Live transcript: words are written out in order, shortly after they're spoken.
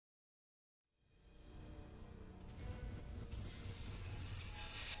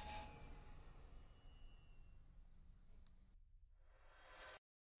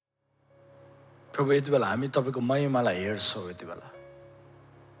प्रभु यति बेला हामी तपाईको महिमालाई हेर्छौँ यति बेला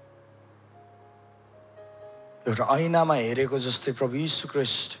एउटा ऐनामा हेरेको जस्तै प्रभु यीशु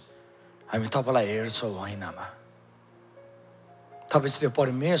ख्रीष्ट हामी तपाईलाई हेर्छौँ ऐनामा तपाईँ चाहिँ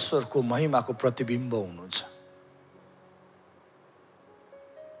परमेश्वरको महिमाको प्रतिबिम्ब हुनुहुन्छ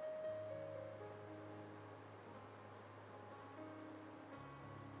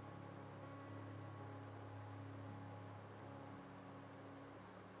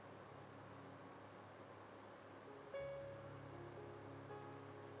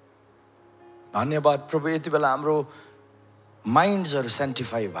धन्यवाद प्रभु यति बेला हाम्रो माइन्ड्सहरु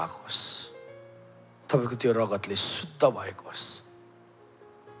सेन्टिफाई भएको होस् तपाईको त्यो रगतले शुद्ध भएको होस्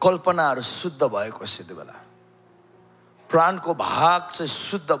कल्पनाहरु शुद्ध भएको होस् यति बेला प्राणको भाग चाहिँ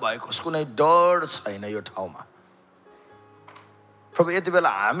शुद्ध भएको होस् कुनै डर छैन यो ठाउँमा प्रभु यति बेला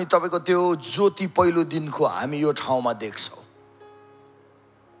हामी तपाईको त्यो ज्योति पहिलो दिनको हामी यो ठाउँमा देख्छौं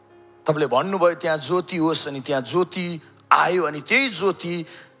तपाईले भन्नुभयो त्यहाँ ज्योति होस् अनि त्यहाँ ज्योति आयो अनि त्यही ज्योति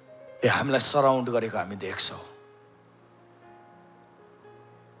हामीलाई सराउन्ड गरेको हामी देख्छौं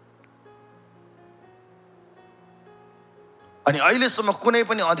अनि अहिलेसम्म कुनै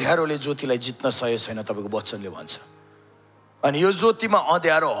पनि अँध्यारोले ज्योतिलाई जित्न सकेको छैन तपाईको वचनले भन्छ अनि यो ज्योतिमा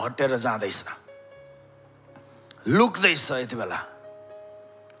अँध्यारो हटेर जाँदैछ लुक्दैछ यति बेला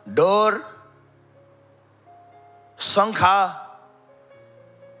डर शंका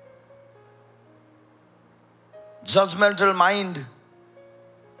जजमेन्टल माइन्ड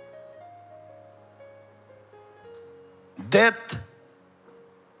death,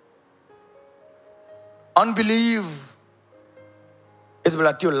 unbelief यति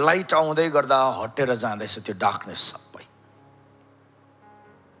बेला त्यो लाइट आउँदै गर्दा हटेर जाँदैछ त्यो डार्कनेस सबै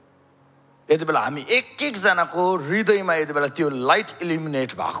यति बेला हामी एक एक जनाको हृदयमा यति बेला त्यो लाइट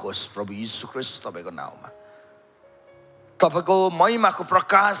इल्युमिनेट भएको होस् प्रभु यीशु ख्रीष्ट तपाईको नाममा तपाईको महिमाको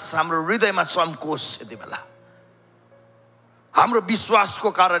प्रकाश हाम्रो हृदयमा चम्कोस् यति बेला हाम्रो विश्वासको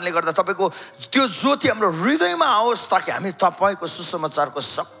कारणले गर्दा तपाईको त्यो ज्योति हाम्रो हृदयमा आओस् ताकि हामी तपाईको सुसमाचारको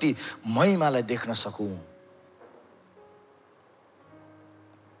शक्ति महिमालाई देख्न सकौं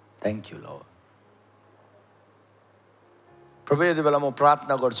थ्यांक यू लर्ड प्रभु यति बेला म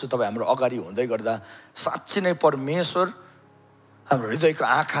प्रार्थना गर्छु तपाई हाम्रो अगाडि हुँदै गर्दा साच्चै नै परमेश्वर हाम्रो हृदयको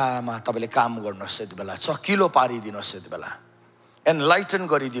आँखामा तपाईले काम गर्नुहोस् यति बेला चकिलो पारिदिनुहोस् यति बेला एनलाइटन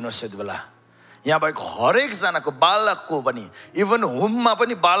गरिदिनुहोस् यति बेला यहाँ भएको हरेक जनाको बालकको पनि इभन होममा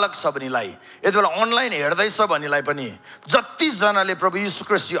पनि बालक छ भनिलाई यति बेला अनलाइन हेर्दैछ भनिलाई पनि जति जनाले प्रभु यीशु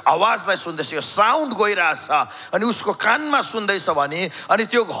ख्रीष्ट यो आवाजलाई सुन्दैछ यो साउन्ड गइरहेछ अनि उसको कानमा सुन्दैछ भने अनि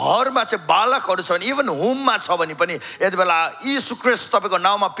त्यो घरमा चाहिँ बालकहरु छ भने इभन होममा छ भने पनि यति बेला यीशु ख्रीष्ट तपाईको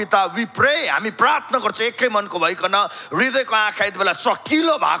नाममा पिता वी प्रे हामी प्रार्थना गर्छौं एकै मनको भइकन हृदयको आँखा यति बेला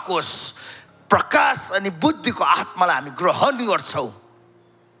चकिलो भएको होस् प्रकाश अनि बुद्धिको आत्मालाई हामी ग्रहण गर्छौं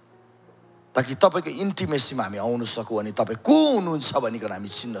ताकि तपाईको इन्टिमेसीमा हामी आउन सकौं अनि तपाई को हुनुहुन्छ भनिकन हामी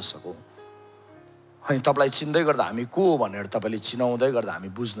चिन्न सकौं अनि तपाईलाई चिन्दै गर्दा हामी को हो भनेर तपाईले चिनाउँदै गर्दा हामी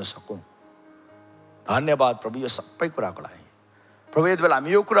बुझ्न सकौं धन्यवाद प्रभु यो सबै कुराको लागि प्रभु यति बेला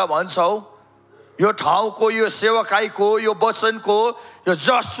हामी यो कुरा भन्छौं यो ठाउँको यो सेवकाईको यो वचनको यो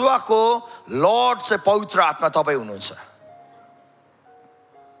जसुवाको लर्ड चाहिँ पवित्र आत्मा तपाई हुनुहुन्छ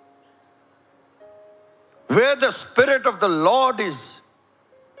where the spirit of the Lord is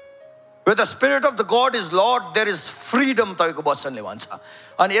where the spirit of the God is Lord there is freedom तपाईको वचनले भन्छ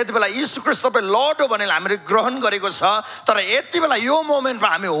अनि यति बेला यीशु ख्रीष्ट तपाई लर्ड हो भनेर हामीले ग्रहण गरेको छ तर यति बेला यो मोमेन्टमा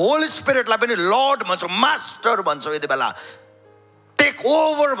हामी होली स्पिरिटलाई पनि लर्ड भन्छौं मास्टर भन्छौं यति बेला टेक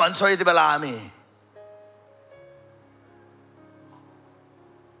ओभर भन्छौं यति बेला हामी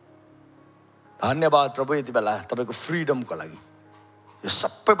धन्यवाद प्रभु यति बेला तपाईको फ्रीडमको लागि यो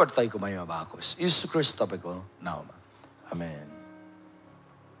सबैबाट तपाईको महिमा भएको होस् यीशु ख्रीष्ट तपाईको नाममा आमेन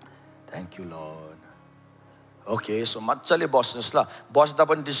thank you lord okay so मज्जाले बस्नुस् ल बस्दा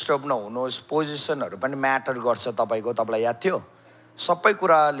पनि डिस्टर्ब नहुनुहोस् पोजिसनहरु पनि म्याटर गर्छ तपाईको तपाईलाई याद थियो सबै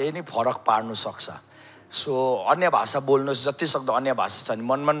कुराले नि फरक पार्न सक्छ सो अन्य भाषा बोल्नुस् जति सक्दो अन्य भाषा छ नि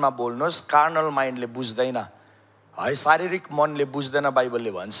मनमनमा बोल्नुस् कार्नल माइन्डले बुझ्दैन है शारीरिक मनले बुझ्दैन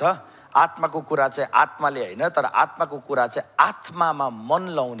बाइबलले भन्छ आत्माको कुरा चाहिँ आत्माले हैन तर आत्माको कुरा चाहिँ आत्मामा मन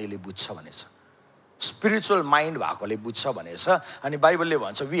लाउनेले बुझ्छ भनेछ स्पिरिचुअल माइन्ड भएकोले बुझ्छ भनेछ अनि बाइबलले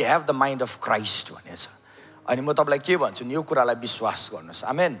भन्छ we have the mind of Christ भनेछ अनि म तपाईलाई के भन्छु नि यो कुरालाई विश्वास गर्नुस्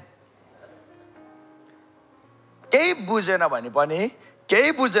आमेन केही बुझेन भने पनि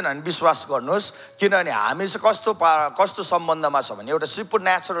केही बुझेन भने विश्वास गर्नुस् किनभने हामी चाहिँ कस्तो सम्बन्धमा छ भने एउटा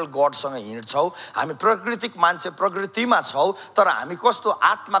सुपरन्याचुरल गडसँग हिँड्छौं हामी प्राकृतिक मान्छे प्रकृतिमा छौं तर हामी कस्तो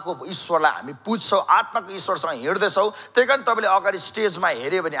आत्माको ईश्वरलाई हामी पुज्छौं आत्माको ईश्वरसँग हिँड्दैछौं त्यहीकारण तपाईले अगाडि स्टेजमा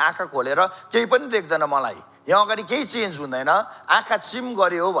हेर्यो भने आँखा खोलेर केही पनि देख्दैन मलाई यहाँ अगाडि केही चेन्ज हुँदैन, आँखा चिम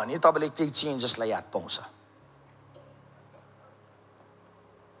गर्यो भने तपाईँले केही चेन्जेसलाई याद पाउँछ।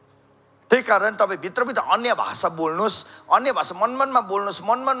 त्यही कारण तपाईँ भित्रभित्र अन्य भाषा बोल्नुहोस्, अन्य भाषा मनमनमा बोल्नुहोस्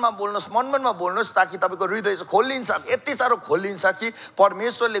ताकि तपाईँको हृदय चाहिँ खोलिन्छ, यति साह्रो खोलिन्छ कि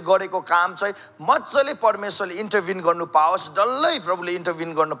परमेश्वरले गरेको काम चाहिँ मजाले परमेश्वरले इन्टरभिन गर्नु पाओस्, डल्लै प्रभुले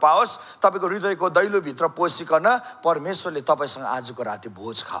इन्टरभिन गर्नु पाओस्, तपाईँको हृदयको दैलोभित्र पसिकन परमेश्वरले तपाईँसँग आजको राति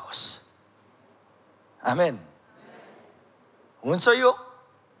भोज खाओस्। आमेन। हुन्छ यो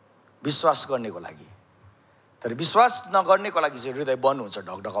विश्वास गर्नेको लागि, तर विश्वास नगर्नेको लागि चाहिँ हृदय बन्द हुन्छ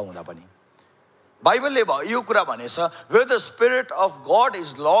ढकढकाउँदा पनि। बाइबलले यो कुरा भनेछ, where the spirit of God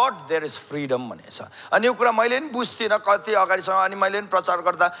is lord there is freedom भनेछ। अनि यो कुरा मैले पनि बुझ्थिनँ कति अगाडिसम्म, अनि मैले पनि प्रचार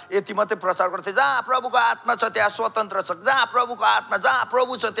गर्दा यति मात्रै प्रचार गर्थेँ, जहाँ प्रभुको आत्मा छ त्यहाँ स्वतन्त्र छ, जहाँ प्रभुको आत्मा, जहाँ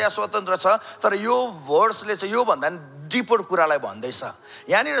प्रभु छ त्यहाँ स्वतन्त्र छ। तर यो भर्सले चाहिँ योभन्दा डिपर कुरालाई भन्दैछ।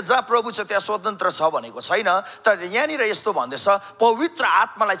 यहाँनिर जहाँ प्रभु छ त्यहाँ स्वतन्त्र छ भनेको छैन, तर यहाँनिर यस्तो भन्दैछ, पवित्र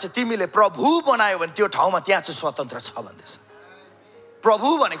आत्मालाई चाहिँ तिमीले प्रभु बनायो भने त्यो ठाउँमा त्यहाँ चाहिँ स्वतन्त्र छ भन्दैछ। प्रभु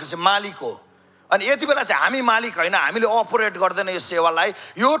भनेको चाहिँ मालिक हो। अनि यति बेला चाहिँ हामी मालिक होइन, हामीले अपरेट गर्दैन यो सेवालाई।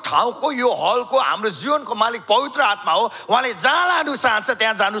 यो ठाउँको, यो हलको, हाम्रो जीवनको मालिक पवित्र आत्मा हो। उहाँले जहाँ लानु चाहन्छ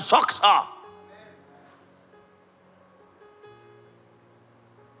त्यहाँ जानु सक्छ।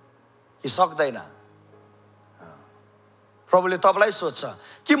 कि सक्दैन? प्रभुले तपाईँलाई सोध्छ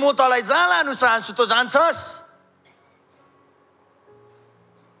कि म तँलाई जहाँ लानु चाहन्छु तँ जान्छस्?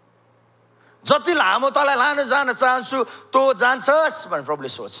 जति लामो तँलाई लानु जान चाहन्छु तँ जान्छस् भनेर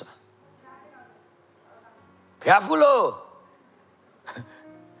प्रभुले सोध्छ। फ्याफुलो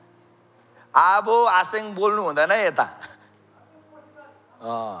आबो आसेङ बोल्नु हुँदैन यता।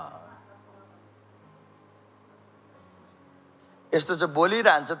 यस्तो चाहिँ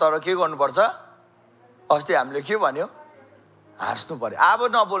बोलिरहन्छ, तर के गर्नुपर्छ? अस्ति हामीले के भन्यो? हाँस्नु पर्यो। अब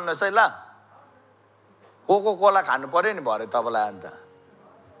नबोल्नुहोस् है ल, कोको कोला खानु पर्यो नि भरे तपाईँलाई। अन्त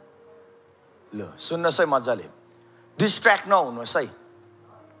ल सुन्नुहोस् है मजाले, डिस्ट्र्याक्ट नहुनुहोस् है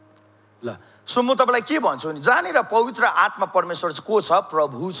ल। सो म तपाईँलाई के भन्छु भने, जहाँनिर पवित्र आत्मा परमेश्वर चाहिँ को छ?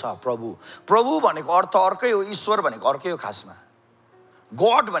 प्रभु छ। प्रभु, प्रभु भनेको अर्थ अर्कै हो, ईश्वर भनेको अर्कै हो। खासमा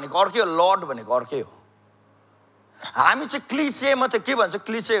गड भनेको अर्कै हो, लर्ड भनेको अर्कै हो। हामी चाहिँ क्लिचे मात्रै के भन्छ?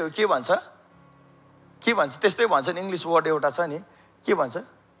 क्लिचे हो के भन्छ? के भन्छ? त्यस्तै भन्छ नि, इङ्ग्लिस वर्ड एउटा छ नि, के भन्छ?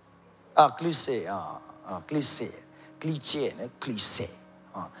 क्लिसे। क्लिसे, क्लिचे होइन, क्लिसे।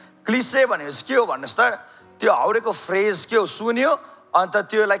 क्लिसे भनेपछि के हो भन्नुहोस् त? त्यो हाउडेको फ्रेज के हो? सुन्यो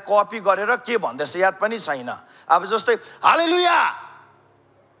अन्त त्योलाई कपी गरेर के भन्दैछ याद पनि छैन। अब जस्तै हालेलुया,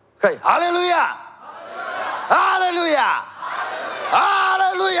 खै हालेलुया, हालेलुया,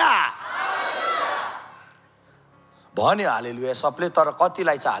 हालेलुया भन्यो हालेलुया सबले, तर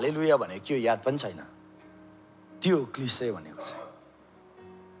कतिलाई चाहिँ हालेलुया भने के हो याद पनि छैन। त्यो क्लिसे भनेको चाहिँ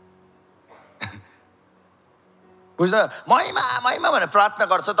बुझ्न? महिमा महिमा भनेर प्रार्थना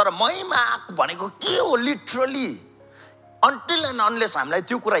गर्छ, तर महिमा भनेको के हो लिटरली? अन्टिल एन्ड अनलेस हामीलाई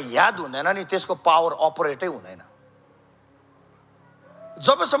त्यो कुरा याद हुँदैन नि, त्यसको पावर अपरेटै हुँदैन।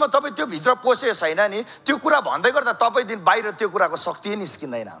 जबसम्म तपाईँ त्यो भित्र पसे छैन नि, त्यो कुरा भन्दै गर्दा तपाईँ दिन बाहिर त्यो कुराको शक्ति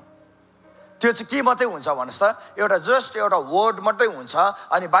निस्किँदैन। त्यो चाहिँ के मात्रै हुन्छ भन्नुहोस् त? एउटा जस्ट एउटा वर्ड मात्रै हुन्छ।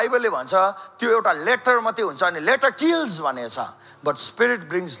 अनि बाइबलले भन्छ त्यो एउटा लेटर मात्रै हुन्छ। अनि लेटर किल्स भनेछ, बट स्पिरिट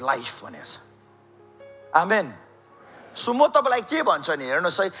ब्रिङ्स लाइफ भनेछ। आमेन। सो म तपाईँलाई के भन्छ नि,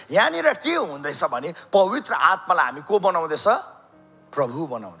 हेर्नुहोस् है, यहाँनिर के हुँदैछ भने पवित्र आत्मालाई हामी को बनाउँदैछ? प्रभु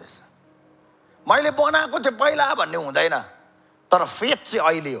बनाउँदैछ। मैले बनाएको थिएँ पहिला भन्ने हुँदैन, तर फेथ चाहिँ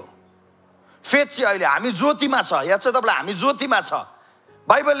अहिले हो। फेथ चाहिँ अहिले हामी ज्योतिमा छ। यहाँ चाहिँ तपाईँलाई हामी ज्योतिमा छ।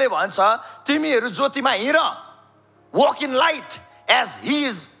 बाइबलले भन्छ तिमीहरू ज्योतिमा हिँड, walk in light as he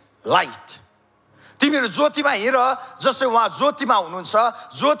is light. तिमीहरू ज्योतिमा हिँड जस्तै उहाँ ज्योतिमा हुनुहुन्छ।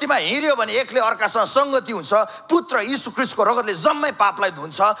 ज्योतिमा हिँड्यो भने एकले अर्कासँग सङ्गति हुन्छ। पुत्र यीशु ख्रीष्टको रगतले जम्मै पापलाई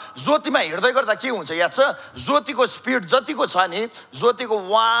धुन्छ। ज्योतिमा हिँड्दै गर्दा के हुन्छ याद छ? ज्योतिको स्पिड जतिको छ नि, ज्योतिको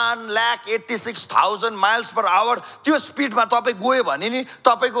 1,86,000 माइल्स पर आवर, त्यो स्पिडमा तपाईँ गयो भने नि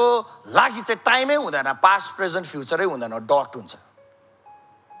तपाईँको लागि चाहिँ टाइमै हुँदैन, पास्ट प्रेजेन्ट फ्युचरै हुँदैन, डट हुन्छ।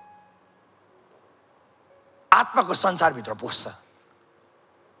 आत्माको संसारभित्र पस्छ।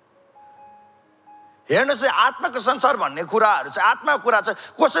 हेर्नुहोस्, आत्माको संसार भन्ने कुराहरू चाहिँ, आत्माको कुरा चाहिँ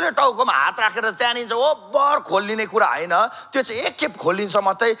कसैले टाउकोमा हात राखेर त्यहाँनिर ओभर खोलिने कुरा होइन। त्यो चाहिँ एकखेप खोलिन्छ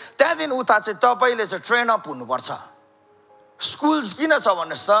मात्रै। त्यहाँदेखि उता चाहिँ तपाईँले चाहिँ ट्रेन अप हुनुपर्छ। स्कुल्स किन छ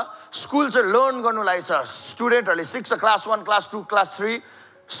भन्नुहोस् त? स्कुल चाहिँ लर्न गर्नुलाई छ। स्टुडेन्टहरूले सिक्छ, क्लास 1, क्लास 2, क्लास 3।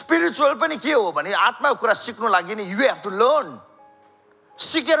 स्पिरिचुअल पनि के हो भने आत्माको कुरा सिक्नु लागि नि यु हेभ टु लर्न।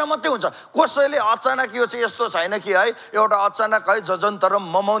 सिकेर मात्रै हुन्छ। कसैले अचानक यो चाहिँ यस्तो छैन कि है एउटा अचानक है जजन्तरम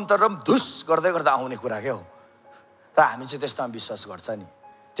ममन्तरम धुस गर्दै गर्दा आउने कुरा के हो। तर हामी चाहिँ त्यस्तोमा विश्वास गर्छ नि,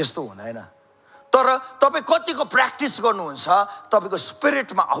 त्यस्तो हुँदैन। तर तपाईँ कतिको प्र्याक्टिस गर्नुहुन्छ तपाईँको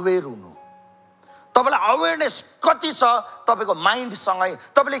स्पिरिटमा अवेर हुनु, तपाईँलाई अवेरनेस कति छ तपाईँको माइन्डसँगै,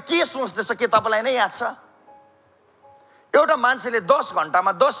 तपाईँले के सोच्दैछ के तपाईँलाई नै याद छ? एउटा मान्छेले 10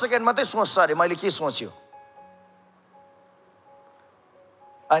 घन्टामा 10 सेकेन्ड मात्रै सोच्छ अरे मैले के सोच्यो,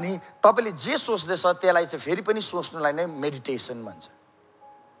 अनि तपाईँले जे सोच्दैछ त्यसलाई चाहिँ फेरि पनि सोच्नुलाई नै मेडिटेसन भन्छ।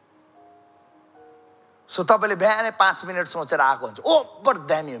 सो तपाईँले बिहानै 5 मिनट सोचेर आएको हुन्छ, ओभर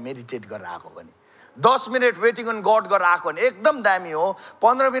दामी हो। मेडिटेट गरेर आएको भने 10 मिनट वेटिङ अन गड गरेर आएको भने एकदम दामी हो।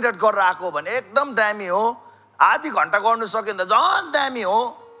 15 मिनट गरेर आएको भने एकदम दामी हो। आधी घन्टा गर्नु सकिँदा झन् दामी हो।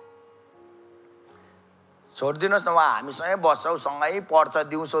 छोडिदिनुहोस् न, उहाँ हामीसँगै बस्छ, सँगै पढ्छ,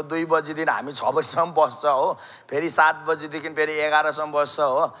 दिउँसो 2 बजीदेखि हामी 6 बजीसम्म बस्छ हो, फेरि 7 बजीदेखि फेरि 11सम्म बस्छ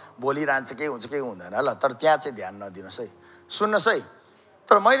हो, बोलिरहन्छ, केही हुन्छ केही हुँदैन ल। तर त्यहाँ चाहिँ ध्यान नदिनुहोस् है, सुन्नुहोस् है।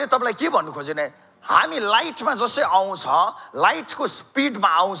 तर मैले तपाईँलाई के भन्नु खोजेँ भने हामी लाइटमा जसै आउँछ, लाइटको स्पिडमा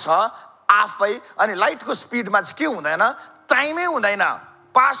आउँछ आफै, अनि लाइटको स्पिडमा चाहिँ के हुँदैन, टाइमै हुँदैन,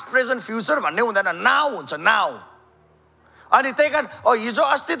 पास्ट प्रेजेन्ट फ्युचर भन्ने हुँदैन, नाउ हुन्छ, नाउ। अनि त्यही कारण हिजो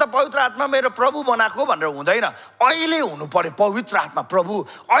अस्ति त पवित्र आत्मा मेरो प्रभु बनाएको भनेर हुँदैन, अहिले हुनु पर्यो पवित्र आत्मा प्रभु।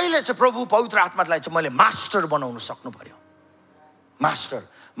 अहिले चाहिँ प्रभु पवित्र आत्मालाई चाहिँ मैले मास्टर बनाउनु सक्नु पर्यो। मास्टर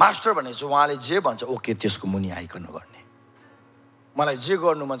मास्टर भने चाहिँ उहाँले जे भन्छ ओके त्यसको मुनि आइकन गर्ने। मलाई जे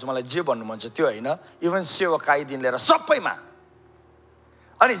गर्नु मन छ, मलाई जे भन्नु मन छ त्यो होइन, इभन सेवकाईदेखि लिएर सबैमा।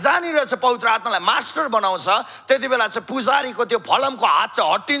 अनि जहाँनिर चाहिँ पवित्र आत्मालाई मास्टर बनाउँछ त्यति बेला चाहिँ पुजारीको त्यो फलमको हात चाहिँ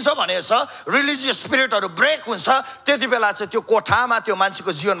हट्टिन्छ भनेछ, रिलिजियस स्पिरिटहरू ब्रेक हुन्छ, त्यति बेला चाहिँ त्यो कोठामा त्यो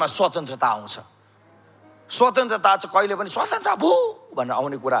मान्छेको जीवनमा स्वतन्त्रता आउँछ। स्वतन्त्रता चाहिँ कहिले पनि स्वतन्त्र भू भनेर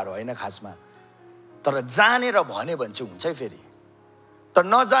आउने कुराहरू होइन खासमा, तर जानेर भन्यो भने चाहिँ हुन्छ है फेरि। तर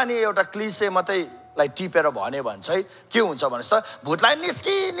नजाने एउटा क्लिसे मात्रै लाई टिपेर भन्यो भने चाहिँ के हुन्छ भनेस् त, भूतलाई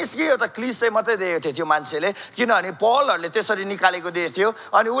निस्की एउटा क्लिसे मात्रै दिएको थियो त्यो मान्छेले, किनभने पलहरूले त्यसरी निकालेको दिएको थियो।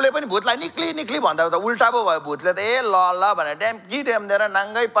 अनि उसले पनि भूतलाई निक्ली भन्दा त उल्टा पो भयो, भूतले त ए ल भनेर ड्याम्दिएर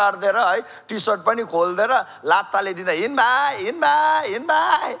नाङ्गै पारिदिएर है, टी सर्ट पनि खोलिदिएर लात्ताले दिँदा हिँड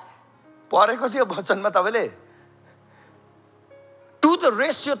भाइ परेको थियो वचनमा। तपाईँले टु द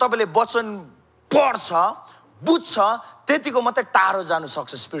रेसियो तपाईँले वचन पढ्छ बुझ्छ त्यतिको मात्रै टाढो जानु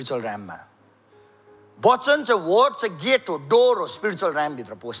सक्छ स्पिरिचुअल ऱ्याममा। वचन चाहिँ वर्ड चाहिँ गेट हो, डोर हो स्पिरिचुअल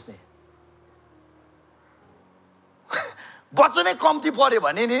ऱ्यामभित्र पस्ने। वचनै कम्ती पऱ्यो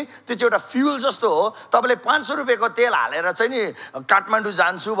भने नि त्यो चाहिँ एउटा फ्युल जस्तो हो। तपाईँले 500 रुपियाँको तेल हालेर चाहिँ नि काठमाडौँ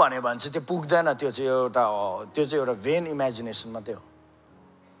जान्छु भन्यो भने चाहिँ त्यो पुग्दैन, त्यो चाहिँ एउटा भेन इमेजिनेसन मात्रै हो।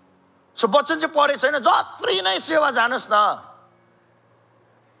 सो वचन चाहिँ पढेको छैन, जत्रै नै सेवा जानुहोस् न,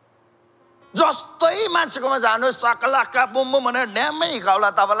 जस्तै मान्छेकोमा जानुहोस्, साकलाका बुम्बु भनेर ड्याममै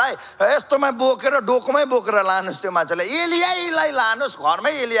हिकाउला तपाईँलाई, यस्तोमा बोकेर डोकोमै बोकेर लानुहोस् त्यो मान्छेलाई, एलियालाई लानुहोस्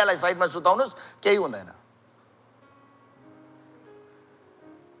घरमै, एलियालाई साइडमा सुताउनुहोस्, केही हुँदैन।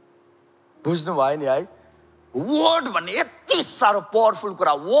 बुझ्नु भयो नि है? वर्ड भन्ने यति साह्रो पावरफुल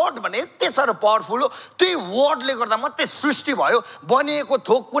कुरा, वर्ड भन्ने यति साह्रो पावरफुल हो। त्यही वर्डले गर्दा मात्रै सृष्टि भयो, बनिएको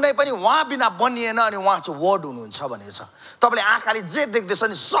थोक कुनै पनि उहाँ बिना बनिएन, अनि उहाँ चाहिँ वर्ड हुनुहुन्छ भनेको छ। तपाईँले आँखाले जे देख्दैछ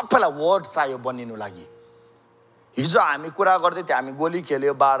नि सबैलाई वर्ड चाहियो बनिनु लागि। हिजो हामी कुरा गर्दै थियो, हामी गोली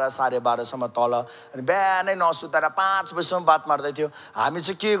खेल्यो 12 साढे 12सम्म तल, अनि बिहानै नसुताएर 5 बजीसम्म बात मार्दै थियो। हामी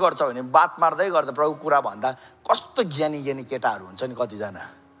चाहिँ के गर्छ भने बात मार्दै गर्दा प्रभु कुरा भन्दा कस्तो ज्ञानी केटाहरू हुन्छ नि,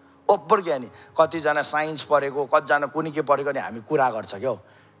 कतिजना ओभर ज्ञानी, कतिजना साइन्स पढेको, कतिजना कुनै के पढेको, नि हामी कुरा गर्छ क्या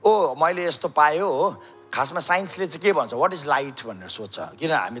ओ मैले यस्तो पायो हो। खासमा साइन्सले चाहिँ के भन्छ, वाट इज लाइट भनेर सोध्छ,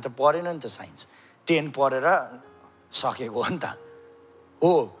 किन हामी त पढेन नि त साइन्स, 10 पढेर सकेको हो नि त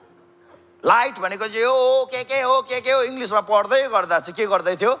हो। लाइट भनेको चाहिँ के हो इङ्ग्लिसमा पढ्दै गर्दा चाहिँ के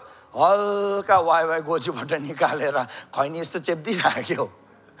गर्दै थियो, हल्का वाइ गोजीबाट निकालेर खैनी यस्तो चेप्दिराख्यो,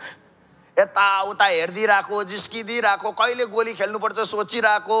 यताउता हेरिदिरहेको, जिस्किदिरहेको, कहिले गोली खेल्नुपर्छ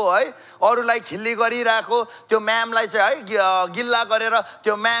सोचिरहेको है, अरूलाई खिल्ली गरिरहेको। त्यो म्यामलाई चाहिँ है गिल्ला गरेर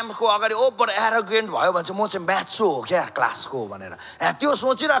त्यो म्यामको अगाडि ओभर एरोगेन्ट भयो भने चाहिँ म चाहिँ म्याथ्सो हो क्या क्लासको भनेर त्यो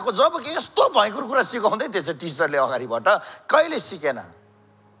सोचिरहेको। जब कि यस्तो भयङ्कर कुरा सिकाउँदै थिएछ टिचरले अगाडिबाट, कहिले सिकेन।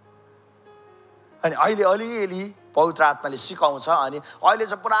 अनि अहिले अलिअलि पवित्र आत्माले सिकाउँछ, अनि अहिले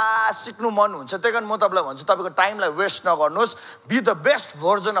चाहिँ पुरा सिक्नु मन हुन्छ। त्यही कारण म तपाईँलाई भन्छु, तपाईँको टाइमलाई वेस्ट नगर्नुहोस्, be the best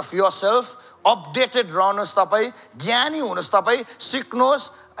version of your self, updated रहनुहोस्, तपाईँ ज्ञानी हुनुहोस्, तपाईँ सिक्नुहोस्।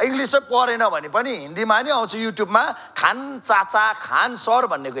 इङ्ग्लिसै पढेन भने पनि हिन्दीमा नि आउँछ युट्युबमा, खान चाचा खान सर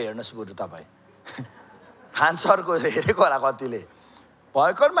भन्नेको हेर्नुहोस् बरु तपाईँ। खान सरको हेरेको होला कतिले,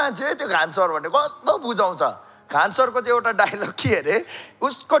 भयङ्कर मान्छे त्यो खान सर भन्ने कस्तो बुझाउँछ। खान सरको चाहिँ एउटा डायलग के अरे,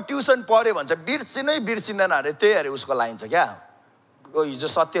 उसको ट्युसन पढ्यो भन्छ बिर्सिँदैन अरे, त्यही अरे उसको लाइन छ क्या। हिजो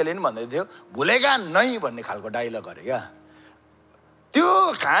सत्यले नि भन्दै थियो भुलेगा नै भन्ने खालको डायलग अरे क्या। त्यो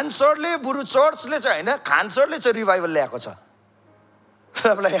खान सरले बरु चर्चले चाहिँ होइन, खान सरले चाहिँ रिभाइभल ल्याएको छ।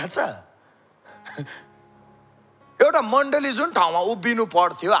 तपाईँलाई याद छ? एउटा मण्डली जुन ठाउँमा उभिनु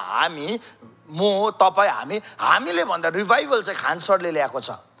पर्थ्यो, हामीले भन्दा रिभाइभल चाहिँ खान सरले ल्याएको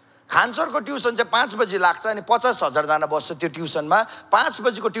छ। खान सरको ट्युसन चाहिँ 5 बजी लाग्छ अनि 50,000 जना बस्छ त्यो ट्युसनमा। 5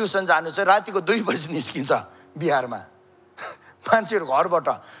 बजीको ट्युसन जानु चाहिँ रातिको 2 बजी निस्किन्छ बिहारमा मान्छेहरू घरबाट।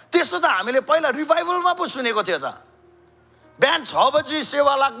 त्यस्तो त हामीले पहिला रिभाइभलमा पो सुनेको थियो त। बिहान 6 बजी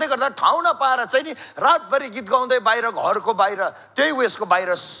सेवा लाग्दै गर्दा ठाउँ नपाएर चाहिँ नि रातभरि गीत गाउँदै बाहिर, घरको बाहिर, त्यही वेसको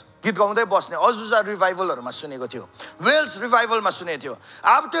बाहिर गीत गाउँदै बस्ने अजुजा रिभाइभलहरूमा सुनेको थियो, वेल्स रिभाइभलमा सुनेको थियो।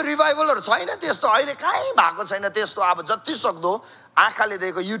 अब त्यो रिभाइभलहरू छैन त्यस्तो, अहिले कहीँ भएको छैन त्यस्तो। अब जति सक्दो आँखाले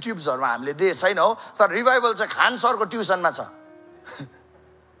दिएको युट्युब्सहरूमा हामीले दिए छैनौँ, तर रिभाइभल चाहिँ खान सरको ट्युसनमा छ।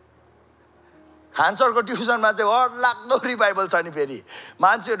 खान सरको ट्युसनमा चाहिँ डरलाग्दो रिभाइभल छ नि। फेरि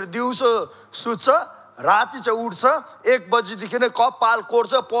मान्छेहरू दिउँसो सुत्छ, राति चाहिँ उठ्छ, 1 बजीदेखि नै कपाल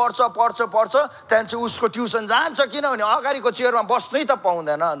कोर्छ, पढ्छ, त्यहाँदेखि चाहिँ उसको ट्युसन जान्छ। किनभने अगाडिको चेयरमा बस्नै त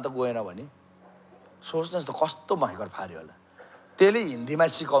पाउँदैन, अन्त गएन भने सोच्नुहोस् त कस्तो भयङ्कर फार्यो होला। त्यसले हिन्दीमा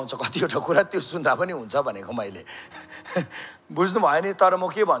सिकाउँछ कतिवटा कुरा, त्यो सुन्दा पनि हुन्छ भनेको मैले। बुझ्नुभयो नि? तर म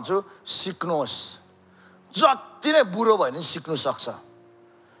के भन्छु, सिक्नुहोस्। जति नै बुढो भयो भने सिक्नु सक्छ।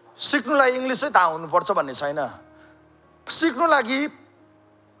 सिक्नुलाई इङ्ग्लिसै थाहा हुनुपर्छ भन्ने छैन, सिक्नु लागि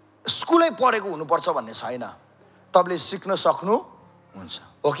स्कुलै पढेको हुनुपर्छ भन्ने छैन। तपाईँले सिक्न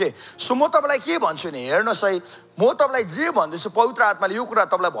सक्नुहुन्छ। ओके, सो म तपाईँलाई के भन्छु नि, हेर्नुहोस् है, म तपाईँलाई जे भन्दैछु पवित्र आत्माले यो कुरा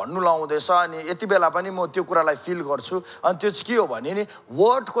तपाईँलाई भन्नु लाउँदैछ अनि यति बेला पनि म त्यो कुरालाई फिल गर्छु। अनि त्यो चाहिँ के हो भने नि,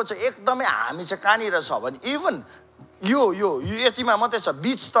 वर्डको चाहिँ एकदमै हामी चाहिँ कहाँनिर छ भने इभन यो यतिमा मात्रै छ।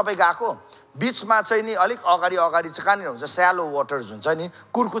 बिच तपाईँ गएको बिचमा चाहिँ नि अलिक अगाडि चाहिँ कहाँनिर हुन्छ, स्यालो वाटर्स हुन्छ नि,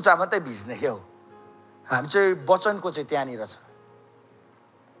 कुर्कुचा मात्रै भिज्ने के हो। हामी चाहिँ वचनको चाहिँ त्यहाँनिर छ।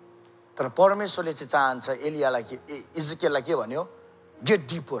 तर परमेश्वरले चाहिँ चाहन्छ एलियालाई इजकियललाई के भन्यो, गेट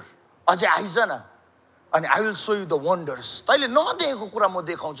डिपर, अझै आइज न, अनि I will so you the wonders. तैँले नदेखेको कुरा म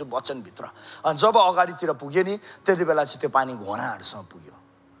देखाउँछु वचनभित्र। अनि जब अगाडितिर पुग्यो नि त्यति बेला चाहिँ त्यो पानी घोडाहरूसँग पुग्यो।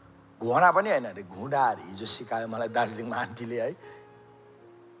 घोडा पनि होइन अरे, घुँडाहरू हिजो सिकायो मलाई दार्जिलिङमा आन्टीले है।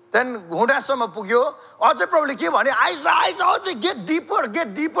 त्यहाँदेखि घुँडासम्म पुग्यो। अझै प्रभुले के भन्यो, आइज अझै गेट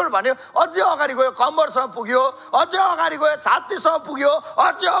डिपर भन्यो। अझै अगाडि गयो, कम्मरसम्म पुग्यो, अझै अगाडि गयो, छातीसम्म पुग्यो,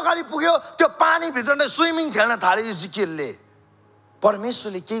 अझै अगाडि पुग्यो। त्यो पानीभित्र नै स्विमिङ खेल्न थाल्यो इजकियलले।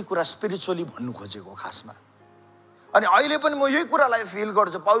 परमेश्वरले केही कुरा स्पिरिचुअली भन्नु खोजेको खासमा। अनि अहिले पनि म यही कुरालाई फिल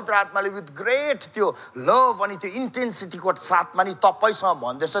गर्छु, पवित्र आत्माले विथ ग्रेट त्यो लभ अनि त्यो इन्टेन्सिटीको साथमा नि तपाईँसँग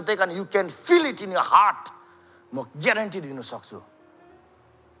भन्दैछ। त्यही कारण you can feel it in your heart. म ग्यारेन्टी दिनु सक्छु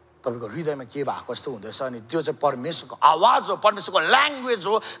तपाईँको हृदयमा के भएको जस्तो हुँदैछ। अनि त्यो चाहिँ परमेश्वरको आवाज हो, परमेश्वरको ल्याङ्ग्वेज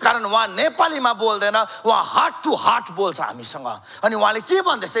हो। कारण उहाँ नेपालीमा बोल्दैन, उहाँ हार्ट टु हार्ट बोल्छ हामीसँग। अनि उहाँले के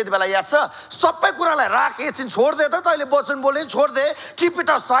भन्दैछ यति बेला याद छ, सबै कुरालाई राख, एकछिन छोडिदे त, तैँले वचन बोल्ने छोडिदे, किप इट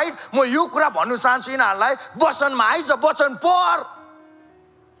असाइड। म यो कुरा भन्नु चाहन्छु यिनीहरूलाई, वचनमा आइज, वचन पढ।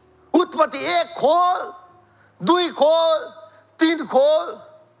 उत्पत्ति 1 खोल, 2 खोल, 3 खोल।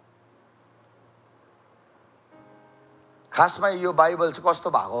 खासमा यो बाइबल चाहिँ कस्तो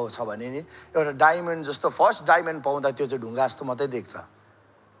भएको छ भने नि, एउटा डायमन्ड जस्तो, फर्स्ट डायमन्ड पाउँदा त्यो चाहिँ ढुङ्गा जस्तो मात्रै देख्छ,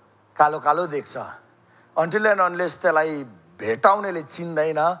 कालो कालो देख्छ। अन्टिल एन्ड अनलेस त्यसलाई भेटाउनेले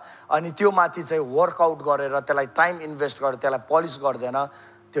चिन्दैन अनि त्यो माथि चाहिँ वर्कआउट गरेर त्यसलाई टाइम इन्भेस्ट गरेर त्यसलाई पलिस गर्दैन,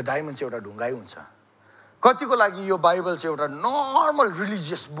 त्यो डायमन्ड चाहिँ एउटा ढुङ्गै हुन्छ। कतिको लागि यो बाइबल चाहिँ एउटा नर्मल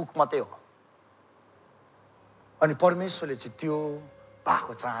रिलिजियस बुक मात्रै हो। अनि परमेश्वरले चाहिँ त्यो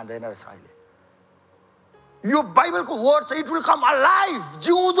भएको चाहँदैन रहेछ। अहिले यो बाइबलको वर्ड चाहिँ इट विल कम अलाइभ,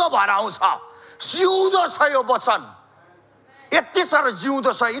 जिउँदो भएर आउँछ। जिउँदो छ यो वचन, यति साह्रो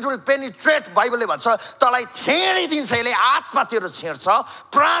जिउँदो छ। इट विल पेनिट्रेट, बाइबलले भन्छ तँलाई छेडिदिन्छ, यसले आत्मा तेरो छेड्छ,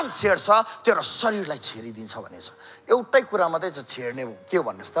 प्राण छेड्छ, तेरो शरीरलाई छेडिदिन्छ भनेछ। एउटै कुरा मात्रै छ छेड्ने, के हो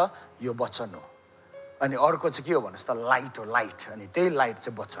भन्नुहोस् त, यो वचन हो। अनि अर्को चाहिँ के हो भन्नुहोस् त, लाइट हो, लाइट। अनि त्यही लाइट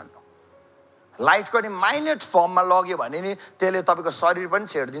चाहिँ वचन हो। लाइटको नि माइन्युट फर्ममा लग्यो भने नि त्यसले तपाईँको शरीर पनि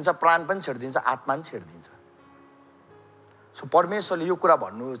छेडिदिन्छ, प्राण पनि छेडिदिन्छ, आत्मा पनि छेडिदिन्छ। सो परमेश्वरले यो कुरा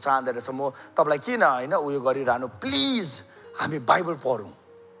भन्नु चाहँदो रहेछ। म तपाईँलाई किन होइन उयो गरिरहनु, प्लिज हामी बाइबल पढौँ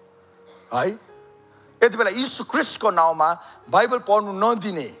है। यति बेला यीशु ख्रीष्टको नाउँमा बाइबल पढ्नु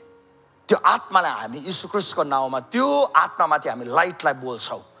नदिने त्यो आत्मालाई हामी यीशु ख्रीष्टको नाउँमा, त्यो आत्मामाथि हामी लाइटलाई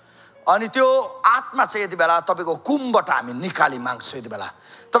बोल्छौँ। अनि त्यो आत्मा चाहिँ यति बेला तपाईँको कुमबाट हामी निकाली माग्छौँ। यति बेला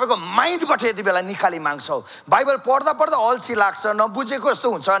तपाईँको माइन्डबाट यति बेला निकाली माग्छौँ। बाइबल पढ्दा पढ्दा अल्छी लाग्छ, नबुझेको जस्तो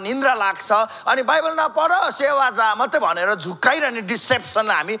हुन्छ, निन्द्रा लाग्छ, अनि बाइबल नपढ सेवा जा मात्रै भनेर झुक्काइरहने डिसेप्सन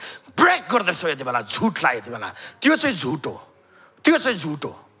हामी ब्रेक गर्दैछौँ यति बेला, झुटलाई। यति बेला त्यो चाहिँ झुट हो, त्यो चाहिँ झुट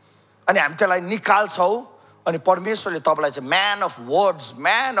हो। अनि हामी त्यसलाई निकाल्छौँ। अनि परमेश्वरले तपाईँलाई चाहिँ man of words,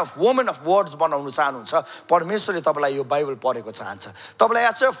 man of woman of words बनाउनु चाहनुहुन्छ। परमेश्वरले तपाईँलाई यो बाइबल पढेको चाहन्छ। तपाईँलाई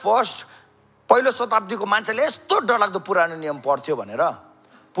याद छ पहिलो शताब्दीको मान्छेले यस्तो डरलाग्दो पुरानो नियम पढ्थ्यो भनेर,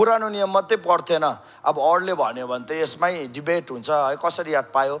 पुरानो नियम मात्रै पढ्थेन। अब अरूले भन्यो भने त यसमै डिबेट हुन्छ है, कसरी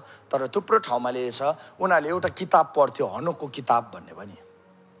याद पायो। तर थुप्रो ठाउँमा लेखेछ उनीहरूले एउटा किताब पढ्थ्यो, हनोकको किताब भन्ने पनि,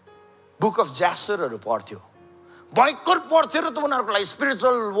 बुक अफ ज्यासरहरू पढ्थ्यो, भयङ्कर पढ्थ्यो र त उनीहरूको लागि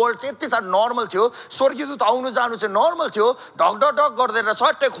स्पिरिचुअल वर्ल्ड चाहिँ यति साह्रो नर्मल थियो। स्वर्गीयदूत आउनु जानु चाहिँ नर्मल थियो। ढक ढक ढक गर्दैन,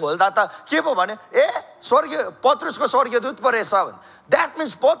 सट्टै खोल्दा त के पो भने पत्रुसको स्वर्गीयदूत पो रहेछ भने। द्याट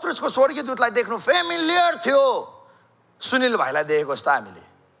मिन्स पत्रुसको स्वर्गीयदूतलाई देख्नु फेमिलियर थियो। सुनिल भाइलाई देखेको जस्तो हामीले,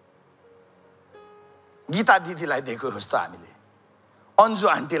 गीता दिदीलाई देखेको जस्तो हामीले, अन्जु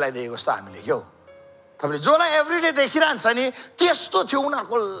आन्टीलाई देखेको जस्तो हामीले क्या हो। तपाईँले जसलाई एभ्रिडे देखिरहन्छ नि त्यस्तो थियो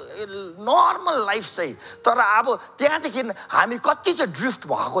उनीहरूको नर्मल लाइफ चाहिँ। तर अब त्यहाँदेखि हामी कति चाहिँ ड्रिफ्ट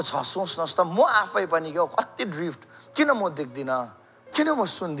भएको छ सोच्नुहोस् त। म आफै पनि क्या कति ड्रिफ्ट, किन म देख्दिनँ, किन म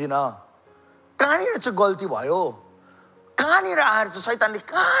सुन्दिनँ, कहाँनिर चाहिँ गल्ती भयो, कहाँनिर आएर चाहिँ शैतानले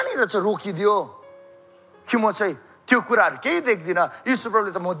कहाँनिर चाहिँ रोकिदियो कि म चाहिँ त्यो कुराहरू केही देख्दिनँ। यीशु प्रभुले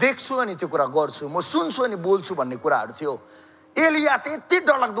त म देख्छु अनि त्यो कुरा गर्छु, म सुन्छु अनि बोल्छु भन्ने कुराहरू थियो। एलिया त यति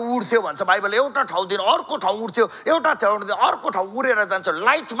डरलाग्दो उड्थ्यो भन्छ बाइबल, एउटा ठाउँदेखि अर्को ठाउँ उड्थ्यो, एउटा ठाउँदेखि अर्को ठाउँ उडेर जान्छ,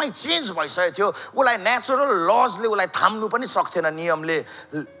 लाइटमै चेन्ज भइसकेको थियो। उसलाई नेचुरल लजले उसलाई थाम्नु पनि सक्थेन, नियमले।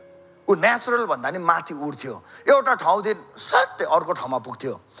 ऊ नेचुरल भन्दा नि माथि उड्थ्यो, एउटा ठाउँदेखि सट्टै अर्को ठाउँमा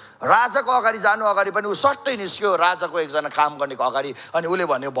पुग्थ्यो। राजाको अगाडि जानु अगाडि पनि ऊ सट्टै निस्क्यो राजाको एकजना काम गर्नेको अगाडि, अनि उसले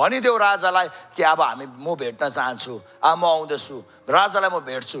भन्यो भनिदेऊ राजालाई कि अब म भेट्न चाहन्छु, अब म आउँदैछु, राजालाई म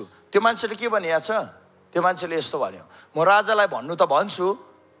भेट्छु। त्यो मान्छेले के भनिएको छ, त्यो मान्छेले यस्तो भन्यो, म राजालाई भन्नु त भन्छु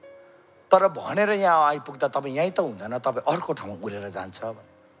तर भनेर यहाँ आइपुग्दा तपाईँ यहीँ त हुँदैन, तपाईँ अर्को ठाउँमा उडेर जान्छ भने।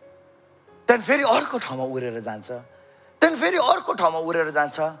 त्यहाँदेखि फेरि अर्को ठाउँमा उडेर जान्छ, त्यहाँदेखि फेरि अर्को ठाउँमा उडेर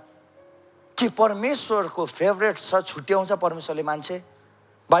जान्छ। के परमेश्वरको फेभरेट छ, छुट्याउँछ परमेश्वरले मान्छे?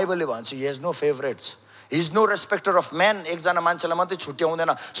 बाइबलले भन्छ he has no favourites, he is no रेस्पेक्टर of man. एकजना मान्छेलाई मात्रै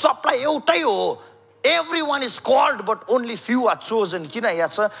छुट्याउँदैन, सबलाई एउटै हो। Everyone is called but only few are chosen. किन यहाँ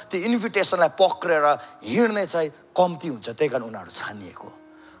छ त्यो इन्भिटेसनलाई पक्रेर हिँड्ने चाहिँ कम्ती हुन्छ, त्यही कारण उनीहरू छानिएको।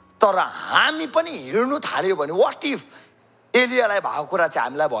 तर हामी पनि हिँड्नु थाल्यो भने वाट इफ एलियालाई भएको कुरा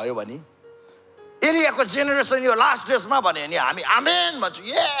चाहिँ हामीलाई भयो भने, एलियाको जेनेरेसन यो लास्ट डेजमा भन्यो भने हामी आमेन भन्छौँ,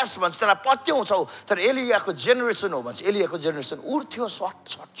 यस भन्छ, त्यसलाई पत्याउँछौँ। तर एलियाको जेनेरेसन हो भन्छ, एलियाको जेनेरेसन उड्थ्यो सट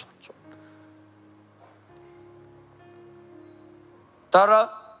सट सट सट।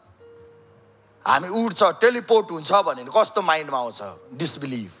 तर हामी उड्छ, टेलिपोर्ट हुन्छ भने कस्तो माइन्डमा आउँछ,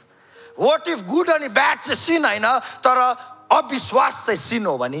 डिसबिलिभ। वाट इफ गुड अनि ब्याड चाहिँ सिन होइन, तर अविश्वास चाहिँ सिन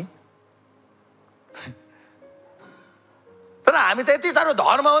हो भने। तर हामी त यति साह्रो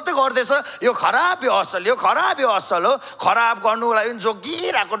धर्म मात्रै गर्दैछ, यो खराब यो असल, यो खराब यो असल हो। खराब गर्नुलाई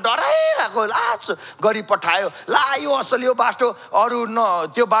जोगिरहेको, डराइरहेको, लाज गरी पठायो, ला यो असल यो बाटो, अरू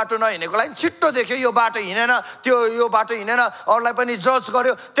त्यो बाटो नहिँडेकोलाई छिट्टो देख्यो यो बाटो हिँडेन, यो बाटो हिँडेन, अरूलाई पनि जज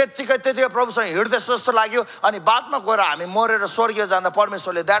गर्यो। त्यतिकै प्रभुसँग हिँड्दैछ जस्तो लाग्यो। अनि बादमा गएर हामी मरेर स्वर्गीय जाँदा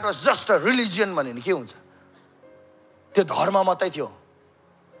परमेश्वरले that was just a religion भन्यो भने के हुन्छ? त्यो धर्म मात्रै थियो।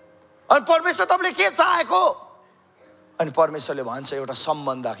 अनि परमेश्वर तपाईँले के चाहेको? अनि परमेश्वरले भन्छ एउटा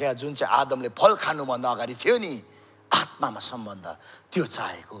सम्बन्ध क्या, जुन चाहिँ आदमले फल खानुभन्दा अगाडि थियो नि, आत्मामा सम्बन्ध, त्यो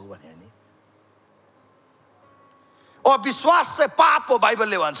चाहेको हो भने नि। अविश्वास चाहिँ पाप हो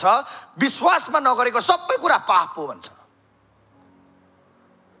बाइबलले भन्छ, विश्वासमा नगरेको सबै कुरा पाप हो भन्छ।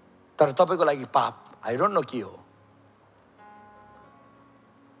 तर तपाईँको लागि पाप आई डोन्ट नो के हो,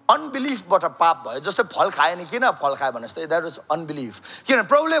 अनबिलिफबाट पाप भयो। जस्तै फल खायो नि, किन फल खायो भने जस्तै द्याट वाज अनबिलिफ। किनभने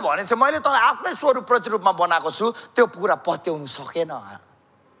प्रभुले भनेको थियो मैले तँलाई आफ्नै स्वरूप प्रतिरूपमा बनाएको छु, त्यो कुरा पत्याउनु सकेन।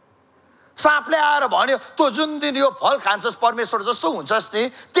 साँपले आएर भन्यो तँ जुन दिन यो फल खान्छस् परमेश्वर जस्तो हुन्छस् नि,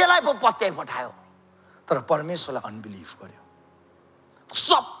 त्यसलाई पो पत्याइ पठायो। तर परमेश्वरलाई अनबिलिफ गर्यो।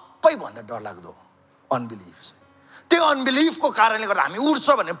 सबैभन्दा डरलाग्दो अनबिलिफ। त्यो अनबिलिफको कारणले गर्दा हामी उड्छ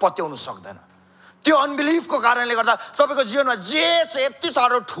भने पत्याउनु सक्दैन। त्यो अनबिलिफको कारणले गर्दा तपाईँको जीवनमा जे चाहिँ यति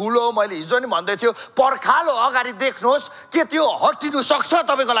साह्रो ठुलो, मैले हिजो नि भन्दै थियो, पर्खालो अगाडि देख्नुहोस् के त्यो हटिनु सक्छ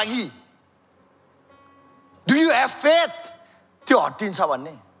तपाईँको लागि? डु यु हेभ फेथ त्यो हटिन्छ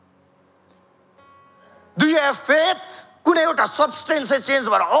भन्ने? डु यु हेभ फेथ कुनै एउटा सब्सटेन्स चाहिँ चेन्ज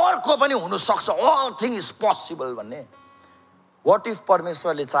भएर अर्को पनि हुनसक्छ, अल थिङ इज पोसिबल भन्ने? वाट इफ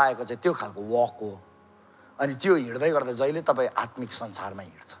परमेश्वरले चाहेको चाहिँ त्यो खालको वक हो। अनि त्यो हिँड्दै गर्दा जहिले तपाईँ आत्मिक संसारमा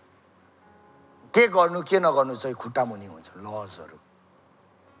हिँड्छ, के गर्नु के नगर्नु चाहिँ खुट्टा मुनि हुन्छ, लजहरू।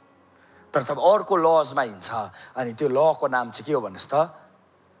 तर तपाईँ अर्को लजमा हिँड्छ, अनि त्यो लको नाम चाहिँ के हो भन्नुहोस् त?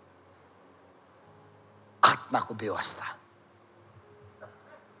 आत्माको व्यवस्था।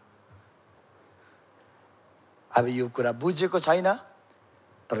 अब यो कुरा बुझेको छैन,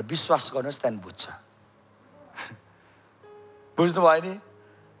 तर विश्वास गर्नुहोस् त्यहाँदेखि बुझ्छ। बुझ्नुभयो नि?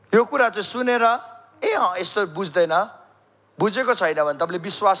 यो कुरा चाहिँ सुनेर यस्तो बुझ्दैन, बुझेको छैन भने तपाईँले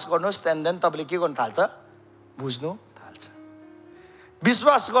विश्वास गर्नुहोस्, त्यहाँदेखि तपाईँले के गर्नु थाल्छ? बुझ्नु थाल्छ।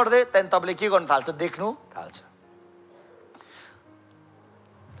 विश्वास गर्दै त्यहाँदेखि तपाईँले के गर्नु थाल्छ, देख्नु थाल्छ।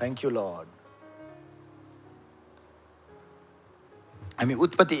 Thank you lord. हामी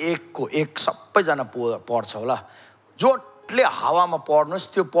उत्पत्ति 1:1 सबैजना पढ्छ होला। जोडले हावामा पढ्नुहोस्,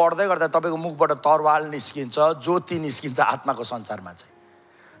 त्यो पढ्दै गर्दा तपाईँको मुखबाट तरवाल निस्किन्छ, ज्योति निस्किन्छ आत्माको संसारमा चाहिँ।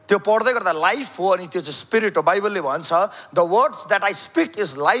 त्यो पढ्दै गर्दा लाइफ हो अनि त्यो चाहिँ स्पिरिट हो। बाइबलले भन्छ the words that I speak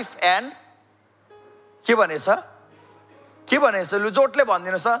is life and के भनेछ, के भनेछ, लु जोडले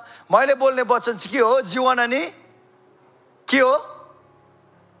भनिदिनुहोस् त। मैले बोल्ने वचन चाहिँ के हो, जीवन अनि के हो,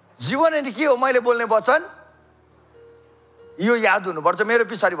 जीवन अनि के हो मैले बोल्ने वचन। यो याद हुनुपर्छ। मेरो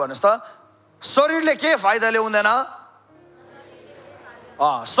पछाडि भन्नुहोस् त, शरीरले केही फाइदा ल्याउँदैन,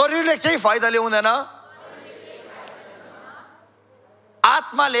 शरीरले केही फाइदा ल्याउँदैन,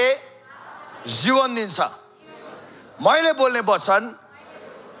 आत्माले जीवन दिन्छ। मैले बोल्ने वचन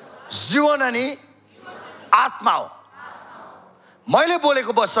जीवन अनि आत्मा हो। मैले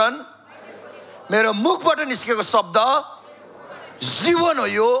बोलेको वचन, मेरो मुखबाट निस्केको शब्द जीवन हो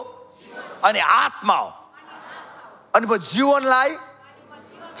यो अनि आत्मा हो। अनि म जीवनलाई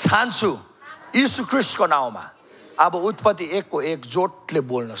छान्छु यीशु ख्रीष्टको नाउँमा। अब उत्पत्ति 1:1 जोडले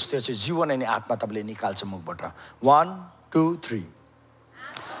बोल्नुहोस्, त्यो चाहिँ जीवन अनि आत्मा तपाईँले निकाल्छ मुखबाट। 1 2 3।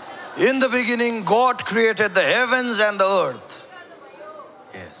 In the beginning God created the heavens and the earth.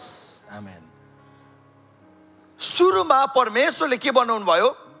 Yes, amen. सुरुमा परमेश्वरले के बनाउनु भयो,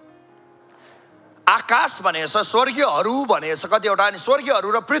 आकाश भनेछ, स्वर्गीयहरू भनेछ कतिवटा, अनि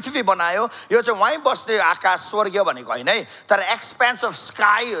स्वर्गीयहरू र पृथ्वी बनायो। यो चाहिँ वहीँ बस्ने आकाश स्वर्गीय भनेको होइन है, तर एक्सपेन्स अफ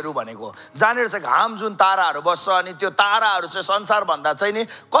स्काईहरू भनेको, जहाँनिर चाहिँ घाम जुन ताराहरू बस्छ अनि त्यो ताराहरू चाहिँ संसारभन्दा चाहिँ नि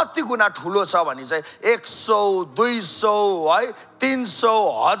कति गुणा ठुलो छ भने चाहिँ 100 200 है 300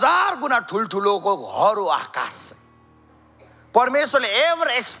 1000 गुणा ठुल्ठुलोको घर हो आकाश। परमेश्वरले एभर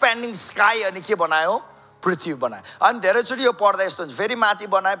एक्सपेन्डिङ स्काई अनि के बनायो, पृथ्वी बनायो। अनि धेरैचोटि यो पढ्दा यस्तो हुन्छ, फेरि माथि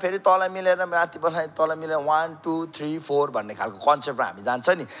बनायो, फेरि तल मिलेर माथि बनायो, तल मिलेर 1 2 3 4 भन्ने खालको कन्सेप्टमा हामी जान्छ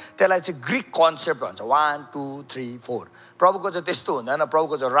नि, त्यसलाई चाहिँ ग्रिक कन्सेप्ट भन्छ। 1 2 3 4। प्रभुको चाहिँ त्यस्तो हुँदैन,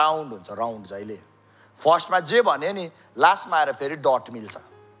 प्रभुको चाहिँ राउन्ड हुन्छ। राउन्ड जहिले फर्स्टमा जे भन्यो नि लास्टमा आएर फेरि डट मिल्छ।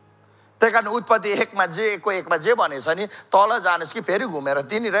 त्यही कारण उत्पत्ति 1मा जे 1:1मा जे भनेछ नि तल जानुहोस् कि फेरि घुमेर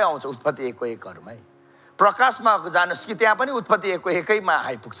त्यहीँनिरै आउँछ उत्पत्ति 1:1हरूमै। प्रकाशमा जानुहोस् कि त्यहाँ पनि उत्पत्ति 1:1मा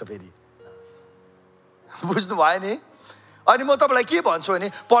आइपुग्छ फेरि। बुझ्नु भयो नि। अनि म तपाईँलाई के भन्छु भने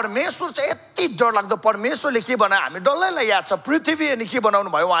परमेश्वर चाहिँ यति डरलाग्दो, परमेश्वरले के बनायो हामी डल्लैलाई याद छ। पृथ्वी अनि के बनाउनु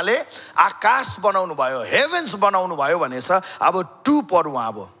भयो, उहाँले आकाश बनाउनु भयो, हेभन्स बनाउनु भयो भनेछ। अब 2 पढौँ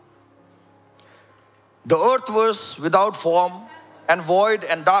अब। The earth was without form and void,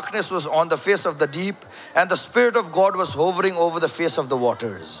 and darkness was on the face of the deep, and the Spirit of God was hovering over the face of the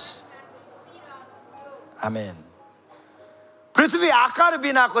waters. Amen. पृथ्वी आकार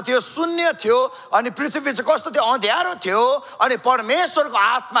बिनाको थियो, शून्य थियो, अनि पृथ्वी चाहिँ कस्तो थियो, अँध्यारो थियो, अनि परमेश्वरको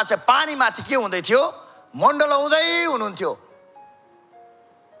आत्मा चाहिँ पानीमाथि के हुँदै थियो, मण्डलाउँदै हुनुहुन्थ्यो।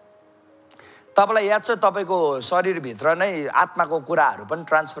 तपाईँलाई याद छ तपाईँको शरीरभित्र नै आत्माको कुराहरू पनि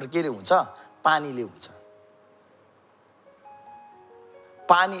ट्रान्सफर केले हुन्छ, पानीले हुन्छ।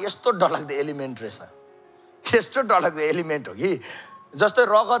 पानी यस्तो डरलाग्दो एलिमेन्ट रहेछ, यस्तो डरलाग्दो एलिमेन्ट हो कि जस्तै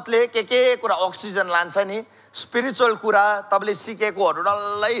रगतले के कुरा अक्सिजन लान्छ नि, स्पिरिचुअल कुरा तपाईँले सिकेकोहरू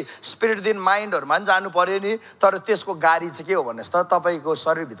डल्लै स्पिरिट दिन माइन्डहरूमा पनि जानु पर्यो नि, तर त्यसको गाडी चाहिँ के हो भन्नुहोस् त, तपाईँको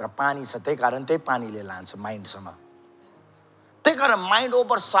शरीरभित्र पानी छ, त्यही कारण त्यही पानीले लान्छ माइन्डसम्म। त्यही कारण माइन्ड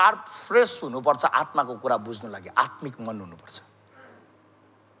ओभर सार्प फ्रेस हुनुपर्छ आत्माको कुरा बुझ्नु लागि, आत्मिक मन हुनुपर्छ।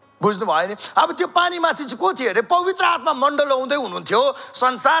 बुझ्नु भयो नि। अब त्यो पानीमाथि चाहिँ को थियो अरे, पवित्र आत्मा मण्डलाउँदै हुनुहुन्थ्यो।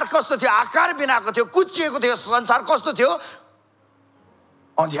 संसार कस्तो थियो, आकार बिनाको थियो, कुच्चिएको थियो, संसार कस्तो थियो,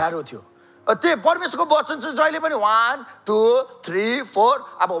 अँध्यारो थियो। त्यो परमेश्वरको वचन चाहिँ जहिले पनि 1 2 3 4,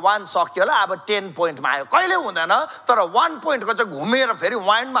 अब 1 सक्यो होला, अब 10 पोइन्टमा आयो, कहिले हुँदैन, तर 1 पोइन्टको चाहिँ घुमेर फेरि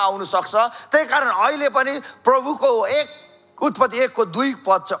 1मा आउनु सक्छ। त्यही कारण अहिले पनि प्रभुको उत्पत्ति 1:2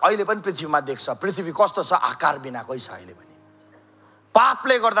 पद चाहिँ अहिले पनि पृथ्वीमा देख्छ। पृथ्वी कस्तो छ, आकार बिनाकै छ। अहिले पनि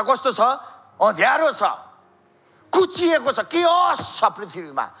पापले गर्दा कस्तो छ, अँध्यारो छ, कुचिएको छ, केओस छ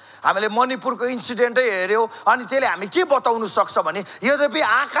पृथ्वीमा। हामीले मणिपुरको इन्सिडेन्टै हेऱ्यौँ, अनि त्यसले हामी के बताउनु सक्छ भने यद्यपि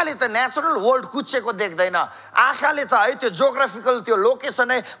आँखाले त नेचुरल वर्ल्ड कुचेको देख्दैन, आँखाले त है त्यो जोग्राफिकल त्यो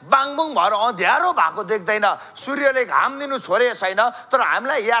लोकेसनै बाङबुङ भएर अँध्यारो भएको देख्दैन, सूर्यले घाम दिनु छोडेको छैन, तर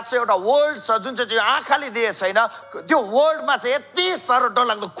हामीलाई याद छ एउटा वर्ल्ड छ जुन चाहिँ आँखाले दिएको छैन, त्यो वर्ल्डमा चाहिँ यति साह्रो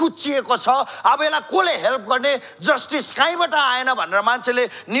डरलाग्दो कुचिएको छ। अब यसलाई कसले हेल्प गर्ने, जस्टिस कहीँबाट आएन भनेर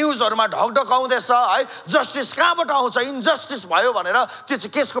मान्छेले न्युजहरूमा ढकढकाउँदैछ है, जस्टिस कहाँबाट आउँछ, इन्जस्टिस भयो भनेर। त्यो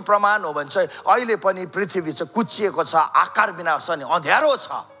चाहिँ केसको प्रमाण हो भने चाहिँ अहिले पनि पृथ्वी चाहिँ कुचिएको छ, आकार बिना छ नि, अँध्यारो छ।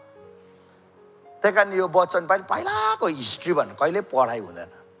 त्यही कारण यो वचन पनि पहिलाको हिस्ट्री भन्नु कहिले पढाइ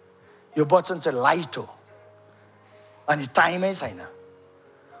हुँदैन। यो वचन चाहिँ लाइट हो अनि टाइमै छैन।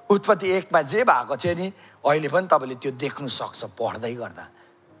 उत्पत्ति 1 मा जे भएको थियो नि अहिले पनि तपाईँले त्यो देख्नु सक्छ पढ्दै गर्दा।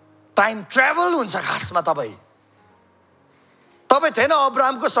 टाइम ट्राभल हुन्छ खासमा। तपाईँ थिएन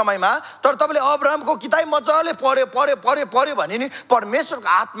अब्राहमको समयमा, तर तपाईँले अब्राहमको किताब मजाले पढ्यो भने नि परमेश्वरको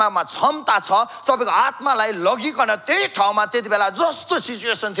आत्मामा क्षमता छ तपाईँको आत्मालाई लगिकन त्यही ठाउँमा त्यति बेला जस्तो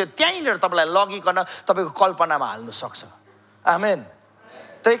सिचुएसन थियो त्यहीँनिर तपाईँलाई लगिकन तपाईँको कल्पनामा हाल्नु सक्छ। आमेन।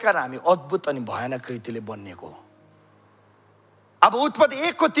 त्यही कारण हामी अद्भुत अनि भयानक रीतिले बनिएको। अब उत्पत्ति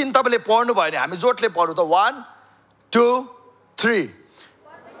 1 को 3 तपाईँले पढ्नु भयो भने हामी जोडले पढौँ त। 1 2 3।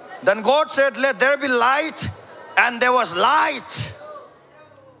 Then God said, let there be light, and there was light.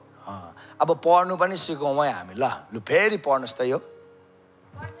 अब पढ्नु पनि सिकौँ है हामी। ल फेरि पढ्नुहोस् त यो।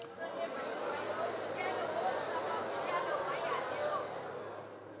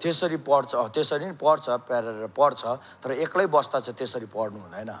 त्यसरी पढ्छ, त्यसरी नि पढ्छ, प्यारेर पढ्छ, तर एक्लै बस्दा चाहिँ त्यसरी पढ्नु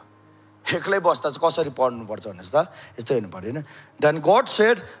हुँदैन। एक्लै बस्दा चाहिँ कसरी पढ्नुपर्छ भन्नुहोस् त। यस्तो हेर्नु पर्यो नि। Then God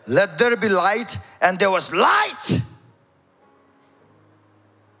said, let there be light, and there was light.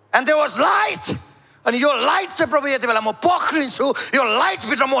 And there was light. अनि यो लाइट चाहिँ प्रभु यति बेला म पक्रिन्छु, यो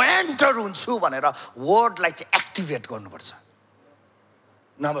लाइटभित्र म एन्टर हुन्छु भनेर वर्डलाई चाहिँ एक्टिभेट गर्नुपर्छ।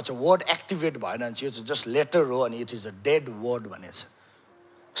 नभए चाहिँ वर्ड एक्टिभेट भएन भने चाहिँ यो चाहिँ जस्ट लेटर हो अनि it is a dead word भनेछ।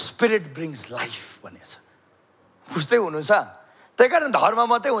 स्पिरिट ब्रिङ्स लाइफ भनेछ। बुझ्दै हुनुहुन्छ? त्यही कारण धर्म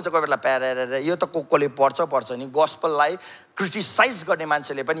मात्रै हुन्छ कोही बेला प्यारेर। यो त कसले पढ्छ नि। गस्पललाई क्रिटिसाइज गर्ने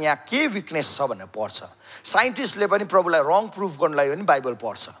मान्छेले पनि यहाँ के विकनेस छ भनेर पढ्छ। साइन्टिस्टले पनि प्रभुलाई रङ प्रुफ गर्नलाई पनि बाइबल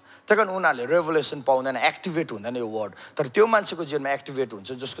पढ्छ। त्यही कारण उनीहरूले रेभोल्युसन पाउँदैन, एक्टिभेट हुँदैन यो वर्ड। तर त्यो मान्छेको जीवनमा एक्टिभेट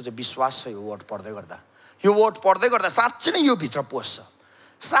हुन्छ जसको चाहिँ विश्वास छ यो वर्ड पढ्दै गर्दा। यो वर्ड पढ्दै गर्दा साँच्चै नै यो भित्र पस्छ।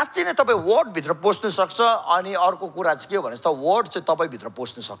 साँच्चै नै तपाईँ वर्डभित्र पस्नु सक्छ। अनि अर्को कुरा चाहिँ के हो भने त वर्ड चाहिँ तपाईँभित्र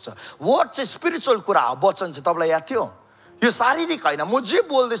पस्नु सक्छ। वर्ड चाहिँ स्पिरिचुअल कुरा हो। वचन चाहिँ तपाईँलाई याद थियो? यो शारीरिक होइन। म जे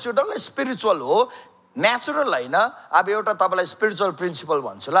बोल्दैछु यो डल्लै स्पिरिचुअल हो, नेचुरल होइन। अब एउटा तपाईँलाई स्पिरिचुअल प्रिन्सिपल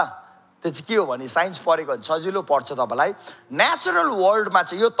भन्छु ल। त्यो चाहिँ के हो भने साइन्स पढेको भने सजिलो पर्छ तपाईँलाई। नेचुरल वर्ल्डमा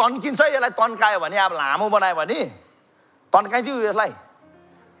चाहिँ यो तन्किन्छ, यसलाई तन्कायो भने अब लामो बनायो भने तन्काइदिउँ, यसलाई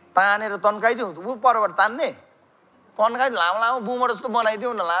तानेर तन्काइदिउँ, ऊ परबाट तान्ने तन्काइ लामो लामो बुमर जस्तो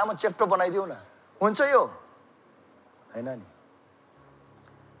बनाइदिउँ न, लामो चेप्टो बनाइदिउँ न, हुन्छ यो? होइन नि।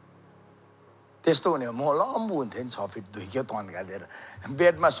 त्यस्तो हुने हो। म लम्बु हुन्थेँ नि 6 फिट 2 के तन्काइदिएर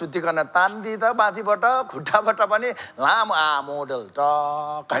बेडमा सुतिकन तान्दिँदा माथिबाट खुट्टाबाट पनि लामो मोडल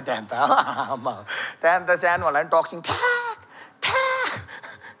टक्कै त्यहाँदेखि त सानो होला नि टक्सिङ ठ्याक ठ्याक।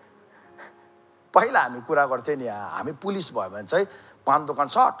 पहिला हामी कुरा गर्थ्यौँ नि, हामी पुलिस भयो भने चाहिँ पान दोकान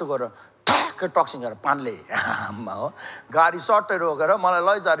सट्ट गरेर ठ्याक्कै टक्सिङ गरेर पानले आम्मा हो, गाडी सट्टै रोकेर मलाई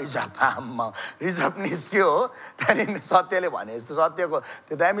लैजा रिजर्भ। आम्मा रिजर्भ निस्क्यो हो। त्यहाँदेखि सत्यले भने जस्तो सत्यको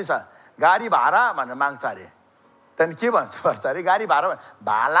त्यो दामी छ। गाडी भाडा भनेर माग्छ अरे। त्यहाँदेखि के भन्नुपर्छ अरे? गाडी भाडा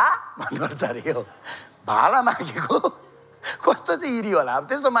भाला भन्नुपर्छ अरे। यो भाला मागेको कस्तो चाहिँ इरी होला। अब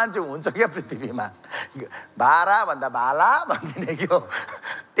त्यस्तो मान्छे हुन्छ क्या पृथ्वीमा। भाडा भन्दा भाला भनिदिने के हो?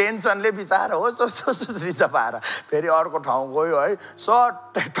 टेन्सनले बिचार हो रिजर्भ भाडा। फेरि अर्को ठाउँ गयो है,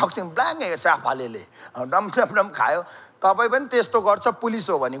 सट्टै टक्सिङ ब्ल्याङ्क साफाले डम डम डम खायो। तपाईँ पनि त्यस्तो गर्छ पुलिस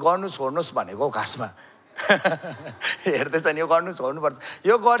हो भने गर्नु छोड्नुहोस् भनेको खासमा। हेर्दैछ नि, यो गर्नु छोड्नुपर्छ।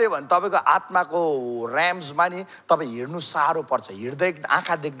 यो गऱ्यो भने तपाईँको आत्माको ऱ्याम्समा नि तपाईँ हिँड्नु साह्रो पर्छ। हिँड्दै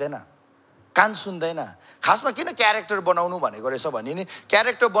आँखा देख्दैन, कान सुन्दैन। खासमा किन क्यारेक्टर बनाउनु भनेको रहेछ भने नि,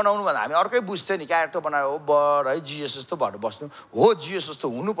 क्यारेक्टर बनाउनु भन्दा हामी अर्कै बुझ्थ्यो नि। क्यारेक्टर बनाएर हो बर है जिएस जस्तो भएर बस्नु हो, जिएस जस्तो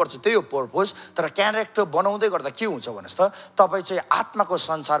हुनुपर्छ, त्यही हो पर्पज। तर क्यारेक्टर बनाउँदै गर्दा के हुन्छ भन्नुहोस् त, तपाईँ चाहिँ आत्माको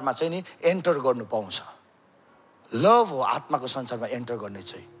संसारमा चाहिँ नि एन्टर गर्नु पाउँछ। लभ हो आत्माको संसारमा एन्टर गर्ने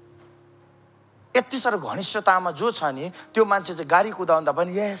चाहिँ। यति साह्रो घनिष्ठतामा जो छ नि त्यो मान्छे चाहिँ गाडी कुदाउँदा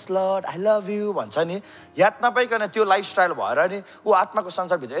पनि यस लर्ड आई लभ यु भन्छ नि। याद नपाइकन त्यो लाइफस्टाइल भएर नि ऊ आत्माको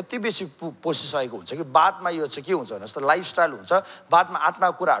संसारभित्र यति बेसी पसिसकेको हुन्छ कि बादमा यो चाहिँ के हुन्छ भन्नुहोस् त, लाइफस्टाइल हुन्छ। बादमा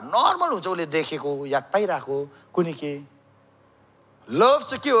आत्माको कुराहरू नर्मल हुन्छ, उसले देखेको याद पाइरहेको कुनै के। लभ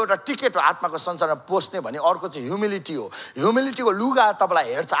चाहिँ के हो? एउटा टिकेट हो आत्माको संसारमा पस्ने भने। अर्को चाहिँ ह्युमिलिटी हो। ह्युमिलिटीको लुगा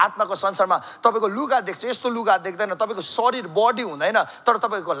तपाईँलाई हेर्छ आत्माको संसारमा। तपाईँको लुगा देख्छ, यस्तो लुगा देख्दैन। तपाईँको शरीर बडी हुँदैन, तर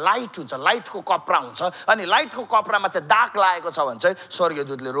तपाईँको लाइट हुन्छ, लाइटको कपडा हुन्छ। अनि लाइटको कपडामा चाहिँ दाग लागेको छ भने चाहिँ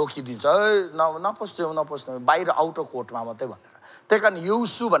स्वर्गदूतले रोकिदिन्छ, नपस्नु नपस्नु, बाहिर आउटर कोर्टमा मात्रै भनेर। त्यही कारण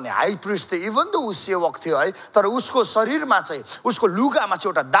यौसु भन्ने हाई प्रिस्ट थियो, इभन त ऊ सेवक थियो है, तर उसको शरीरमा चाहिँ उसको लुगामा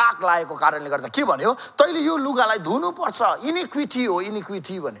चाहिँ एउटा दाग लागेको कारणले गर्दा के भन्यो? तैँले यो लुगालाई धुनुपर्छ, इनिक्विटी हो,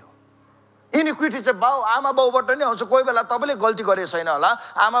 इनिक्विटी भन्यो। इनिक्विटी चाहिँ बाउ आमा बाउबाट नि आउँछ। कोही बेला तपाईँले गल्ती गरे छैन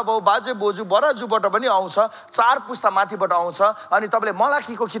होला, आमा बाउ बाजे बोजू बराजुबाट पनि आउँछ, 4 पुस्ता माथिबाट आउँछ। अनि तपाईँले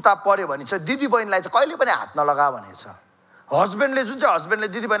मलाखीको किताब पढ्यो भने चाहिँ दिदी बहिनीलाई चाहिँ कहिले पनि हात नलगा भनेछ। हस्बेन्डले जुन चाहिँ हस्बेन्डले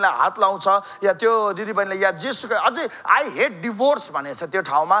दिदीबहिनीलाई हात लाउँछ या त्यो दिदीबहिनीले या जेसुकै अझै आई हेट डिभोर्स भनेको छ त्यो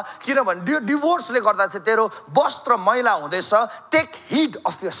ठाउँमा, किनभने त्यो डिभोर्सले गर्दा चाहिँ तेरो वस्त्र मैला हुँदैछ, take hide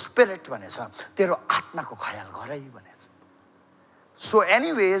of your spirit भनेछ, तेरो आत्माको ख्याल गर है भनेछ। सो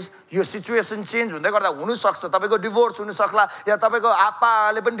एनिवेज यो सिचुएसन चेन्ज हुँदै गर्दा हुनसक्छ तपाईँको डिभोर्स हुनसक्ला, या तपाईँको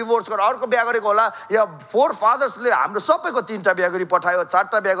आप्पाले पनि डिभोर्स गरेर अर्को बिहा गरेको होला, या फोर फादर्सले हाम्रो सबैको 3टा बिहा गरी पठायो,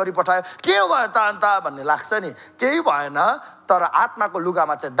 4टा बिहा गरी पठायो, के भयो त अन्त भन्ने लाग्छ नि, केही भएन। तर आत्माको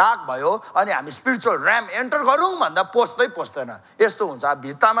लुगामा चाहिँ दाग भयो अनि हामी स्पिरिचुअल ऱ्याम एन्टर गरौँ भन्दा पोस्दैन। यस्तो हुन्छ,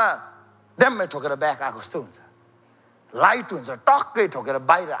 भित्तामा ड्याम्मै ठोकेर ब्याक आएको जस्तो हुन्छ, लाइट हुन्छ टक्कै ठोकेर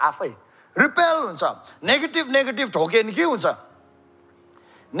बाहिर आफै रिपेल हुन्छ। नेगेटिभ ठोक्यो नि के हुन्छ,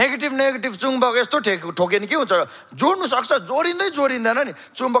 नेगेटिभ चुम्बक यस्तो ठोक्यो नि के हुन्छ, जोड्नु सक्छ, जोडिँदैन नि,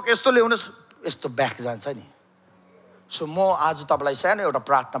 चुम्बक यस्तो ल्याउनुहोस् यस्तो ब्याक जान्छ नि। सो म आज तपाईँलाई सानो एउटा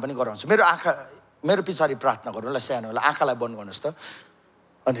प्रार्थना पनि गराउँछु, मेरो पछाडि प्रार्थना गर्नुलाई सानो होला, आँखालाई बन्द गर्नुहोस् त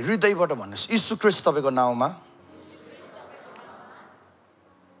अनि हृदयबाट भन्नुहोस्, यीशु ख्रीष्ट तपाईँको नाउँमा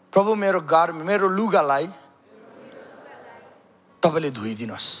प्रभु मेरो लुगालाई तपाईँले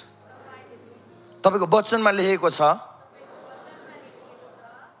धोइदिनुहोस्। तपाईँको वचनमा लेखेको छ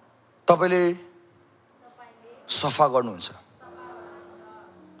तपाईँले सफा गर्नुहुन्छ,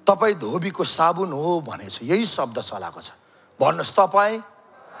 तपाईँ धोबीको साबुन हो भनेको छ, यही शब्द चलाएको छ। भन्नुहोस् तपाईँ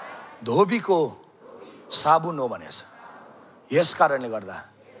धोबीको साबुन हो भनेको छ। यस कारणले गर्दा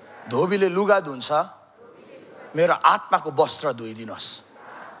धोबीले लुगा धुन्छ, मेरो आत्माको वस्त्र धोइदिनुहोस्।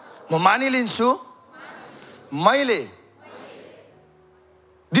 म मानिलिन्छु मैले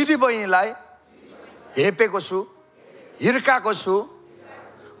दिदीबहिनीलाई हेपेको छु, हिर्काएको छु,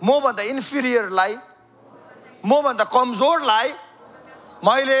 मभन्दा इन्फिरियरलाई, मभन्दा कमजोरलाई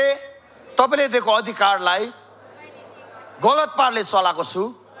मैले तपाईँले दिएको अधिकारलाई गलत पाराले चलाएको छु,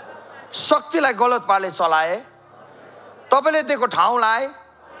 शक्तिलाई गलत पाराले चलाएँ, तपाईँले दिएको ठाउँलाई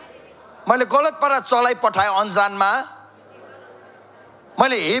मैले गलत पारा चलाइ पठाएँ, अन्जानमा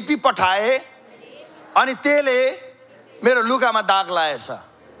मैले हेपी पठाएँ अनि त्यसले मेरो लुगामा दाग लागेछ।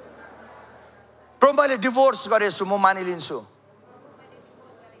 प्रभु मैले डिभोर्स गरेछु, म मानिलिन्छु,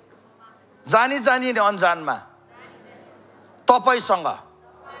 जानी अन्जानमा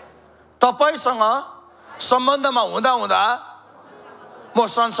तपाईसँग सम्बन्धमा हुँदा म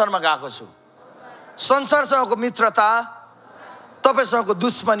संसारमा गएको छु। संसारसँगको मित्रता तपाईसँगको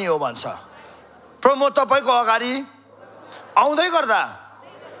दुश्मनी हो भन्छ। प्रभु म तपाईँको अगाडि आउँदै गर्दा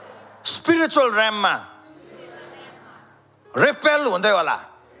स्पिरिचुअल ऱ्याममा रिपेल हुँदै होला,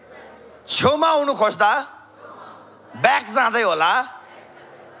 छेउमा आउनु खोज्दा ब्याक जाँदै होला।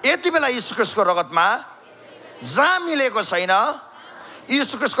 यति बेला यीशु ख्रीष्टको रगतमा जहाँ मिलेको छैन,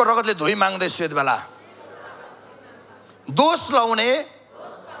 यीशु ख्रीष्टको रगतले धोइ माग्दैछु। यति बेला दोष लाउने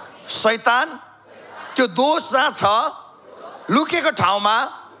शैतान, त्यो दोष जहाँ छ लुकेको ठाउँमा,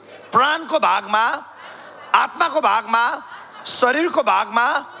 प्राणको भागमा, आत्माको भागमा, शरीरको भागमा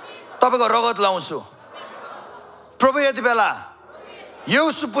तपाईँको रगत लाउँछु। प्रभु यति बेला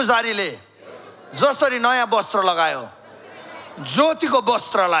यीशु पुजारीले जसरी नयाँ वस्त्र लगायो, ज्योतिको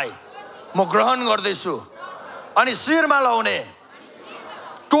वस्त्रलाई म ग्रहण गर्दैछु अनि शिरमा लाउने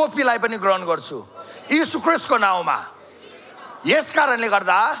टोपीलाई पनि ग्रहण गर्छु यीशु ख्रीष्टको नाउँमा। यस कारणले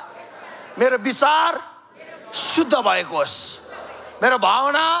गर्दा मेरो विचार शुद्ध भएको होस्, मेरो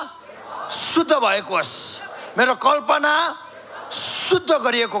भावना शुद्ध भएको होस्, मेरो कल्पना शुद्ध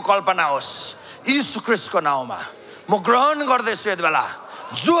गरिएको कल्पना होस्। यीशु ख्रीष्टको नाउँमा म ग्रहण गर्दैछु यति बेला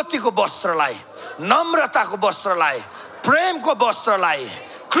ज्योतिको वस्त्रलाई, नम्रताको वस्त्रलाई, प्रेमको वस्त्रलाई,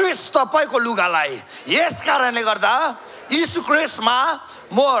 ख्रीष्ट तपाईँको लुगालाई। यस कारणले गर्दा यीशु ख्रीष्टमा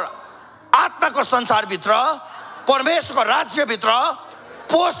म आत्माको संसारभित्र, परमेश्वरको राज्यभित्र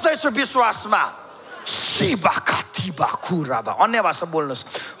पस्दैछु विश्वासमा। अन्य भाषा बोल्नुहोस्,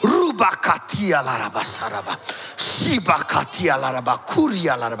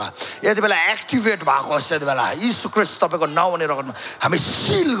 यति बेला एक्टिभेट भएको होस्। यति बेला यीशु ख्रीष्ट तपाईँको नाउँ अनि रगतमा हामी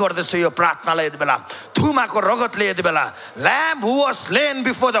सिल गर्दैछौँ यो प्रार्थनालाई। यति बेला थुमाको रगतले, यति बेला ल्याम्ब हु was slain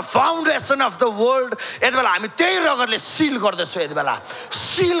before the foundation of the world, यति बेला हामी त्यही रगतले सिल गर्दैछौँ। यति बेला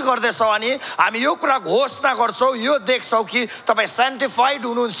सिल गर्दैछौँ अनि हामी यो कुरा घोषणा गर्छौँ, यो देख्छौँ कि तपाईँ सेन्टिफाइड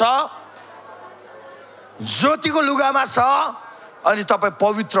हुनुहुन्छ, ज्योतिको लुगामा छ अनि तपाईँ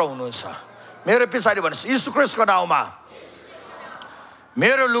पवित्र हुनुहुन्छ। मेरो पछाडि भन्नुहोस्, यीशु ख्रीष्टको नाउँमा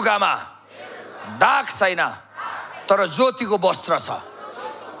मेरो लुगामा दाग छैन तर ज्योतिको वस्त्र छ।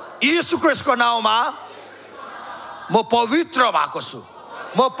 यीशु ख्रीष्टको नाउँमा म पवित्र भएको छु,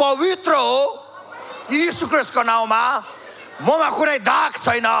 म पवित्र हो। यीशु ख्रीष्टको नाउँमा ममा कुनै दाग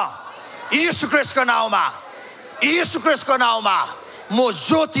छैन। यीशु ख्रीष्टको नाउँमा, यीशु ख्रीष्टको नाउँमा म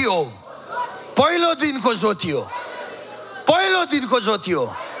ज्योति हो, पहिलो दिनको ज्योति हो, पहिलो दिनको ज्योति हो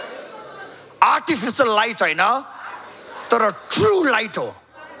आर्टिफिसियल लाइट हैन तर ट्रु लाइट हो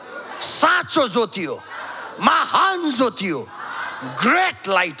साँचो ज्योति हो महान ज्योति हो ग्रेट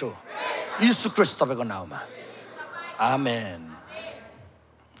लाइट हो यीशु ख्रीष्ट तपाईको नाउँमा आमेन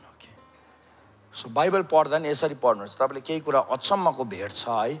सो बाइबल पढ्दा नि यसरी पढ्नुहोस् तपाईले केही कुरा अचम्मको भेट छ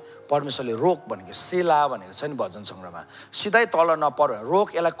है परमेश्वरले रोक भनेको सेला भनेको छ नि भजन संग्रहमा सिधै तल नपर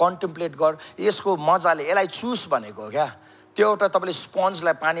रोक यसलाई कन्टेम्प्लेट गर यसको मजाले यसलाई चुस भनेको क्या त्यो एउटा तपाईले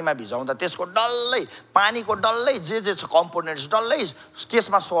स्पन्जलाई पानीमा भिजाउँदा त्यसको डल्लै पानीको डल्लै जे छ कम्पोनेन्ट्स डल्लै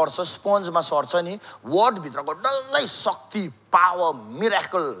केसमा सर्छ स्पन्जमा सर्छ नि वर्ड भित्रको डल्लै शक्ति पावर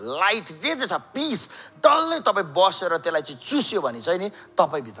मिराकल लाइट जे छ पिस डल्लै तपाई बसेर त्यसलाई चाहिँ चुस्यो भने चाहिँ नि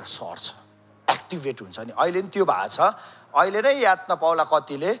तपाई भित्र सर्छ एक्टिभेट हुन्छ नि अहिले नि त्यो भएको छ अहिले नै याद नपाउला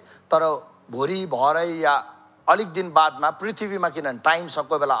कतिले तर भोलि भरै या अलिक दिन बादमा पृथ्वीमा किनभने टाइम छ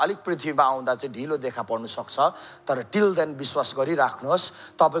कोही बेला अलिक पृथ्वीमा आउँदा चाहिँ ढिलो देखा पर्न सक्छ तर टिल देन विश्वास गरिराख्नुहोस्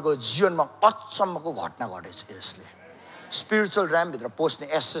तपाईको जीवनमा अचम्मको घटना घटेछ यसले स्पिरिचुअल र्यामभित्र पस्ने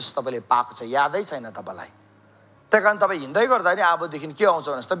एसेस तपाईले पाएको छ यादै छैन तपाईलाई त्यही कारण तपाईँ हिँड्दै गर्दा नि अबदेखि के आउँछ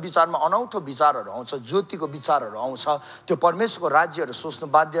भने त विचारमा अनौठो विचारहरू आउँछ ज्योतिको विचारहरू आउँछ त्यो परमेश्वरको राज्यहरू सोच्नु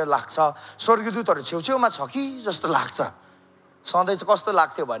बाध्य लाग्छ स्वर्गदूतहरू छेउछेउमा छ कि जस्तो लाग्छ सधैँ चाहिँ कस्तो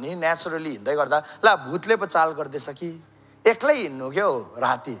लाग्थ्यो भने नेचुरली हिँड्दै गर्दा ला भूतले पो चाल गर्दैछ कि एक्लै हिँड्नु क्या हो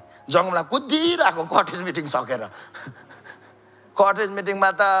राति जङ्गलमा कुदिरहेको कटेज मिटिङ सकेर कटेज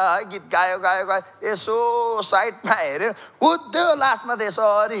मिटिङमा त गीत गायो गायो गायो यसो साइडमा हेऱ्यो कुद्यो लास्टमा त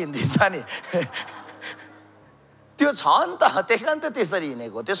यसरी हिँडिदिन्छ नि त्यो छ नि त त्यही कारण त त्यसरी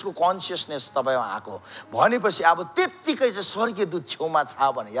हिँडेको त्यसको कन्सियसनेस तपाईँमा आएको भनेपछि अब त्यत्तिकै चाहिँ स्वर्गीय दूत छेउमा छ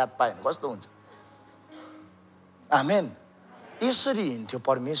भने याद पायो भने कस्तो हुन्छ आमेन यसरी हिँड्थ्यो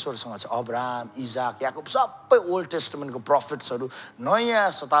परमेश्वरसँग चाहिँ अब्राहम इजाक याकोब सबै ओल्ड टेस्टमेन्टको प्रफिट्सहरू नयाँ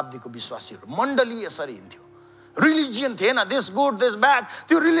शताब्दीको विश्वासीहरू मण्डली यसरी हिँड्थ्यो रिलिजियन थिएन दिस गुड दिस ब्याड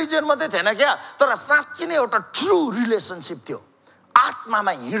त्यो रिलिजियन मात्रै थिएन क्या तर साँच्चै नै एउटा ट्रु रिलेसनसिप थियो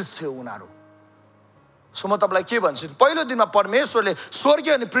आत्मामा हिँड्थ्यो उनीहरू सो म तपाईलाई के भन्छु पहिलो दिनमा परमेश्वरले स्वर्ग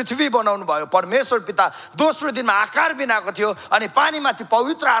अनि पृथ्वी बनाउनु भयो परमेश्वर पिता दोस्रो दिनमा आकार बनाएको थियो अनि पानीमाथि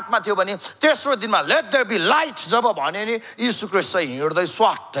पवित्र आत्मा थियो भने तेस्रो दिनमा लेट देयर बी लाइट जब भन्यो नि यीशु ख्रीष्ट चाहिँ हिँड्दै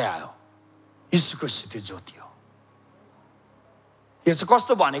स्वाट्टै आयो यीशु ख्रीष्ट त्यो ज्योति हो यो चाहिँ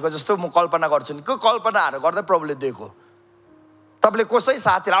कस्तो भनेको जस्तो म कल्पना गर्छु नि कल्पनाहरू गर्दै प्रभुले दिएको तपाईले कसै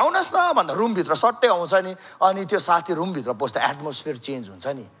साथी आउनुहोस् न भन्दा रुमभित्र सट्टै आउँछ नि अनि त्यो साथी रुमभित्र पस्दा एटमोस्फियर चेन्ज हुन्छ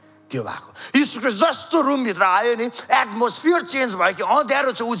नि त्यो भएको यीशु ख्रीष्ट जस्तो रुमभित्र आयो नि एटमोस्फियर चेन्ज भयो कि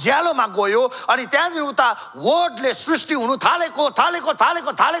अँध्यारो चाहिँ उज्यालोमा गयो अनि त्यहाँदेखि उता वर्डले सृष्टि हुनु थालेको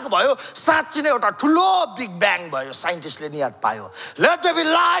भयो साँच्चै नै एउटा ठुलो बिग ब्याङ भयो साइन्टिस्टले नि याद पायो लेट देयर बी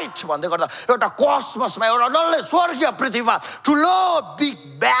लाइट भन्दै गर्दा एउटा कस्मसमा एउटा डल्लै स्वर्गीय पृथ्वीमा ठुलो बिग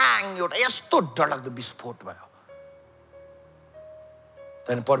ब्याङ एउटा यस्तो डरलाग्दो विस्फोट भयो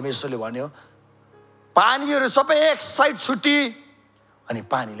त्यहाँदेखि परमेश्वरले भन्यो पानीहरू सबै एक साइड छुटी अनि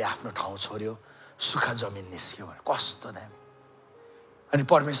पानीले आफ्नो ठाउँ छोड्यो सुखा जमिन निस्क्यो भने कस्तो दामी अनि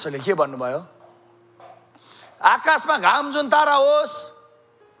परमेश्वरले के भन्नुभयो आकाशमा घाम जुन तारा होस्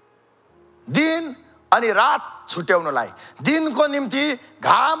दिन अनि रात छुट्याउनलाई दिनको निम्ति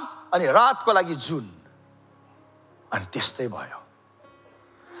घाम अनि रातको लागि जुन अनि त्यस्तै भयो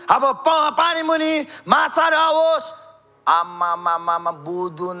अब पानी मुनि माछाहरू आओस् आमा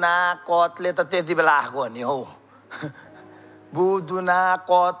बुदुना कतले त त्यति बेला आएको नि हौ बुदुना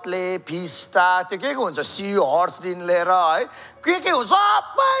कतले फिस्टा त्यो के हुन्छ सी हर्सदेखि लिएर है के हुन्छ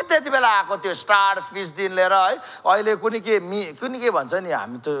सबै त्यति बेला आएको त्यो स्टार फिसदेखि लिएर है अहिले कुनै के भन्छ नि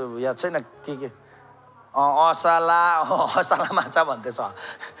हामी त याद छैन के असाला माछा भन्दैछ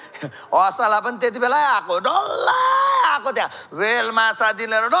असाला पनि त्यति बेला आएको डल्लै आएको त्यहाँ वेल माछादेखि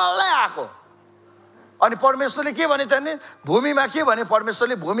लिएर डल्लै आएको अनि परमेश्वरले के भने त्यहाँनिर भूमिमा के भने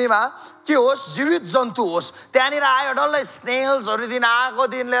परमेश्वरले भूमिमा के होस् जीवित जन्तु होस् त्यहाँनिर आयो डल्लै स्नेल्सहरूदेखि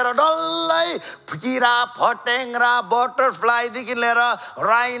आएकोदेखि लिएर डल्लै किरा फट्याङ्ग्रा बटरफ्लाईदेखि लिएर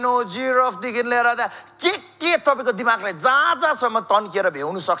राइनो जिराफदेखि लिएर के तपाईँको दिमागले जहाँसम्म तन्किएर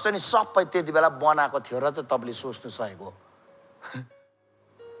भ्याउनु सक्छ नि सबै त्यति बेला बनाएको थियो र त तपाईँले सोच्नु सकेको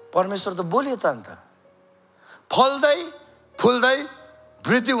परमेश्वर त बोल्यो त अन्त फल्दै फुल्दै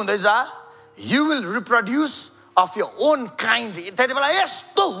वृद्धि हुँदै जा You will reproduce of your own kind. त्यति बेला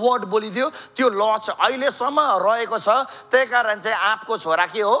यस्तो वर्ड बोलिदियो त्यो ल चाहिँ अहिलेसम्म रहेको छ त्यही कारण चाहिँ आँपको छोरा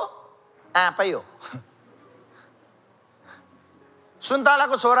के हो आँपै हो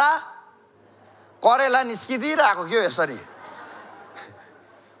सुन्तलाको छोरा करेला निस्किदिरहेको के हो यसरी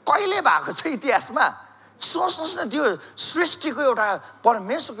कहिले भएको छ इतिहासमा सोच्नुहोस् न त्यो सृष्टिको एउटा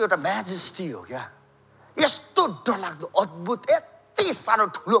परमेश्वरको एउटा म्याजेस्टी हो क्या यस्तो डरलाग्दो अद्भुत यति साह्रो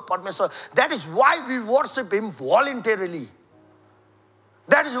ठुलो परमेश्वर. That is why we worship him voluntarily.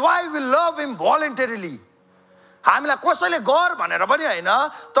 That is why we love him voluntarily. हामीलाई कसैले गर भनेर पनि हैन,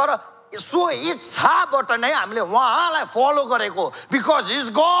 तर सो इच्छाबाट नै हामीले उहाँलाई फलो गरेको, because he is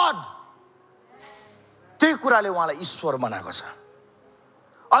God. त्यही कुराले उहाँलाई ईश्वर बनाएको छ.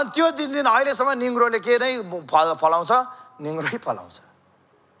 अनि त्यो दिन अहिलेसम्म निङ्ग्रोले के नै फलाउँछ, निङ्ग्रै फलाउँछ.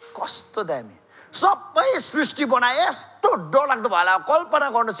 कस्तो दामी. सबै सृष्टि बनाए, यस्तो डरलाग्दो भयो. कल्पना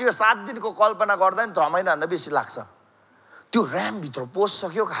गर्नुहोस्, यो 7 दिनको कल्पना गर्दा नि 6 महिनाभन्दा बेसी लाग्छ. त्यो ऱ्यामभित्र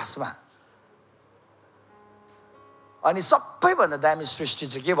पसिसक्यो खासमा. अनि सबैभन्दा दामी सृष्टि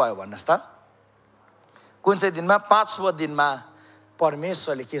चाहिँ के भयो भन्नुहोस् त? कुन चाहिँ दिनमा? 5औं दिनमा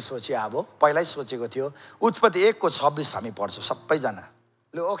परमेश्वरले के सोचे? अब पहिल्यै सोचेको थियो. उत्पत्ति 1:26 हामी पढ्छौँ सबैजना.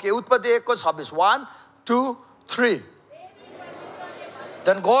 ल ओके, उत्पत्ति 1:26. 1 2 3.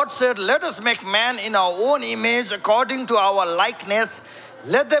 Then God said, let us make man in our own image, according to our likeness.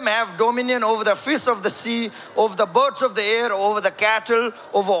 Let them have dominion over the fish of the sea, over the birds of the air, over the cattle,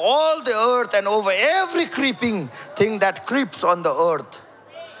 over all the earth, and over every creeping thing that creeps on the earth.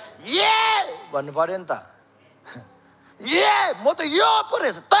 Yeah! भन्नु पर्यो नि त. Yeah! म त यो पो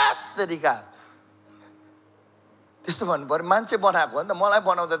रहेछ त तरिका. त्यस्तो भन्नु पर्यो. मान्छे बनाएको हो नि त, मलाई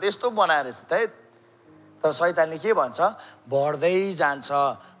बनाउँदा त यस्तो बनाएर रहेछ त. तर शैतानले के भन्छ? बढ्दै जान्छ,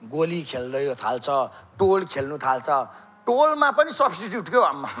 गोली खेल्दै थाल्छ, टोल खेल्नु थाल्छ. टोलमा पनि सब्स्टिट्युट के हो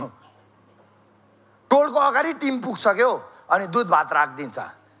आम्मा. टोलको अगाडि टिम पुग्छ के हो, अनि दुध भात राखिदिन्छ.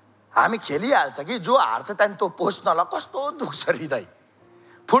 हामी खेलिहाल्छ कि जो हार्छ त्यहाँदेखि त्यो पोस्ट नल कस्तो दुख्छ हृदय.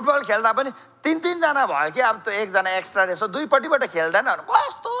 फुटबल खेल्दा पनि 3 जना भयो कि अब त्यो एकजना एक्स्ट्रा रहेछ, दुईपट्टिबाट खेल्दैन भने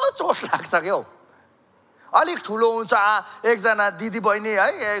कस्तो चोट लाग्छ के हो. अलिक ठुलो हुन्छ, एकजना दिदी बहिनी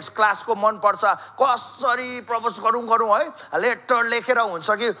है क्लासको मन पर्छ, कसरी प्रपोज गरौँ है, लेटर लेखेर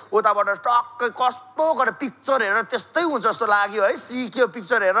हुन्छ कि उताबाट टक्कै कस्तो गरेर पिक्चर हेरेर त्यस्तै हुन्छ जस्तो लाग्यो है. सिक्यो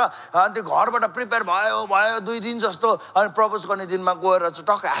पिक्चर हेरेर, अनि त्यो घरबाट प्रिपेयर भयो 2 दिन जस्तो, अनि प्रपोज गर्ने दिनमा गएर चाहिँ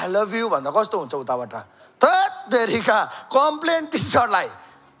टक्कै आई लभ यु भन्दा कस्तो हुन्छ उताबाट? थेरिका कम्प्लेन टिचरलाई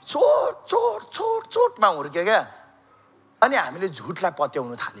चोट चोट चोट चोटमा हुर्क्यो क्या. अनि हामीले झुटलाई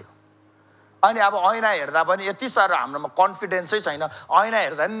पत्याउनु थाल्यो. अनि अब ऐना हेर्दा पनि यति साह्रो हाम्रोमा कन्फिडेन्सै छैन. ऐना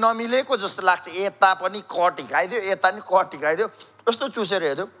हेर्दा पनि नमिलेको जस्तो लाग्छ. यता पनि कट हिकाइदियो, यता पनि कट हिकाइदियो, यस्तो चुसेर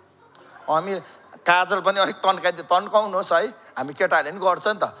हेर्यो. हामी काजल पनि अलिक तन्काइदियो. तन्काउनुहोस् है, हामी केटाहरूले पनि गर्छ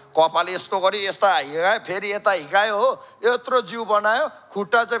नि त. कपाल यस्तो गरी यस्ता हिकायो, फेरि यता हिकायो हो, यत्रो जिउ बनायो.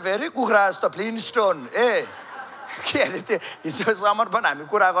 खुट्टा चाहिँ फेरि कुखुरा जस्तो फ्लिनस्टोन. के अरे त्यो हिजो समर्पण हामी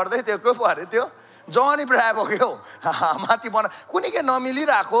कुरा गर्दै त्यो के पो अरे त्यो जनी ब्राभो के हो माथि बना कुनै के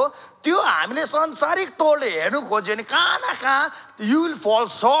नमिलिरहेको. त्यो हामीले संसारिक तौरले हेर्नु खोज्यो भने कहाँ न कहाँ यु विल फल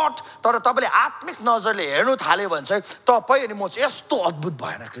सर्ट. तर तपाईँले आत्मिक नजरले हेर्नु थाल्यो भने चाहिँ तपाईँ अनि म चाहिँ यस्तो अद्भुत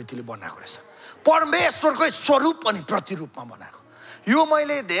भएन कृतिले बनाएको रहेछ. परमेश्वरकै स्वरूप अनि प्रतिरूपमा बनाएको. यो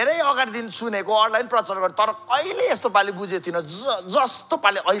मैले धेरै अगाडि दिन सुनेको, अनलाइन प्रचार गरेँ, तर अहिले यस्तो पालि बुझेको थिइनँ जस्तो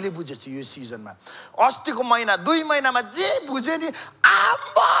पालि अहिले बुझेछु यो सिजनमा. अस्तिको महिना 2 महिनामा जे बुझेँ नि,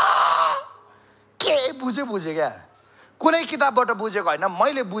 आम्बा के बुझेँ क्या. कुनै किताबबाट बुझेको होइन,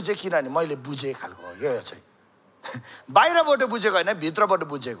 मैले बुझेँ किनभने मैले बुझेँ खालको हो यो चाहिँ. बाहिरबाट बुझेको होइन, भित्रबाट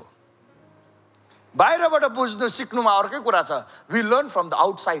बुझेको. बाहिरबाट बुझ्नु सिक्नुमा अर्कै कुरा छ. We learn from the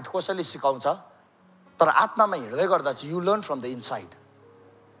outside. कसैले सिकाउँछ, तर आत्मामा हिँड्दै गर्दा चाहिँ you learn from the inside.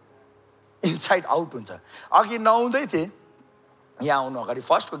 Inside out हुन्छ. अघि नुहाउँदै थिएँ, यहाँ आउनु अगाडि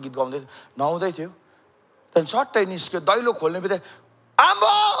फर्स्टको गीत गाउँदै नुहाउँदै थियो, त्यहाँदेखि सट्टै निस्क्यो. दैलो खोल्ने बित्तिकै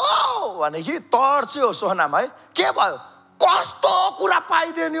आम्बो भने कि तर्च्यो सोनाम है. के भयो? कस्तो कुरा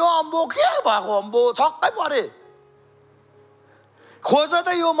पाइदियो नि हो अम्बो, के भएको अम्बो, छक्कै परे. खोज त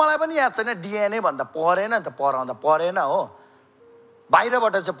यो मलाई पनि याद छैन. डिएनए भन्दा परेन नि त, पढाउँदा परेन हो.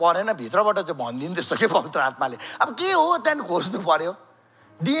 बाहिरबाट चाहिँ परेन, भित्रबाट चाहिँ भनिदिँदैछ कि पवित्र आत्माले. अब के हो त्यहाँदेखि खोज्नु पर्यो.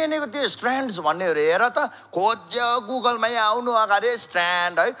 डिएनएको त्यो स्ट्रान्ड्स भन्नेहरू हेर त, खोज्यो गुगलमै आउनु अगाडि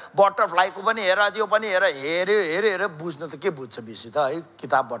स्ट्रान्ड है, बटरफ्लाईको पनि हेर, त्यो पनि हेऱ्यो बुझ्नु त के बुझ्छ बेसी त है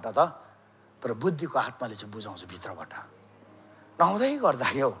किताबबाट त. तर बुद्धिको आत्माले चाहिँ बुझाउँछ भित्रबाट. नहुँदै गर्दा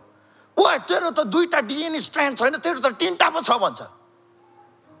के हो, ओ तेरो त 2टा डिएनए स्ट्रान्ड छैन, तेरो त 3टा पो छ भन्छ.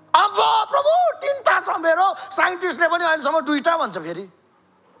 अब प्रभु 3टा छ मेरो. साइन्टिस्टले पनि अहिलेसम्म 2टा भन्छ. फेरि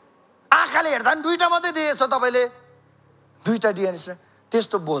आँखाले हेर्दा पनि 2टा मात्रै दिएछ तपाईँले, 2टा डिएनए स्ट्रान्ड.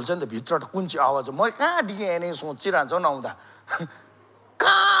 त्यस्तो बोल्छ नि त भित्रबाट. कुन चाहिँ आवाज हो, म कहाँ डिएनए सोचिरहन्छु नहुँदा,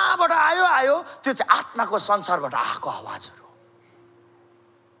 कहाँबाट आयो त्यो चाहिँ आत्माको संसारबाट आएको आवाजहरू.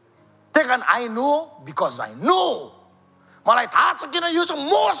 त्यही कारण I know because I know. मलाई थाहा छ किन यो चाहिँ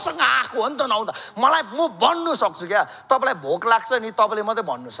मसँग आएको हो नि त. नहुँदा मलाई म भन्नु सक्छु क्या. तपाईँलाई भोक लाग्छ नि, तपाईँले मात्रै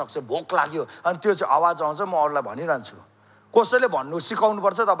भन्नु सक्छ भोक लाग्यो, अनि त्यो चाहिँ आवाज आउँछ. म अरूलाई भनिरहन्छु. कसैले भन्नु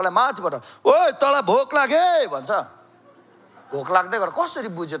सिकाउनुपर्छ तपाईँलाई माथिबाट, ओ तँलाई भोक लागे भन्छ. भोक लाग्दै गरेर कसरी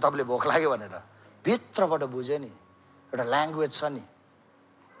बुझ्यो तपाईँले भोक लाग्यो भनेर? भित्रबाट बुझ्यो नि, एउटा ल्याङ्ग्वेज छ नि,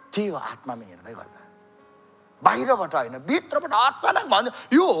 त्यही हो आत्मामा हिँड्दै गर्दा। बाहिरबाट होइन, भित्रबाट अचानक भन्यो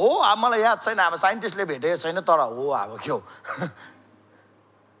यो हो। अब मलाई याद छैन, अब साइन्टिस्टले भेटेको छैन, तर हो अब के हो।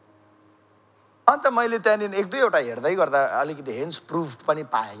 अन्त मैले त्यहाँनिर एक दुईवटा हेर्दै गर्दा अलिकति हेन्स प्रुफ पनि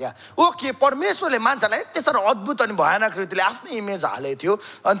पाएँ क्या। ओके, परमेश्वरले मान्छेलाई यति साह्रो अद्भुत अनि भयानक रीतिले आफ्नै इमेज हालेको थियो।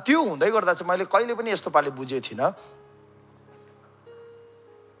 अनि त्यो हुँदै गर्दा चाहिँ मैले कहिले पनि यस्तो पालि बुझेको थिइनँ,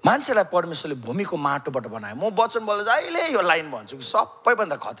 मान्छेलाई परमेश्वरले भूमिको माटोबाट बनायो। म वचन बोल्दा जहिले यो लाइन भन्छु कि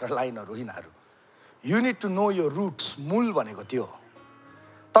सबैभन्दा खतरा लाइनहरू यिनीहरू। यु निड टु नो यो रुट्स, मूल भनेको त्यो।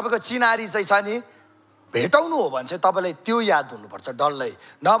 तपाईँको चिनारी चाहिँ छ नि, भेटाउनु हो भने चाहिँ तपाईँलाई त्यो याद हुनुपर्छ डल्लै,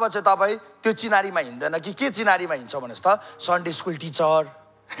 नभए चाहिँ तपाईँ त्यो चिनारीमा हिँड्दैन कि के चिनारीमा हिँड्छ भनेस् त? सन्डे स्कुल टिचर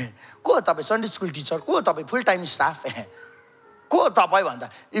को हो तपाईँ? सन्डे स्कुल टिचर को हो तपाईँ? फुल टाइम स्टाफ को हो तपाईँ भन्दा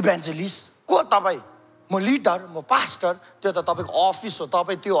इभेन्जलिस्ट को हो तपाईँ? म लिडर, म पास्टर। त्यो त तपाईँको अफिस हो,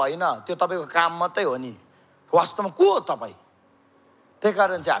 तपाईँ त्यो होइन, त्यो तपाईँको काम मात्रै हो नि। वास्तवमा को हो तपाईँ? त्यही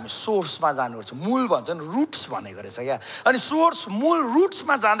कारण चाहिँ हामी सोर्समा जानुपर्छ। मूल भन्छ नि, रुट्स भनेको रहेछ क्या। अनि सोर्स, मूल,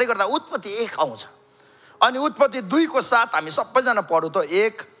 रुट्समा जाँदै गर्दा उत्पत्ति 1 आउँछ। अनि उत्पत्ति 2 को 7 हामी सबैजना पढौँ त।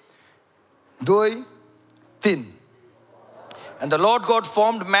 1, 2, 3। And the Lord God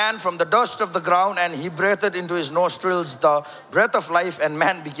formed man from the dust of the ground, and he breathed into his nostrils the breath of life, and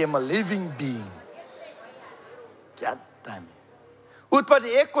man became a living being. क्या दामी! उत्पत्ति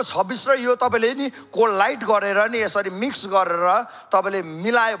 1 को 26 र यो तपाईँले नि कोलाइट गरेर नि यसरी मिक्स गरेर तपाईँले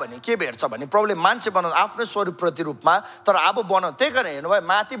मिलायो भने के भेट्छ भने प्रभुले मान्छे बनाउनु आफ्नै स्वरूप प्रतिरूपमा, तर अब बनाउ। त्यही कारण हेर्नुभयो,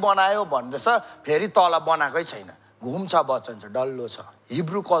 माथि बनायो भन्दैछ, फेरि तल बनाएकै छैन, घुम्छ, वचन छ, डल्लो छ।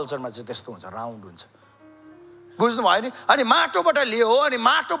 हिब्रू कल्चरमा चाहिँ त्यस्तो हुन्छ, राउन्ड हुन्छ। बुझ्नुभयो नि? अनि माटोबाट लियो, अनि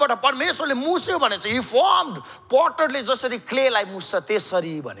माटोबाट परमेश्वरले मुस्यो भने चाहिँ हि फर्म्ड, पटरले जसरी क्लेलाई मुस्छ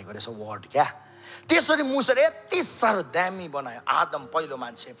त्यसरी भनेको रहेछ वर्ड क्या। त्यसरी मुसेर यति साह्रो दामी बनायो आदम पहिलो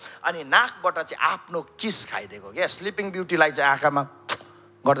मान्छे। अनि नाकबाट चाहिँ आफ्नो किस खाइदिएको क्या। स्लिपिङ ब्युटीलाई चाहिँ आँखामा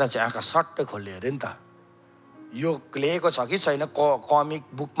गर्दा चाहिँ आँखा सट्टै खोल्यो अरे नि त। यो लेखेको छ कि छैन कमिक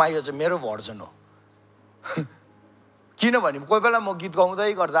बुकमा, यो चाहिँ मेरो भर्जन हो। किनभने कोही बेला म गीत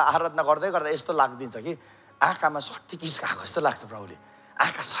गाउँदै गर्दा, आराधना गर्दै गर्दा यस्तो लाग्दिन्छ कि आँखामा सट्टै किस खाएको जस्तो लाग्छ। प्रभुले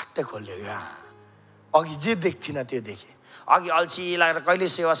आँखा सट्टै खोल्यो क्या। अघि जे देख्थिनँ त्यो देखेँ। अघि अल्छी लागेर कहिले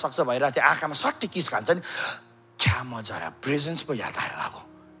सेवा सक्छ भइरहेको थियो, आँखामा सट्टै किस खान्छ नि, क्या मजा आयो। प्रेजेन्स पो याद आयो। अब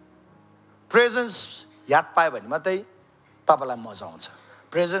प्रेजेन्स याद पायो भने मात्रै तपाईँलाई मजा आउँछ,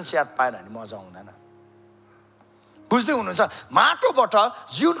 प्रेजेन्स याद पाएन भने मजा आउँदैन। बुझ्दै हुनुहुन्छ? माटोबाट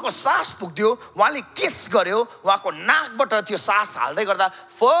जीवनको सास पुग्यो, उहाँले किस गर्यो, उहाँको नाकबाट त्यो सास हाल्दै गर्दा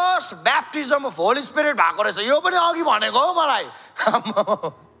first baptism of Holi spirit भएको रहेछ। यो पनि अघि भनेको हो मलाई।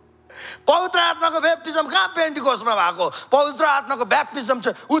 पवित्र आत्माको ब्याप्टिजम कहाँ पेन्टिकोस्टमा भएको? पवित्र आत्माको ब्याप्टिजम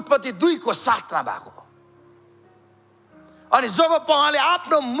चाहिँ उत्पत्ति 2 को 7 मा भएको। अनि जब उहाँले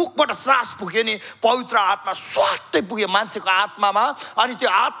आफ्नो मुखबाट सास पुग्यो नि, पवित्र आत्मा स्वाट्टै पुग्यो मान्छेको आत्मामा। अनि त्यो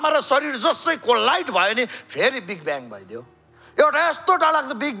आत्मा र शरीर जसै कोलाइट भयो नि, फेरि बिग ब्याङ भइदियो। एउटा यस्तो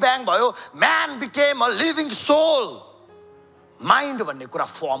डरलाग्दो बिग ब्याङ भयो, man became a living sole. Mind भन्ने कुरा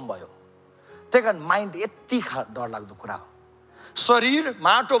फर्म भयो। त्यही कारण माइन्ड यति डरलाग्दो कुरा हो। शरीर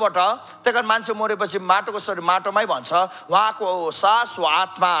माटोबाट, त्यही कारण मान्छे मरेपछि माटोको शरीर माटोमै भन्छ। उहाँको सास हो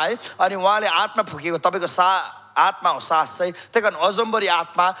आत्मा है। अनि उहाँले आत्मा फुकेको तपाईँको आत्मा हो सास चाहिँ, त्यही कारण अजम्बरी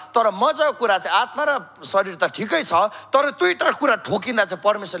आत्मा। तर मजाको कुरा चाहिँ आत्मा र शरीर त ठिकै छ, तर दुईवटा कुरा ठोकिँदा चाहिँ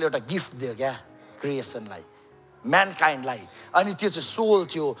परमेश्वरले एउटा गिफ्ट दियो क्या क्रिएसनलाई, म्यानकाइन्डलाई। अनि त्यो चाहिँ सोल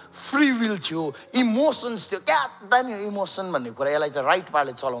थियो, फ्री विल थियो, इमोसन्स थियो। क्या दामी इमोसन भन्ने कुरा, यसलाई चाहिँ राइट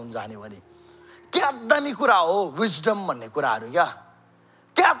पाराले चलाउनु जाने भने क्या दामी कुरा हो। विजडम भन्ने कुराहरू क्या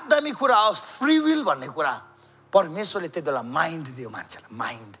दामी कुरा हो। फ्री विल भन्ने कुरा परमेश्वरले त्यति बेला माइन्ड दियो मान्छेलाई,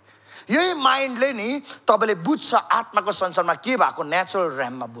 माइन्ड। यही माइन्डले नि तपाईँले बुझ्छ आत्माको संसारमा के भएको, नेचुरल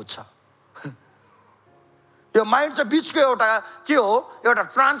ऱ्याममा बुझ्छ। यो माइन्ड चाहिँ बिचको एउटा के हो, एउटा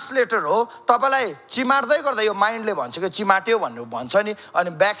ट्रान्सलेटर हो। तपाईँलाई चिमार्दै गर्दा यो माइन्डले भन्छ कि चिमाट्यो भनेर भन्छ नि, अनि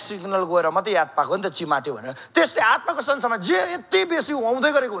ब्याक सिग्नल गएर मात्रै याद पाएको नि त चिमाट्यो भनेर। त्यस्तै आत्माको संसारमा जे यति बेसी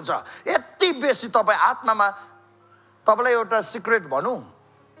आउँदै गरेको हुन्छ, यति बेसी तपाईँ आत्मामा। तपाईँलाई एउटा सिक्रेट भनौँ,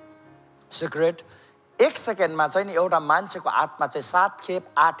 सिक्रेट 1 सेकेन्डमा चाहिँ नि एउटा मान्छेको आत्मा चाहिँ 7 खेप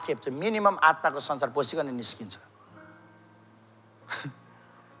 8 खेप चाहिँ मिनिमम आत्माको संसार पसिकन निस्किन्छ।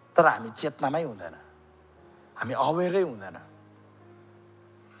 तर हामी चेतनामै हुँदैन, हामी अवेरै हुँदैन।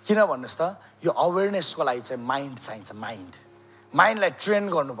 किन भन्नुहोस् त? यो अवेरनेसको लागि चाहिँ माइन्ड चाहिन्छ। माइन्डलाई ट्रेन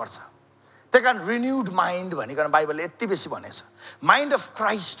गर्नुपर्छ। त्यही कारण रिन्युड माइन्ड भनिकन बाइबलले यति बेसी भनेछ। माइन्ड अफ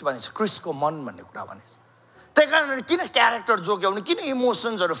क्राइस्ट भनेछ, क्रिस्टको मन भन्ने कुरा भनेछ। त्यही कारण किन क्यारेक्टर जोग्याउनु, किन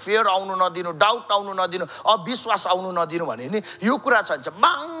इमोसन्सहरू फेयर आउनु नदिनु, डाउट आउनु नदिनु, अविश्वास आउनु नदिनु भने नि यो कुरा छ भने चाहिँ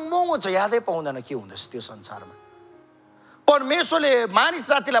बाङबुङ हुन्छ, यादै पाउँदैन के हुँदैछ त्यो संसारमा। परमेश्वरले मानिस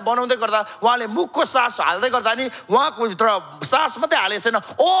जातिलाई बनाउँदै गर्दा उहाँले मुखको सास हाल्दै गर्दा नि उहाँको भित्र सास मात्रै हालेको थिएन,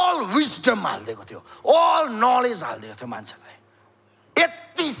 अल विजडम हालिदिएको थियो, अल नलेज हालिदिएको थियो मान्छेलाई।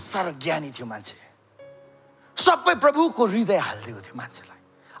 यति साह्रो ज्ञानी थियो मान्छे, सबै प्रभुको हृदय हालिदिएको थियो मान्छेलाई,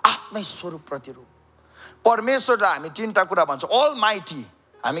 आफ्नै स्वरूप प्रतिरूप। परमेश्वरलाई हामी तीनटा कुरा भन्छौँ, अल माइटी।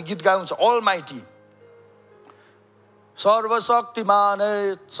 हामी गीत गाउँछ अल माइटी, सर्वशक्तिमान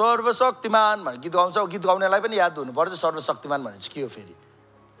है सर्वशक्तिमान भनेर गीत गाउँछ। गीत गाउनेलाई पनि याद हुनुपर्छ सर्वशक्तिमान भने चाहिँ के हो। फेरि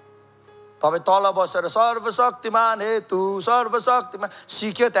तपाईँ तल बसेर सर्वशक्तिमान हे तू सर्वशक्तिमान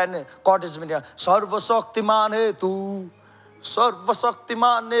सिक्यो, त्यहाँदेखि कटेजमा सर्वशक्तिमान हे तू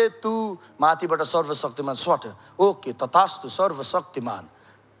सर्वशक्तिमान हे तू, माथिबाट सर्वशक्तिमान सट, ओके तथास्तु सर्वशक्तिमान।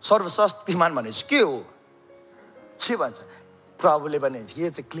 सर्वशक्तिमान भने चाहिँ के हो, के भन्छ प्रभुले भने यो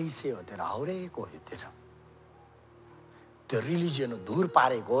चाहिँ क्लिसे हो, तेरो हौरेको हो, त्यो रिलिजियन हो, धुर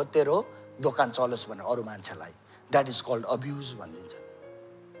पारेको हो, तेरो दोकान चलोस् भने अरू मान्छेलाई, द्याट इज कल्ड अब्युज भनिदिन्छ।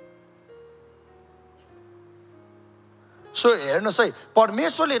 सो हेर्नुहोस् है,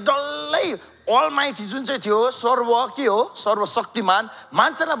 परमेश्वरले डल्लै अलमाइटी जुन चाहिँ थियो, सर्व के हो सर्वशक्तिमान,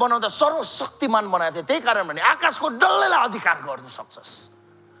 मान्छेलाई बनाउँदा सर्वशक्तिमान बनाएको थियो। त्यही कारण भने आकाशको डल्लैलाई अधिकार गर्न सक्छस्,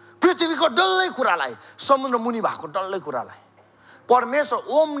 पृथ्वीको डल्लै कुरालाई, समुद्र मुनि भएको डल्लै कुरालाई। परमेश्वर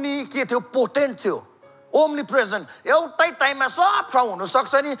ओम्नी के थियो, पोटेन्ट थियो, ओम्नी प्रेजेन्ट, एउटै टाइममा सब ठाउँ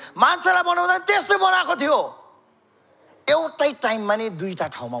हुनसक्छ नि। मान्छेलाई बनाउँदा त्यस्तै बनाएको थियो, एउटै टाइममा नि दुईटा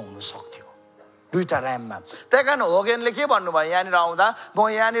ठाउँमा हुन सक्थ्यो, दुईटा ऱ्याममा। त्यही कारण होगेनले के भन्नुभयो, यहाँनिर आउँदा, म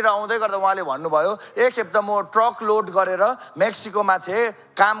यहाँनिर आउँदै गर्दा उहाँले भन्नुभयो, एक खेप त म ट्रक लोड गरेर मेक्सिकोमा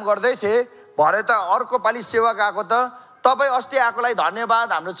थिएँ, काम गर्दै थिएँ, भरे त अर्को पालि सेवा गएको त तपाईँ अस्ति आएकोलाई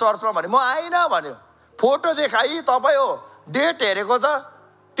धन्यवाद हाम्रो चर्चमा भने, म आइनँ भन्यो, फोटो देखाइ तपाईँ हो, डेट हेरेको त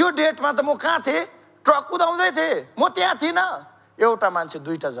त्यो डेटमा त म कहाँ थिएँ, ट्रक कुदाउँदै थिएँ, म त्यहाँ थिइनँ। एउटा मान्छे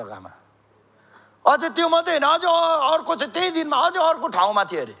दुईटा जग्गामा, अझै त्यो मात्रै होइन, अझ अर्को चाहिँ त्यही दिनमा अझ अर्को ठाउँमा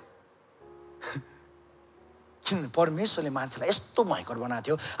थियो अरे। किनभने परमेश्वरले मान्छेलाई यस्तो भयङ्कर बनाएको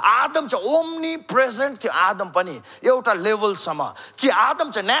थियो। आदम चाहिँ ओम्नी प्रेजेन्ट थियो, आदम पनि एउटा लेभलसम्म कि आदम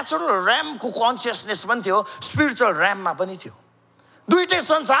चाहिँ नेचुरल ऱ्यामको कन्सियसनेस पनि थियो, स्पिरिचुअल ऱ्याममा पनि थियो, दुइटै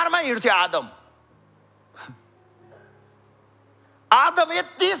संसारमा हिँड्थ्यो आदम। आदम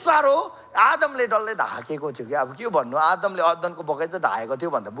यति साह्रो, आदमले डल्लै ढाकेको थियो कि, अब के भन्नु, आदमले अदनको बगैँचा ढाकेको थियो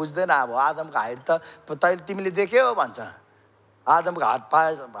भन्दा बुझ्दैन। अब आदमको हाइट त तैँले तिमीले देख्यौ भन्छ, आदमको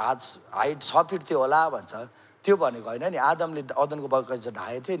हाइट 6 फिट थियो होला भन्छ, त्यो भनेको होइन नि। आदमले अदनको बगैँचा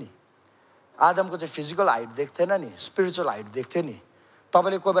ढाकेको थियो नि, आदमको चाहिँ फिजिकल हाइट देख्थेन नि, स्पिरिचुअल हाइट देख्थ्यो नि।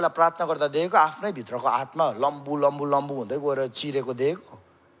 तपाईँले कोही बेला प्रार्थना गर्दा देखेको आफ्नै भित्रको आत्मा लम्बु लम्बु लम्बु हुँदै गएर चिरेको देखेको,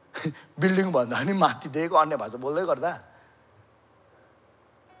 बिल्डिङ भन्दा पनि माथि देखेको, अन्य भाषा बोल्दै गर्दा।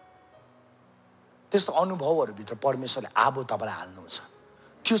 त्यस्तो अनुभवहरूभित्र परमेश्वरले आबो तपाईँलाई हाल्नुहुन्छ,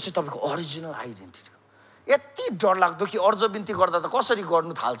 त्यो चाहिँ तपाईँको ओरिजिनल आइडेन्टिटी हो। यति डरलाग्दो कि अर्ज बिन्ती गर्दा त कसरी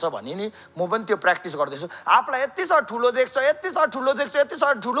गर्नु थाल्छ भने नि, म पनि त्यो प्र्याक्टिस गर्दैछु। आफूलाई यति साह्रो ठुलो देख्छ, यति साह्रो ठुलो देख्छ, यति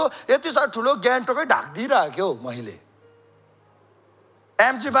साह्रो ठुलो, यति साह्रो ठुलो, ग्यान्टोकै ढाकिदिइरहेको मैले,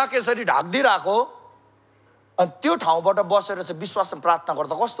 एमजीमा यसरी ढाकिदिइरहेको, अनि त्यो ठाउँबाट बसेर चाहिँ विश्वासमा प्रार्थना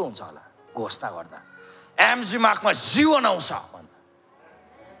गर्दा कस्तो हुन्छ होला, घोषणा गर्दा एमजी मार्कमा जीवन आउँछ,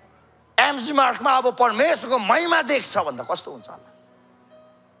 एमजी मार्कमा अब परमेश्वरको महिमा देख्छ भन्दा कस्तो हुन्छ होला।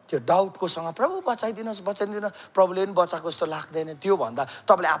 त्यो डाउटकोसँग प्रभु बचाइदिनुहोस् बचाइदिनुहोस्, प्रभुले पनि बचाएको जस्तो लाग्दैन। त्यो भन्दा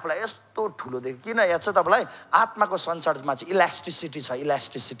तपाईँले आफूलाई यस्तो ठुलो देख्यो। किन याद छ तपाईँलाई, आत्माको संसारमा चाहिँ इलास्टिसिटी छ,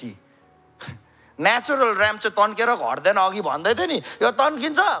 इलास्टिसिटी। नेचुरल ऱ्याम चाहिँ तन्केर घट्दैन, अघि भन्दै थियो नि, यो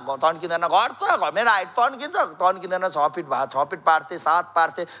तन्किन्छ तन्किँदैन, घट्छ, मेरो हाइट तन्किन्छ तन्किँदैन, 6 फिट भयो 6 फिट पार्थे 7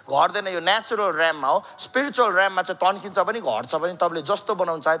 पार्थे, घट्दैन। यो नेचुरल ऱ्याममा हो। स्पिरिचुअल ऱ्याममा चाहिँ तन्किन्छ पनि घट्छ पनि, तपाईँले जस्तो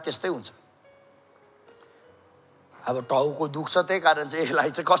बनाउनु चाहे त्यस्तै हुन्छ। अब टाउको दुख्छ, त्यही कारण चाहिँ यसलाई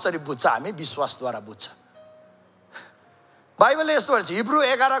चाहिँ कसरी बुझ्छ, हामी विश्वासद्वारा बुझ्छ। बाइबलले यस्तो भन्छ, हिब्रू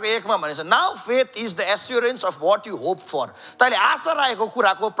 11:1 भनेछ, now faith is the assurance of what you hope for. तैँले आशा राखेको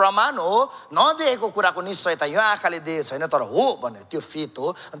कुराको प्रमाण हो, नदेखेको कुराको निश्चयता। यो आँखाले देखेको छैन तर हो भने त्यो फेथ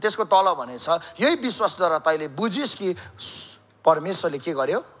हो। अनि त्यसको तल भनेछ, यही विश्वासद्वारा तैँले बुझिस् कि परमेश्वरले के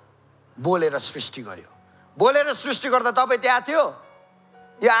गर्यो, बोलेर सृष्टि गर्यो। बोलेर सृष्टि गर्दा तपाईँ त्यहाँ थियो,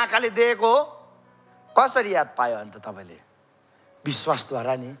 यो आँखाले देखेको हो, कसरी याद पायो अन्त तपाईँले?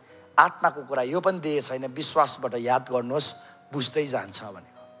 विश्वासद्वारा नि। आत्माको कुरा यो पनि देखेको छैन, विश्वासबाट याद गर्नुहोस्, बुझ्दै जान्छ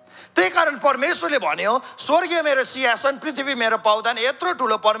भनेको। त्यही कारण परमेश्वरले भन्यो, स्वर्गीय मेरो सिंहासन, पृथ्वी मेरो पाउदान। यत्रो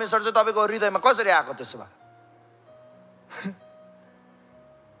ठुलो परमेश्वर चाहिँ तपाईँको हृदयमा कसरी आएको? त्यसो भए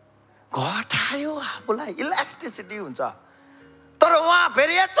घटायो आफूलाई, इलास्टिसिटी हुन्छ। तर उहाँ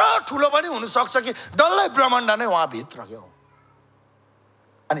फेरि यत्रो ठुलो पनि हुनसक्छ कि डल्लै ब्रह्माण्ड नै उहाँभित्र क्या हो।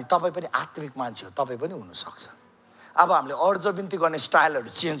 अनि तपाईँ पनि आत्मिक मान्छे हो, तपाईँ पनि हुनसक्छ। अब हामीले अर्ज बिन्ती गर्ने स्टाइलहरू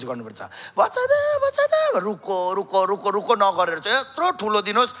चेन्ज गर्नुपर्छ बचाइदे रुको रुको रुको रुको नगरेर चाहिँ यत्रो ठुलो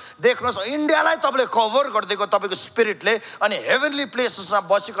दिनुहोस् देख्नुहोस् इन्डियालाई तपाईँले कभर गरिदिएको तपाईँको स्पिरिटले अनि हेभेनली प्लेसेसमा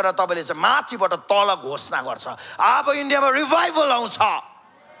बसिकन तपाईँले चाहिँ माथिबाट तल घोषणा गर्छ अब इन्डियामा रिभाइभल आउँछ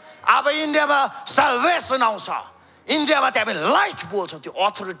अब इन्डियामा साल्भेसन आउँछ इन्डियामा चाहिँ हामी लाइट बोल्छौँ त्यो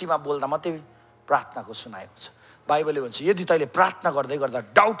अथोरिटीमा बोल्दा मात्रै प्रार्थनाको सुनाइ हुन्छ बाइबलले भन्छ यदि तैँले प्रार्थना गर्दै गर्दा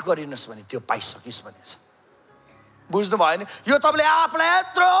डाउट गरिनस् भने त्यो पाइसकिस् भनेछ बुझ्नु भयो नि यो तपाईँले आफूलाई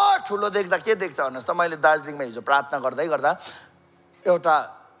यत्रो ठुलो देख्दा के देख्छ भन्नुहोस् त मैले दार्जिलिङमा हिजो प्रार्थना गर्दै गर्दा एउटा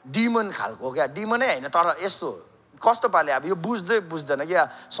डिमन खालको क्या डिमनै होइन तर यस्तो कस्तो पाले अब यो बुझ्दैन कि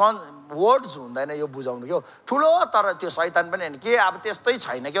वर्ड्स हुँदैन यो बुझाउनु क्या ठुलो तर त्यो शैतान पनि होइन के अब त्यस्तै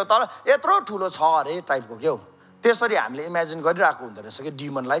छैन क्या तर यत्रो ठुलो छ अरे टाइपको क्या त्यसरी हामीले इमेजिन गरिरहेको हुँदो रहेछ कि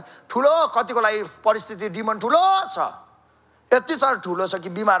डिमनलाई ठुलो कतिको लागि परिस्थिति डिमन ठुलो छ यति साह्रो ठुलो छ कि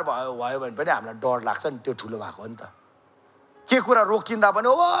बिमार भयो भने पनि हामीलाई डर लाग्छ नि त्यो ठुलो भएको हो नि त के कुरा रोकिँदा पनि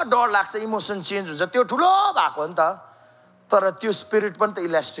डर लाग्छ इमोसन चेन्ज हुन्छ त्यो ठुलो भएको हो नि त तर त्यो स्पिरिट पनि त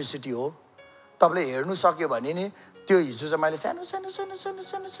इलास्टिसिटी हो तपाईँले हेर्नु सक्यो भने नि त्यो हिजो चाहिँ मैले सानो सानो सानो सानो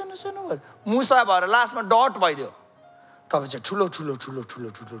सानो सानो सानो मुसा भएर लास्टमा डट भइदियो तपाईँ चाहिँ ठुलो ठुलो ठुलो ठुलो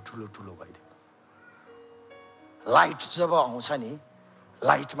ठुलो ठुलो ठुलो भइदियो लाइट जब आउँछ नि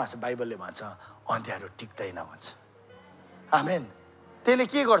लाइटमा चाहिँ बाइबलले भन्छ अँध्यारो टिक्दैन भन्छ आमेन त्यसले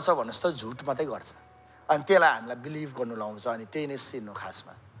के गर्छ भन्नुहोस् त झुट मात्रै गर्छ अनि त्यसलाई हामीलाई बिलिभ गर्नु लाउँछ अनि त्यही नै सिन्नु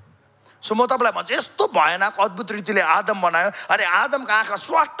खासमा सो म तपाईँलाई भन्छु यस्तो भयानक अद्भुत रीतिले आदम बनायो अनि आदमको आँखा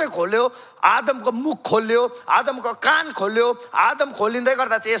स्वाट्टै खोल्यो आदमको मुख खोल्यो आदमको कान खोल्यो आदम खोलिँदै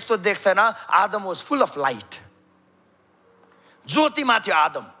गर्दा चाहिँ यस्तो देख्दैन Adam was full of light ज्योतिमा थियो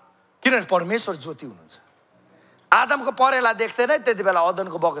आदम किनभने परमेश्वर ज्योति हुनुहुन्छ आदमको परेला देख्दैन त्यति बेला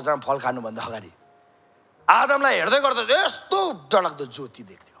अदनको बगैँचामा फल खानुभन्दा अगाडि आदमलाई हेर्दै गर्दा यस्तो डरलाग्दो ज्योति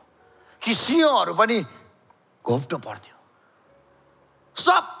देख्थ्यो कि सिंहहरू पनि घोप्टो पर्थ्यो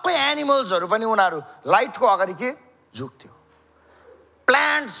सबै एनिमल्सहरू पनि उनीहरू लाइटको अगाडि के झुक्थ्यो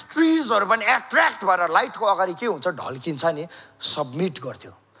प्लान्ट्स ट्रिजहरू पनि एट्र्याक्ट भएर लाइटको अगाडि के हुन्छ ढल्किन्छ नि सबमिट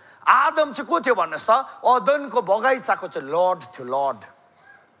गर्थ्यो आदम चाहिँ को थियो भन्नुहोस् त अदनको बगैँचाको चाहिँ लर्ड थियो लर्ड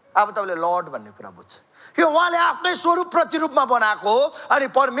अब तपाईँले लर्ड भन्ने कुरा बुझ्छ कि उहाँले आफ्नै स्वरूप प्रतिरूपमा बनाएको हो अनि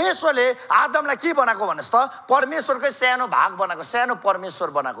परमेश्वरले आदमलाई के बनाएको भन्नुहोस् त परमेश्वरकै सानो भाग बनाएको सानो परमेश्वर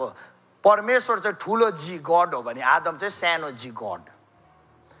बनाएको परमेश्वर चाहिँ ठुलो जी गड हो भने आदम चाहिँ सानो जी गड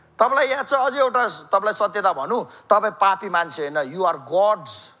तपाईँलाई याद छ अझै एउटा तपाईँलाई सत्यता भनौँ तपाईँ पापी मान्छे होइन यु आर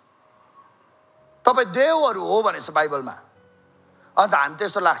गड्स तपाईँ देवहरू हो भनेछ बाइबलमा अन्त हामी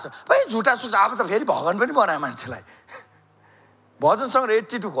त्यस्तो लाग्छ भाइ झुटा सुक्छ अब त फेरि भगवान पनि बनायो मान्छेलाई भजनसँग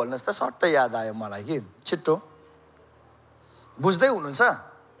 82 खोल्नुहोस् त सट्टै याद आयो मलाई कि छिट्टो बुझ्दै हुनुहुन्छ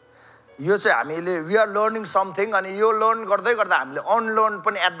यो चाहिँ हामीले वी आर लर्निङ समथिङ अनि यो लर्न गर्दै गर्दा हामीले अनलर्न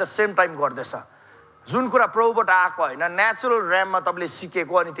पनि एट द सेम टाइम गर्दैछ जुन कुरा प्रभुबाट आएको होइन नेचुरल ऱ्याममा तपाईँले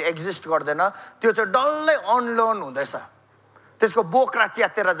सिकेको अनि त्यो एक्जिस्ट गर्दैन त्यो चाहिँ डल्लै अनलर्न हुँदैछ त्यसको बोक्रा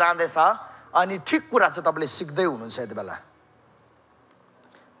च्यातेर जाँदैछ अनि ठिक कुरा चाहिँ तपाईँले सिक्दै हुनुहुन्छ यति बेला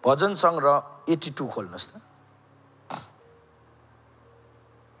भजन सङ्घ र 82 खोल्नुहोस् त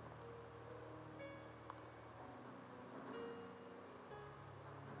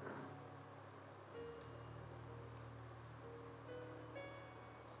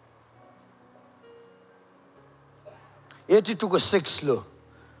को 6 लो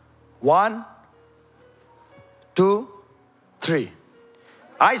 1 2 3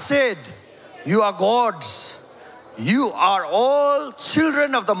 I said you are gods you are all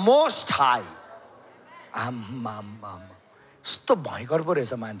children of the most high यस्तो भयङ्कर पो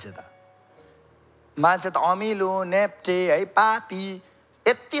रहेछ मान्छे त अमिलो नेप्टे है पापी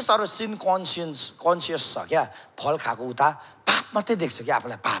यति साह्रो सिन कन्सियस छ क्या फल खाएको उता पाप मात्रै देख्छ क्या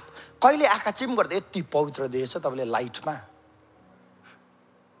आफूलाई पाप कहिले आँखा चिम गर्दा यति पवित्र देखेछ तपाईँले लाइटमा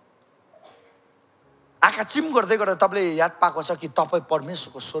आँखा चिम गर्दै गर्दा तपाईँले याद पाएको छ कि तपाईँ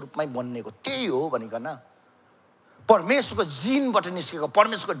परमेश्वरको स्वरूपमै बनिएको त्यही हो भनिकन परमेश्वरको जिनबाट निस्केको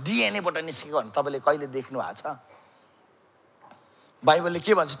परमेश्वरको डिएनएबाट निस्केको भने तपाईँले कहिले देख्नु भएको छ बाइबलले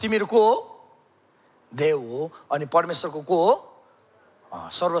के भन्छ तिमीहरू को हो देव हो अनि परमेश्वरको को हो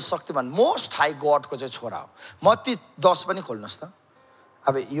सर्वशक्तिमान मोस्ट हाई गडको चाहिँ छोरा हो मत्ती 10 पनि खोल्नुहोस् त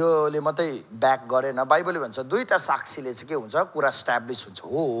अब योले मात्रै ब्याक गरेन बाइबलले भन्छ दुईटा साक्षीले चाहिँ के हुन्छ कुरा स्ट्याब्लिस हुन्छ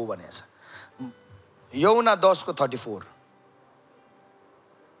हो भनेछ यौना 10 को 34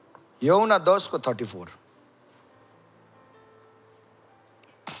 यौना 10 को 34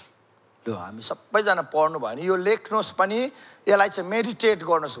 ल हामी सबैजना पढ्नु भयो भने यो लेख्नुहोस् पनि यसलाई चाहिँ मेडिटेट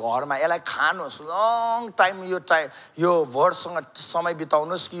गर्नुहोस् घरमा यसलाई खानुहोस् लङ टाइम यो भर्ससँग समय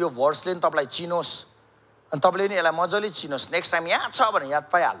बिताउनुहोस् कि यो भर्सले नि तपाईँलाई चिनोस् अनि तपाईँले नि यसलाई मजाले चिनोस् नेक्स्ट टाइम यहाँ छ भने याद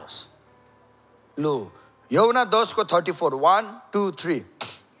पाइहालोस् लु Yonah 10:34, 1, 2, 3.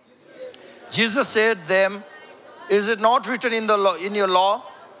 Jesus said them, is it not written in the law, in your law?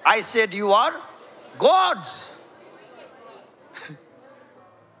 I said you are gods.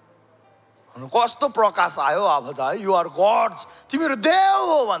 कस्तो प्रकाश आयो अब त, you are gods. तिमीहरू देव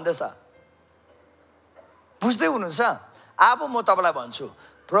हो भन्दैछ. बुझ्दै हुनुहुन्छ? अब म तपाईलाई भन्छु,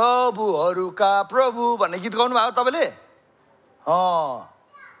 प्रभुहरूका प्रभु भन्ने गीत गाउनु भयो तपाईले?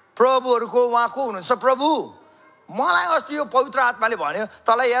 प्रभुहरूको उहाँ को हुनुहुन्छ? प्रभु. मलाई अस्ति यो पवित्र आत्माले भन्यो,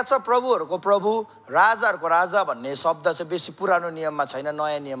 तँलाई याद छ प्रभुहरूको प्रभु, राजाहरूको राजा भन्ने शब्द चाहिँ बेसी पुरानो नियममा छैन,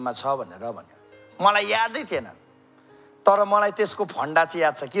 नयाँ नियममा छ भनेर भन्यो. मलाई यादै थिएन, तर मलाई त्यसको फन्डा चाहिँ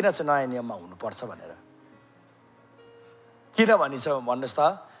याद छ किन चाहिँ नयाँ नियममा हुनुपर्छ भनेर. किन भनिन्छ भन्नुहोस् त,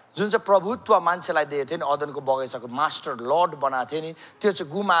 जुन चाहिँ प्रभुत्व मान्छेलाई दिएको थियो नि, अदनको बगैँचाको मास्टर लर्ड बनाएको थियो नि, त्यो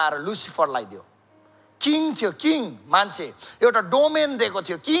चाहिँ गुमाएर लुसिफरलाई दियो. किङ थियो, किङ मान्छे, एउटा डोमेन दिएको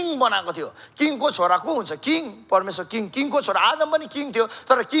थियो, किङ बनाएको थियो. किङको छोरा को हुन्छ? किङ, परमेश्वर किङ. किङको छोरा आदम पनि किङ थियो,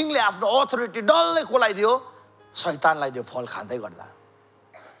 तर किङले आफ्नो अथोरिटी डल्लै कोलाई दियो? शैतानलाई दियो, फल खाँदै गर्दा.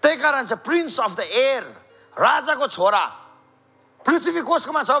 त्यही कारण चाहिँ प्रिन्स अफ द एयर, राजाको छोरा पृथ्वी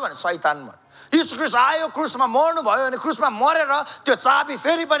कसकोमा छ भने शैतानमा. यीशु ख्रीष्ट आयो, क्रुसमा मर्नु भयो, अनि क्रुसमा मरेर त्यो चाबी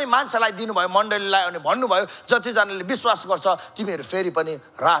फेरि पनि मान्छेलाई दिनुभयो, मण्डलीलाई, अनि भन्नुभयो जतिजनाले विश्वास गर्छ तिमीहरू फेरि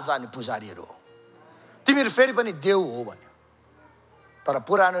पनि राजा अनि पुजारीहरू हो, तिमीहरू फेरि पनि देव हो भन्यो. तर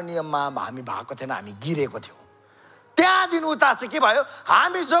पुरानो नियममा हामी भएको थिएन, हामी गिरेको थियौँ. त्यहाँदेखि उता चाहिँ के भयो,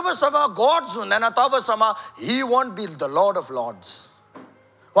 हामी जबसम्म गड्स हुँदैन तबसम्म ही want be the lord of लर्ड्स.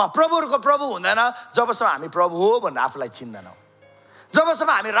 उहाँ प्रभुहरूको प्रभु हुँदैन जबसम्म हामी प्रभु हो भनेर आफूलाई चिन्दैनौँ.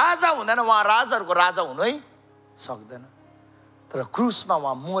 जबसम्म हामी राजा हुँदैन उहाँ राजाहरूको राजा हुनु है सक्दैन. तर क्रुसमा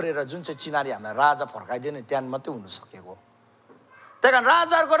उहाँ मरेर जुन चाहिँ चिनारी हामीलाई राजा फर्काइदियो नि, त्यहाँ मात्रै हुनु सकेको. त्यही कारण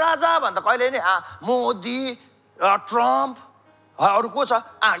राजाहरूको राजा भन्दा कहिले नि मोदी, ट्रम्प, अरू को छ,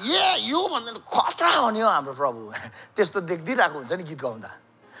 यो भन्दा खतरा हो नि हो हाम्रो प्रभु. त्यस्तो देखिदिरहेको हुन्छ नि गीत गाउँदा.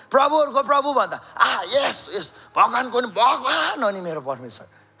 प्रभुहरूको प्रभु भन्दा यस यस भगवानको नि भगवान हो नि मेरो परमेश्वर,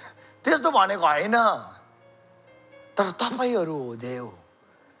 त्यस्तो भनेको होइन. तर तपाईँहरू हो देव.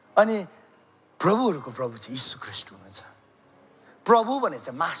 अनि प्रभुहरूको प्रभु चाहिँ यीशु ख्रीष्ट हुनुहुन्छ. प्रभु भने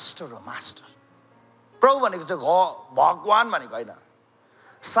चाहिँ मास्टर हो, मास्टर. प्रभु भनेको चाहिँ भगवान भनेको होइन.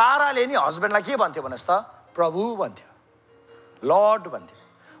 साराले नि हस्बेन्डलाई के भन्थ्यो भन्नुहोस् त? प्रभु भन्थ्यो, लर्ड भन्थ्यो.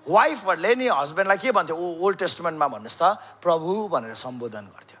 वाइफहरूले नि हस्बेन्डलाई के भन्थ्यो ओल्ड टेस्टमेन्टमा भन्नुहोस् त? प्रभु भनेर सम्बोधन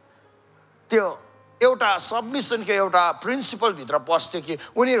गर्थ्यो. त्यो एउटा सबमिसनको एउटा प्रिन्सिपलभित्र बस्थ्यो कि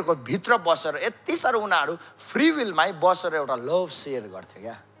उनीहरूको भित्र बसेर यति साह्रो उनीहरू फ्री विलमै बसेर एउटा लभ सेयर गर्थ्यो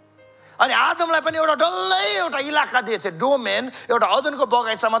क्या. अनि आदमलाई पनि एउटा डल्लै एउटा इलाका दिएको थियो, डोमेन, एउटा अदनको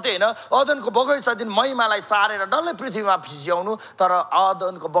बगैँचा मात्रै होइन, अदनको बगैँचा दिन महिमालाई सारेर डल्लै पृथ्वीमा फिज्याउनु. तर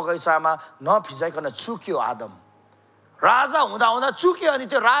अदनको बगैँचामा नफिजाइकन चुक्यो आदम. राजा हुँदा हुँदा चुक्यो, अनि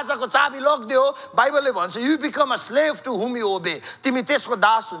त्यो राजाको चाबी लगिदियो. बाइबलले भन्छ you become a slave to हुम यु ओबे. तिमी त्यसको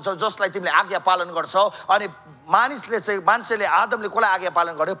दास हुन्छौ जसलाई तिमीले आज्ञा पालन गर्छौ. अनि मानिसले आदमले कसलाई आज्ञा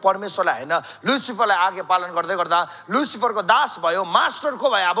पालन गर्यो? परमेश्वरलाई होइन, लुसिफरलाई आज्ञा पालन गर्दै गर्दा लुसिफरको दास भयो, मास्टर को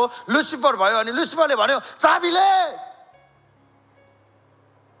भयो? अब लुसिफर भयो. अनि लुसिफरले भन्यो चाबीले,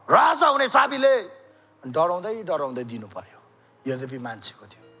 राजा हुने चाबीले. डराउँदै डराउँदै दिनु पर्यो. यद्यपि मान्छेको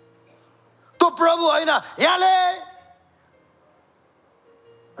थियो, त्यो प्रभु होइन यहाँले.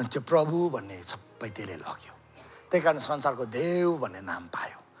 अनि त्यो प्रभु भन्ने सबै त्यसले लग्यो. त्यही कारण संसारको देव भन्ने नाम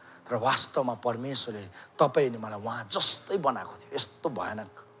पायो. तर वास्तवमा परमेश्वरले तपाईँ अनि मलाई उहाँ जस्तै बनाएको थियो. यस्तो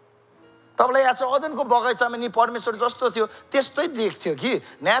भयानक. तपाईँलाई याद छ अदनको बगैँचामा नि परमेश्वर जस्तो थियो त्यस्तै देख्थ्यो कि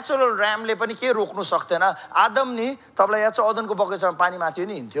नेचुरल ऱ्यामले पनि के रोक्नु सक्दैन. आदम नि तपाईँलाई याद छ अदनको बगैँचामा पानी माथि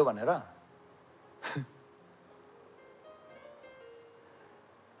नि हिँड्थ्यो भनेर.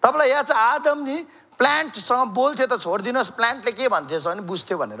 तपाईँलाई याद छ आदम नि प्लान्टसँग बोल्थ्यो त छोडिदिनुहोस्, प्लान्टले के भन्थ्यो भने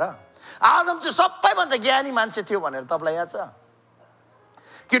बुझ्थ्यो भनेर. आदम चाहिँ सबैभन्दा ज्ञानी मान्छे थियो भनेर तपाईँलाई याद छ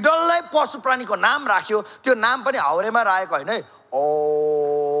कि डल्लै पशु प्राणीको नाम राख्यो. त्यो नाम पनि हाउरेमा राखेको होइन है,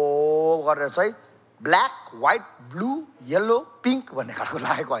 ओ गरेर चाहिँ black, white, blue, yellow, pink भन्ने खालको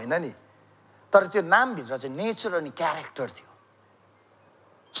लागेको होइन नि. तर त्यो नामभित्र चाहिँ नेचर अनि क्यारेक्टर थियो.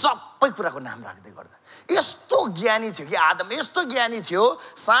 सबै कुराको नाम राख्दै गर्दा यस्तो ज्ञानी थियो कि आदम, यस्तो ज्ञानी थियो.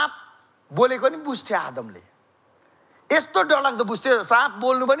 साँप बोलेको नि बुझ्थ्यो आदमले, यस्तो डरलाग्दो बुझ्थ्यो. साँप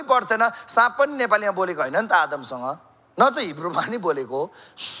बोल्नु पनि पर्थेन. साँप पनि नेपालीमा बोलेको होइन नि त आदमसँग, न त हिब्रूमा नि बोलेको.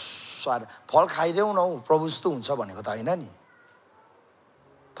 फल खाइदेऊ न हौ प्रभु जस्तो हुन्छ भनेको त होइन नि.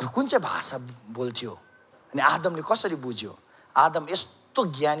 तर कुन चाहिँ भाषा बोल्थ्यो अनि आदमले कसरी बुझ्यो? आदम यस्तो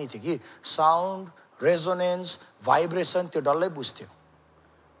ज्ञानी थियो कि साउन्ड, रेजोनेन्स, भाइब्रेसन त्यो डल्लै बुझ्थ्यो.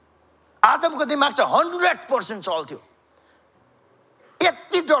 आदमको दिमाग चाहिँ 100% चल्थ्यो.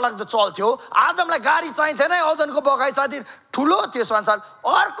 यति डरलाग्दो चल्थ्यो आदमलाई गाडी चाहिन्थेन औदनको बगैँचादेखि ठुलो थियो संसार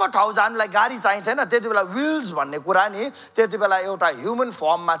अर्को ठाउँ जानुलाई गाडी चाहिन्थेन त्यति बेला व्हिल्स भन्ने कुरा नि त्यति बेला एउटा ह्युमन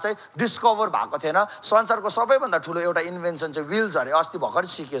फर्ममा चाहिँ डिस्कभर भएको थिएन संसारको सबैभन्दा ठुलो एउटा इन्भेन्सन चाहिँ व्हिल्स अरे अस्ति भर्खर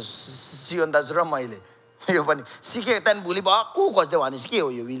सिकेँ सियोन दाजु र मैले यो पनि सिकेँ त्यहाँदेखि भोलि भक्कु खोज्दै भनेपछि के हो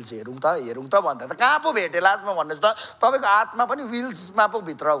यो व्हिल्स हेरौँ त भन्दा त कहाँ पो भेटेँ लास्टमा भन्नुहोस् त तपाईँको हातमा पनि व्हिल्समा पो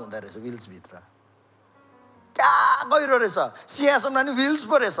भित्र हुँदो रहेछ व्हिल्सभित्र क्या गहिरो रहेछ सिंहासनमा नि व्हिल्स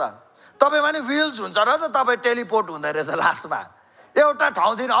पो रहेछ तपाईँमा नि व्हिल्स हुन्छ र त तपाईँ टेलिपोर्ट हुँदो रहेछ लास्टमा एउटा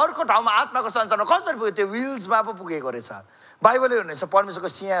ठाउँदेखि अर्को ठाउँमा आत्माको सञ्चारमा कसरी पुग्यो त्यो व्हिल्समा पो पुगेको रहेछ बाइबलले भन्नेछ परमेश्वरको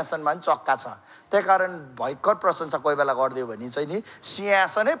सिंहासनमा नि चक्का छ त्यही कारण भयङ्कर प्रशंसा कोही बेला गरिदियो भने चाहिँ नि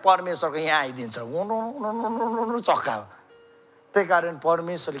सिंहासनै परमेश्वरको यहाँ आइदिन्छ चक्का हो त्यही कारण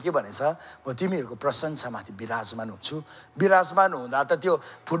परमेश्वरले के भनेछ म तिमीहरूको प्रशंसामाथि विराजमान हुन्छु विराजमान हुँदा त त्यो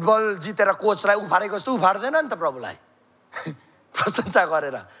फुटबल जितेर कोचलाई उफारेको जस्तो उफार्दैन नि त प्रभुलाई प्रशंसा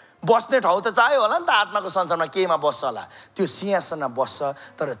गरेर बस्ने ठाउँ त चाहियो होला नि त आत्माको संसारमा केमा बस्छ होला त्यो सिंहासनमा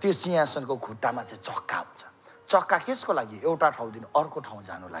बस्छ तर त्यो सिंहासनको खुट्टामा चाहिँ चक्का हुन्छ चक्का केसको लागि एउटा ठाउँदेखि अर्को ठाउँ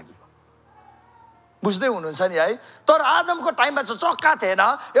जानु लागि हो बुझ्दै हुनुहुन्छ नि है तर आदमको टाइममा चाहिँ चक्का थिएन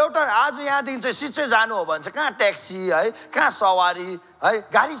एउटा आज यहाँदेखि चाहिँ सिधै जानु हो भने चाहिँ कहाँ ट्याक्सी है कहाँ सवारी है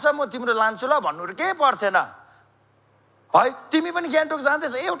गाडी छ म तिम्रो लान्छु ल भन्नुहरू केही पर्थेन है तिमी पनि गान्तोक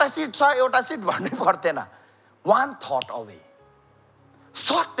जाँदैछ एउटा सिट छ एउटा सिट भन्नै पर्थेन वान थट अवे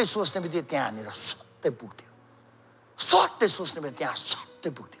सट्टै सोच्ने बित्तिकै त्यहाँनिर सट्टै पुग्थ्यो सट्टै सोच्ने बित्तिकै त्यहाँ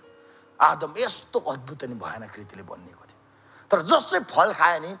सट्टै पुग्थ्यो आदम यस्तो अद्भुत अनि भयानक रीतिले बनिएको थियो तर जसै फल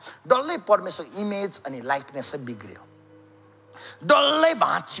खायो नि डल्लै परमेश्वर इमेज अनि लाइकनेस बिग्रियो डल्लै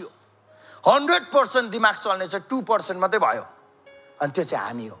भाँचियो 100% दिमाग चल्ने चाहिँ 2% मात्रै भयो अनि त्यो चाहिँ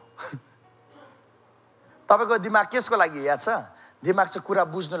हामी हो तपाईँको दिमाग केसको लागि याद छ दिमाग चाहिँ कुरा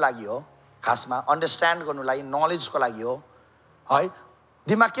बुझ्नु लागि हो खासमा अन्डरस्ट्यान्ड गर्नु लागि नलेजको लागि हो है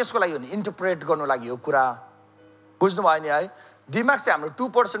दिमाग केसको लागि हो नि इन्टरप्रेट गर्नु लागि हो कुरा बुझ्नुभयो नि है दिमाग चाहिँ हाम्रो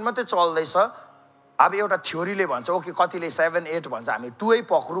 2% मात्रै चल्दैछ अब एउटा थ्योरीले भन्छ ओके कतिले 7-8 भन्छ हामी 2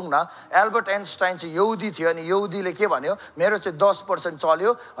 पक्रौँ न एल्बर्ट आइन्स्टाइन चाहिँ यहुदी थियो अनि यहुदीले के भन्यो मेरो चाहिँ 10%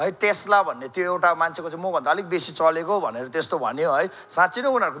 चल्यो है टेस्ला भन्ने त्यो एउटा मान्छेको चाहिँ मभन्दा अलिक बेसी चलेको भनेर त्यस्तो भन्यो है साँच्चै नै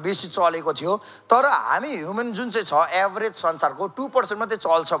उनीहरूको बेसी चलेको थियो तर हामी ह्युमन जुन चाहिँ छ एभरेज संसारको 2% मात्रै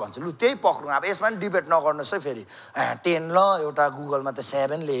चल्छ भन्छ लु त्यही पक्रौँ अब यसमा पनि डिबेट नगर्नुहोस् है फेरि 10 ल एउटा गुगलमा त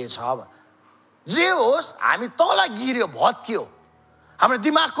 7 लेखेछ जे होस् हामी तल गिर्यो भत्कियो हाम्रो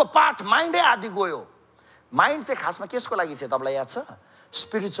दिमागको पार्ट माइन्डै आदि गयो माइन्ड चाहिँ खासमा केसको लागि थियो तपाईँलाई याद छ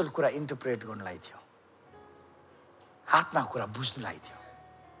स्पिरिचुअल कुरा इन्टरप्रेट गर्नुलाई थियो आत्माको कुरा बुझ्नुलाई थियो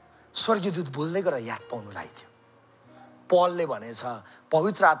स्वर्गीय दूत बोल्दै गरेर याद पाउनुलाई थियो पलले भनेछ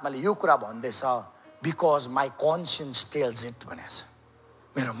पवित्र आत्माले यो कुरा भन्दैछ because my conscience tells it भनेछ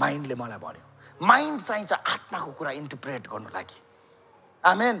मेरो माइन्डले मलाई भन्यो माइन्ड चाहिन्छ आत्माको कुरा इन्टरप्रेट गर्नु लागि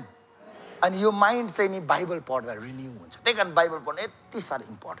आमेन अनि यो माइन्ड चाहिँ नि बाइबल पढ्दा रिन्यू हुन्छ त्यही कारण बाइबल पढ्नु यति साह्रो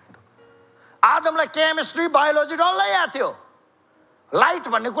इम्पोर्टेन्ट हो आदमलाई केमिस्ट्री बायोलोजी डल्लै याद थियो लाइट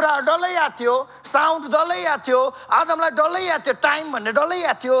भन्ने कुरा डल्लै याद थियो साउन्ड डल्लै याद थियो आदमलाई डल्लै याद थियो टाइम भन्ने डल्लै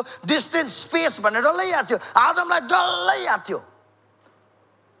याद थियो डिस्टेन्स स्पेस भन्ने डल्लै याद थियो आदमलाई डल्लै याद थियो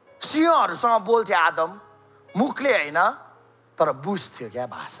सिंहहरूसँग बोल्थ्यो आदम मुखले होइन तर बुझ्थ्यो क्या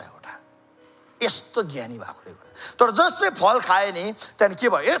भाषा एउटा यस्तो ज्ञानी भएकोले गर्दा तर जसै फल खायो नि त्यहाँदेखि के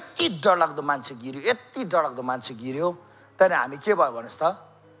भयो यति डरलाग्दो मान्छे गिर्यो यति डरलाग्दो मान्छे गिर्यो त्यहाँदेखि हामी के भयो भन्नुहोस् त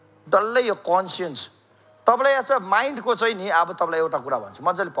डल्लै यो कन्सियन्स तपाईँलाई याद छ माइन्डको चाहिँ नि अब तपाईँलाई एउटा कुरा भन्छु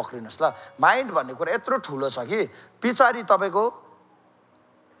मजाले पक्रिनुहोस् ल माइन्ड भन्ने कुरा यत्रो ठुलो छ कि पछाडि तपाईँको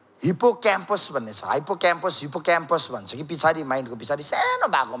हिप्पोक्याम्पस भन्ने छ हिप्पोक्याम्पस भन्छ कि पछाडि माइन्डको पछाडि सानो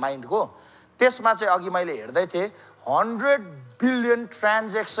भएको माइन्डको त्यसमा चाहिँ अघि मैले हेर्दै थिएँ 100 billion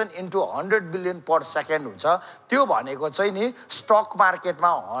transaction into 100 billion per second हुन्छ त्यो भनेको चाहिँ नि स्टक मार्केटमा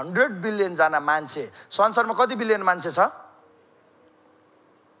 100 बिलियन जना मान्छे संसारमा कति बिलियन मान्छे छ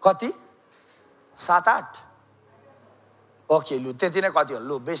कति 7-8 ओके लु त्यति नै कति हो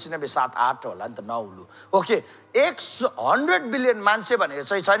लु बेसी नै 7-8 होला नि त 9 लु ओके 100 बिलियन मान्छे भनेको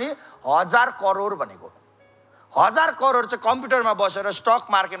चाहिँ छ नि 1000 करोड भनेको 1000 करोड चाहिँ कम्प्युटरमा बसेर स्टक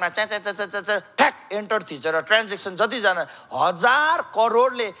मार्केटमा ठ्याक एन्टर थिचेर ट्रान्जेक्सन जतिजना 1000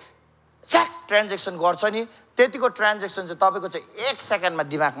 करोडले च्याक ट्रान्जेक्सन गर्छ नि त्यतिको ट्रान्जेक्सन चाहिँ तपाईँको चाहिँ 1 सेकेन्डमा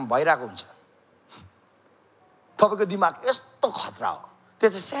दिमागमा भइरहेको हुन्छ तपाईँको दिमाग यस्तो खतरा हो त्यो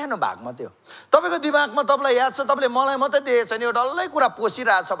चाहिँ सानो भाग मात्रै हो तपाईँको दिमागमा तपाईँलाई याद छ तपाईँले मलाई मात्रै देखेको छ नि यो डल्लै कुरा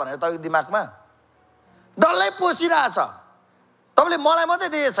पोसिरहेछ भनेर तपाईँको दिमागमा डल्लै पोसिरहेछ तपाईँले मलाई मात्रै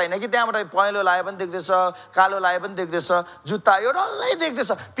देखेको छैन कि त्यहाँबाट पहेँलो लाए पनि देख्दैछ कालो लाए पनि देख्दैछ जुत्ता यो डल्लै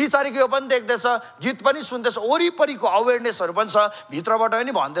देख्दैछ पछाडिको यो पनि देख्दैछ गीत पनि सुन्दैछ वरिपरिको अवेरनेसहरू पनि छ भित्रबाट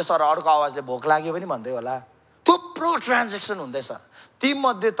पनि भन्दैछ र अर्को आवाजले भोक लाग्यो पनि भन्दै होला थुप्रो ट्रान्जेक्सन हुँदैछ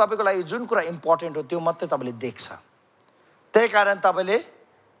तीमध्ये तपाईँको लागि जुन कुरा इम्पोर्टेन्ट हो त्यो मात्रै तपाईँले देख्छ। त्यही कारण तपाईँले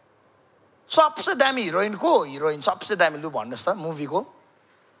सबसे दामी हिरोइन को हिरोइन सबसे दामी लु भन्नुहोस् त मुभीको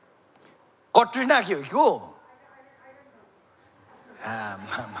कट्रिना के हो को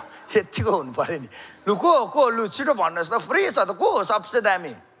यतिको हुनु पर्यो नि। लु को लु छिटो भन्नुहोस् त फ्री छ त को सबसे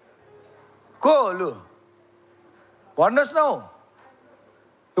दामी को लु भन्नुहोस् न हौ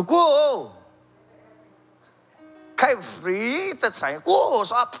लु को हो खै फ्री त छैन को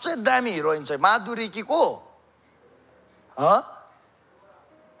सबसे दामी हिरोइन चाहिँ माधुरी कि को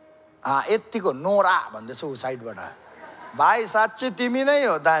यतिको नोरा भन्दैछ ऊ साइडबाट। भाइ साँच्चै तिमी नै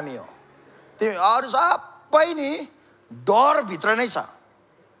हो दामी हो तिमी अरू सबै नि डरभित्र नै छ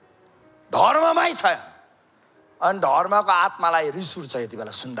धर्ममै छ अनि धर्मको आत्मालाई रिस उठ्छ यति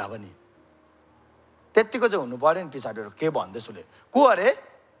बेला सुन्दा पनि। त्यतिको चाहिँ हुनु पर्यो नि पछाडि के भन्दैछु ले को अरे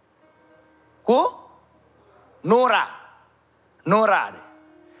को नोरा नोरा अरे।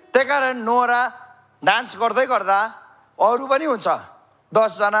 त्यही कारण नोरा डान्स गर्दै गर्दा अरू पनि हुन्छ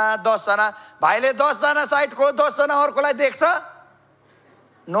 10 जना भाइले 10 जना साइडको 10 जना अर्कोलाई देख्छ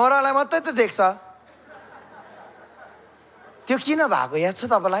नोरालाई मात्रै त देख्छ। त्यो किन भएको याद छ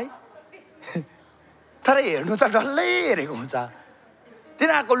तपाईँलाई तर हेर्नु त डल्लै हेरेको हुन्छ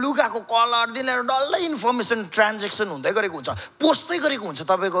तिनीहरूको लुगाको कलर तिनीहरू डल्लै इन्फर्मेसन ट्रान्जेक्सन हुँदै गरेको हुन्छ पोस्टै गरेको हुन्छ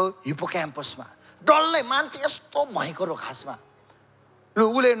तपाईँको हिप्पोक्याम्पसमा डल्लै मान्छे यस्तो भएको हो खासमा। लु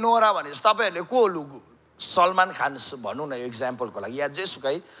उसले नोरा भनेपछि तपाईँहरूले को लु सलमान खान भनौँ न इक्जाम्पलको लागि या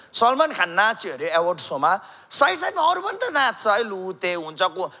जेसुकै सलमान खान नाच्यो अरे एवार्ड सोमा साइडमा अरू पनि त नाच्छ है लु ते हुन्छ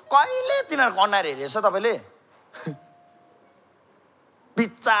को कहिले तिनीहरूको अनुहार हेरेछ तपाईँले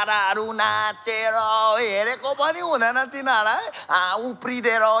बिचाराहरू नाचेर हेरेको पनि हुँदैन तिनीहरूलाई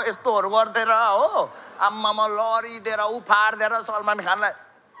उफ्रिदिएर यस्तोहरू गरिदिएर हो आम्मामा लरिदिएर उफारिदिएर सलमान खानलाई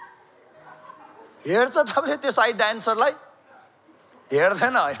हेर्छ तपाईँले त्यो साइड डान्सरलाई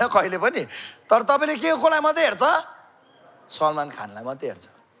हेर्दैन होइन कहिले पनि। तर तपाईँले के कोलाई मात्रै हेर्छ सलमान खानलाई मात्रै हेर्छ।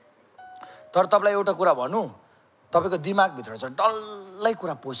 तर तपाईँलाई एउटा कुरा भनौँ तपाईँको दिमागभित्र चाहिँ डल्लै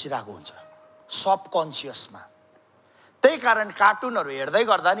कुरा पसिरहेको हुन्छ सबकन्सियसमा। त्यही कारण कार्टुनहरू हेर्दै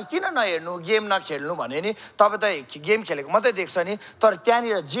गर्दा नि किन नहेर्नु गेम नखेल्नु भने नि तपाईँ त गेम खेलेको मात्रै देख्छ नि तर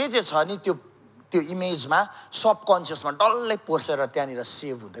त्यहाँनिर जे छ नि त्यो इमेजमा सबकन्सियसमा डल्लै पसेर त्यहाँनिर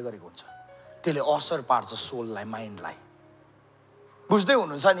सेभ हुँदै गरेको हुन्छ त्यसले असर पार्छ सोललाई माइन्डलाई। बुझ्दै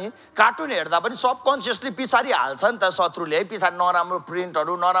हुनुहुन्छ नि कार्टुन हेर्दा पनि सबकन्सियसली पछाडि हाल्छ नि त शत्रुले है पछाडि नराम्रो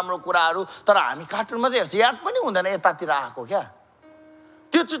प्रिन्टहरू नराम्रो कुराहरू तर हामी कार्टुन मात्रै हेर्छ याद पनि हुँदैन यतातिर आएको क्या।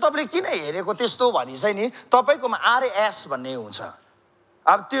 त्यो चाहिँ तपाईँले किन हेरेको त्यस्तो भनी चाहिँ नि तपाईँकोमा आरएस भन्ने हुन्छ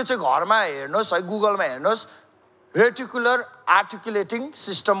अब त्यो चाहिँ घरमा हेर्नुहोस् है गुगलमा हेर्नुहोस् रेटिकुलर आर्टिकुलेटिङ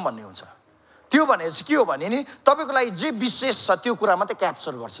सिस्टम भन्ने हुन्छ। त्यो भनेपछि के हो भने नि तपाईँको लागि जे विशेष छ त्यो कुरा मात्रै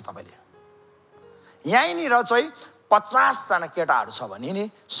क्याप्चर गर्छ तपाईँले। यहीँनिर चाहिँ 50 जना केटाहरू छ भने नि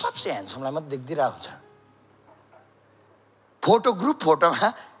सबसे ह्यान्डसमलाई मात्रै देखिदिरहेको हुन्छ फोटो ग्रुप फोटोमा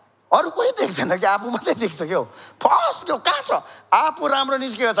अरू कोही देख्दैन कि आफू मात्रै देख्छ क्या फर्स्ट क्या कहाँ छ आफू राम्रो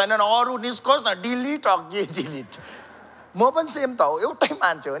निस्केको छैन अरू निस्कोस् न डिलिट अघि डिलिट। म पनि सेम त हो एउटै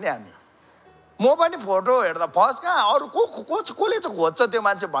मान्छे हो नि हामी म पनि फोटो हेर्दा फर्स्ट कहाँ अरू कसले चाहिँ खोज्छ त्यो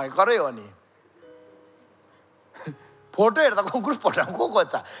मान्छे भयङ्करै हो नि फोटो हेर्दा ग्रुप फोटोमा को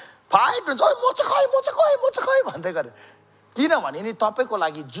खोज्छ फाइट हुन्छ म चाहिँ खै भन्दै गरे किनभने नि तपाईँको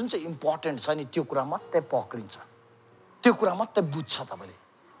लागि जुन चाहिँ इम्पोर्टेन्ट छ नि त्यो कुरा मात्रै पक्रिन्छ त्यो कुरा मात्रै बुझ्छ तपाईँले।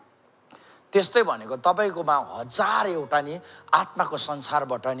 त्यस्तै भनेको तपाईँकोमा हजार एउटा नि आत्माको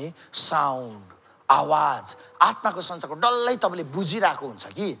संसारबाट नि साउन्ड आवाज आत्माको संसारको डल्लै तपाईँले बुझिरहेको हुन्छ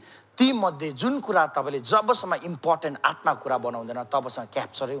कि तीमध्ये जुन कुरा तपाईँले जबसम्म इम्पोर्टेन्ट आत्मा कुरा बनाउँदैन तबसम्म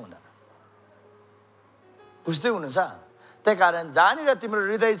क्याप्चरै हुँदैन। बुझ्दै हुनुहुन्छ। त्यही कारण जहाँनिर तिम्रो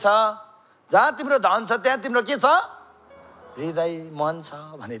हृदय छ जहाँ तिम्रो धन छ त्यहाँ तिम्रो के छ हृदय मन छ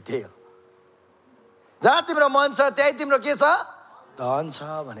भने त्यही हो। जहाँ तिम्रो मन छ त्यही तिम्रो के छ धन छ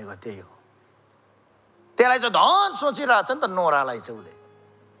भनेको त्यही हो। त्यसलाई चाहिँ धन सोचिरहेछ नि त नोरालाई चाहिँ उसले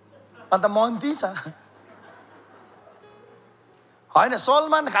अन्त मन त्यही छ होइन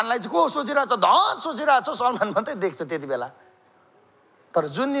सलमान खानलाई चाहिँ को सोचिरहेछ धन सोचिरहेछ सलमान मात्रै देख्छ त्यति बेला। तर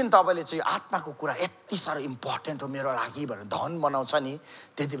जुन दिन तपाईँले चाहिँ आत्माको कुरा यति साह्रो इम्पोर्टेन्ट हो मेरो लागि भनेर धन बनाउँछ नि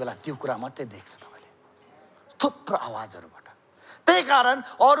त्यति बेला त्यो कुरा मात्रै देख्छ तपाईँले थुप्रो आवाजहरूबाट। त्यही कारण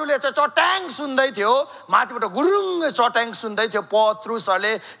अरूले चाहिँ चट्याङ सुन्दै थियो माथिबाट गुरुङ्ग चट्याङ सुन्दै थियो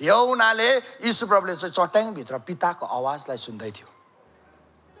पत्रुसले यौनाले यीशु प्रभुले चाहिँ चट्याङभित्र पिताको आवाजलाई सुन्दै थियो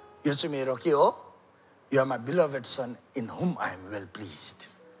यो चाहिँ मेरो के हो you are my बिलभेड sun in हुम आई एम वेल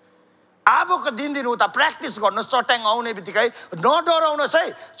प्लिज्ड। अबको दिन उता प्र्याक्टिस गर्नुहोस् चट्याङ आउने बित्तिकै नडराउनुहोस् है।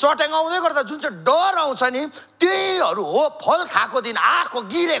 चट्याङ आउँदै गर्दा जुन चाहिँ डर आउँछ नि त्यहीहरू हो फल खाएको दिन आँखो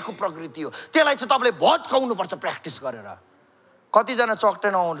गिरेको प्रकृति हो त्यसलाई चाहिँ तपाईँले भत्काउनुपर्छ प्र्याक्टिस गरेर। कतिजना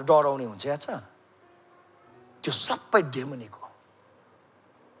चकटेन आउनु डराउने हुन्छ याद छ? त्यो सबै डेमोनिक हो।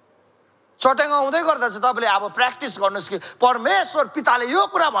 चट्याङ आउँदै गर्दा चाहिँ तपाईँले अब प्र्याक्टिस गर्नुहोस् कि परमेश्वर पिताले यो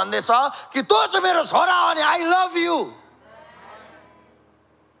कुरा भन्दैछ कि तँ चाहिँ मेरो छोरा हो अनि आई लभ यु।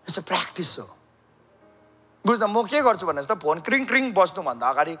 यो चाहिँ प्र्याक्टिस हो। बुझ्दा म के गर्छु भन्नुहोस् त, फोन क्रिङ क्रिङ बस्नुभन्दा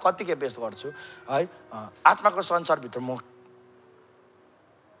अगाडि कति के बेस्ट गर्छु है, आत्माको संसारभित्र म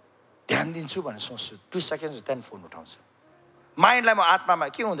ध्यान दिन्छु भनेर सोच्छु, 2 सेकेन्ड्स त्यहाँदेखि फोन उठाउँछु। माइन्डलाई म आत्मामा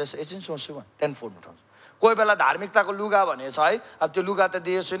के हुँदैछ एकछिन सोच्छु भने त्यहाँदेखि फोन उठाउँछु। कोही बेला धार्मिकताको लुगा भनेछ है, अब त्यो लुगा त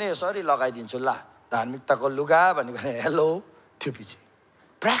दिएछु नि यसरी लगाइदिन्छु, ल धार्मिकताको लुगा भनेको हेलो, त्यो पछि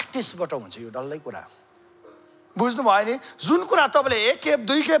प्र्याक्टिसबाट हुन्छ यो डल्लै कुरा। बुझ्नुभयो नि? जुन कुरा तपाईँले 1 खेप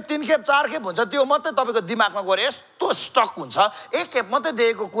 2 खेप 3 खेप 4 खेप हुन्छ त्यो मात्रै तपाईँको दिमागमा गएर यस्तो स्टक हुन्छ। 1 खेप मात्रै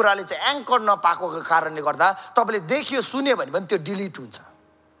दिएको कुराले चाहिँ एङ्कर नपाएको कारणले गर्दा तपाईँले देखियो सुन्यो भने पनि त्यो डिलिट हुन्छ।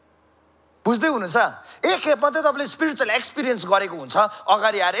 बुझ्दै हुनुहुन्छ? 1 खेप मात्रै तपाईँले स्पिरिचुअल एक्सपिरियन्स गरेको हुन्छ,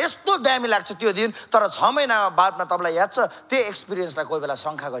 अगाडि आएर यस्तो दामी लाग्छ त्यो दिन, तर 6 महिना बादमा तपाईँलाई याद छ त्यो एक्सपिरियन्सलाई कोही बेला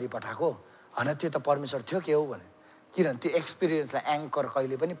शङ्का गरी पठाएको होइन, त्यो त परमेश्वर थियो के हो भने, किनभने त्यो एक्सपिरियन्सलाई एङ्कर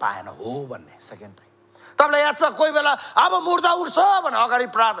कहिले पनि पाएन हो भन्ने। सेकेन्ड टाइम तपाईँलाई याद छ कोही बेला अब मुर्दा उठ्छ भने अगाडि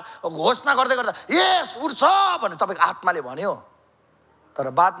घोषणा गर्दै गर्दा यस उठ्छ भने तपाईँको आत्माले भन्यो, तर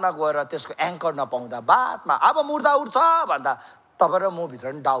बादमा गएर त्यसको एङ्कर नपाउँदा बादमा अब मुर्दा उठ्छ भन्दा तपाईँ र म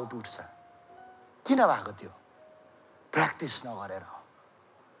भित्र पनि डाउट उठ्छ। किन भएको त्यो? प्र्याक्टिस नगरेर।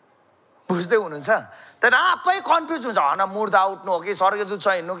 बुझ्दै हुनुहुन्छ? त्यहाँदेखि आफै कन्फ्युज हुन्छ, होइन मुर्दा उठ्नु हो कि स्वर्गदूत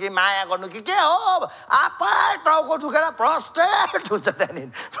हिँड्नु कि माया गर्नु कि के हो, आफै टाउको दुखेर फ्रस्ट्रेट हुन्छ त्यहाँनिर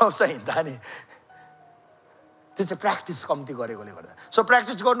प्रभुसँग हिँड्दा नि। त्यो चाहिँ प्र्याक्टिस कम्ती गरेकोले गर्दा। सो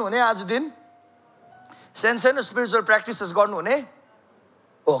प्र्याक्टिस गर्नुहुने आज दिन, सानो स्पिरिचुअल प्र्याक्टिसेस गर्नुहुने।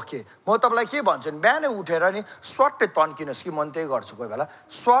 ओके, म तपाईँलाई के भन्छु नि, बिहानै उठेर नि स्वाट्टै तन्किनुहोस् कि म त्यही गर्छु कोही बेला,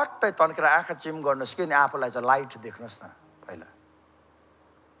 स्वाट्टै तन्केर आँखा चिम गर्नुहोस् कि अनि आफूलाई चाहिँ लाइट देख्नुहोस् न पहिला।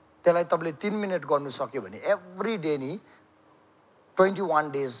 त्यसलाई तपाईँले 3 मिनट गर्नु सक्यो भने एभ्री डे नि 21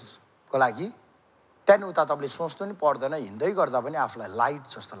 डेजको लागि त्यहाँदेखि उता तपाईँले सोच्नु नि पर्दैन, हिँड्दै गर्दा पनि आफूलाई लाइट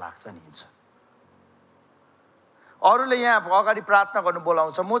जस्तो लाग्छ नि हिँड्छ। अरूले यहाँ अगाडि प्रार्थना गर्नु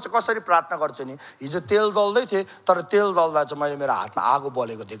बोलाउँछ, म चाहिँ कसरी प्रार्थना गर्छु नि, हिजो तेल दल्दै थिएँ तर तेल दल्दा चाहिँ मैले मेरो हातमा आगो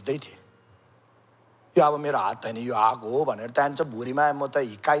बलेको देख्दै थिएँ। यो अब मेरो हात होइन यो आगो हो भनेर त्यहाँदेखि चाहिँ भुँडीमा म त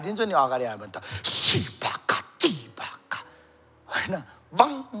हिर्काइदिन्छु नि, अगाडि आयो भने त सिभाका तिभाका होइन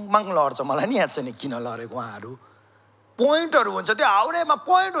बाङ बाङ लड्छ। मलाई नि याद छ नि किन लडेको, उहाँहरू पोइन्टहरू हुन्छ, त्यो हाउडेमा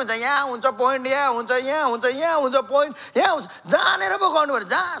पोइन्ट हुन्छ, यहाँ हुन्छ पोइन्ट, यहाँ हुन्छ यहाँ हुन्छ यहाँ हुन्छ पोइन्ट, यहाँ हुन्छ, जानेर पो गर्नु पर्छ,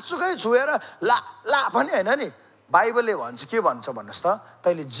 जहाँसुकै छुएर ला ला पनि होइन नि। बाइबलले भन्छ के भन्छ भन्नुहोस् त,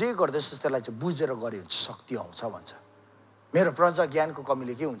 तैँले जे गर्दैछस् त्यसलाई चाहिँ बुझेर गरे हुन्छ शक्ति आउँछ भन्छ। मेरो प्रजा ज्ञानको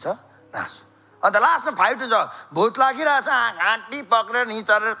कमीले के हुन्छ, नाश। अन्त लास्टमा फाइट हुन्छ, भूत लागिरहेछ, घाँटी पक्रेर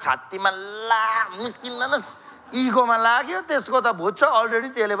निचरेर छातीमा ला मुस्किन इगोमा लाग्यो, त्यसको त भूत छ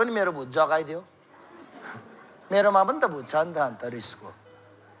अलरेडी, त्यसले पनि मेरो भूत जगाइदियो। मेरोमा पनि त भूत छ नि त, अन्त रिसको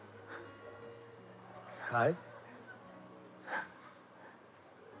है।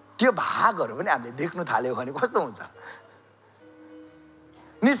 त्यो भागहरू पनि हामीले देख्नु थाल्यो भने कस्तो हुन्छ,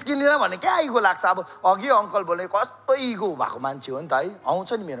 निस्किँदैन भने क्या इगो लाग्छ। अब अघि अङ्कल बोले कस्तो इगो भएको मान्छे हो नि त है,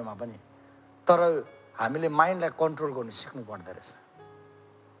 आउँछ नि मेरोमा पनि, तर हामीले माइन्डलाई कन्ट्रोल गर्नु सिक्नु पर्दो रहेछ।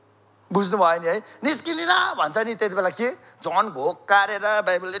 बुझ्नुभयो नि है? निस्किँदैन भन्छ नि त्यति बेला के झन् घोकारेर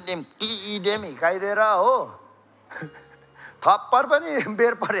बाइबलले डेम हिर्काइदिएर हो थप्पर पनि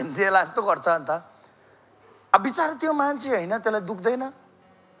बेर पऱ्यो नि त्यसलाई जस्तो गर्छ। अन्त अब बिचरा त्यो मान्छे होइन, त्यसलाई दुख्दैन,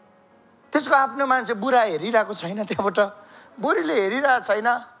 त्यसको आफ्नो मान्छे बुढा हेरिरहेको छैन, त्यहाँबाट बुढीले हेरिरहेको छैन।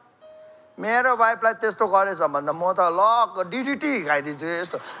 मेरो वाइफलाई त्यस्तो गरेछ भन्दा म त लक डिडिटी हिर्काइदिन्छु।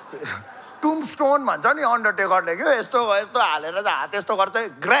 यस्तो टुमस्टोन भन्छ नि अन्डरटेकरले क्या, यस्तो यस्तो हालेर चाहिँ हात यस्तो गर्छ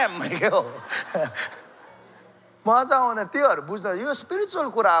ग्राम क्या हो। मजा आउँदैन त्योहरू बुझ्नु। यो स्पिरिचुअल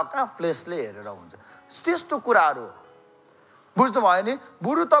कुरा हो, कहाँ फ्लेसले हेरेर हुन्छ त्यस्तो कुराहरू हो। बुझ्नुभयो नि?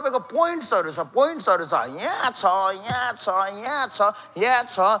 बरु तपाईँको पोइन्ट्सहरू छ, पोइन्ट्सहरू छ, यहाँ छ यहाँ छ यहाँ छ यहाँ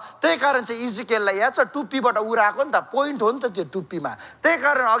छ। त्यही कारण चाहिँ इजिकेललाई याद छ टुप्पीबाट उडाएको नि त, पोइन्ट हो नि त त्यो टुप्पीमा। त्यही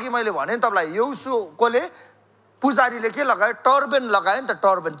कारण अघि मैले भने नि तपाईँलाई, यौसुकोले पुजारीले के लगायो, टर्बन लगायो नि त,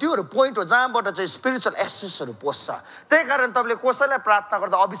 टर्बन त्योहरू पोइन्ट हो जहाँबाट चाहिँ स्पिरिचुअल एक्सेसहरू पस्छ। त्यही कारण तपाईँले कसैलाई प्रार्थना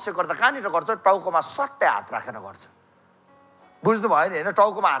गर्दा अभिषेक गर्दा कहाँनिर गर्छ, टाउकोमा सट्टै हात राखेर गर्छ। बुझ्नुभयो नि? होइन,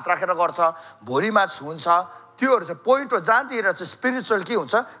 टाउकोमा हात राखेर गर्छ, भुँडीमा छुन्छ, त्योहरू चाहिँ पोइन्ट हो जहाँतिर चाहिँ स्पिरिचुअल के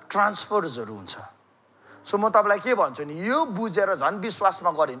हुन्छ, ट्रान्सफर्सहरू हुन्छ। सो म तपाईँलाई के भन्छु नि, यो बुझेर झन् विश्वासमा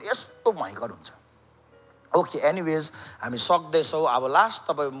गऱ्यो भने यस्तो भयङ्कर हुन्छ। ओके, एनिवेज हामी सक्दैछौँ। अब लास्ट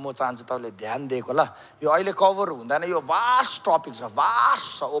तपाईँ म चाहन्छु तपाईँले ध्यान दिएको ल, यो अहिले कभर हुँदैन, यो भास्ट टपिक छ,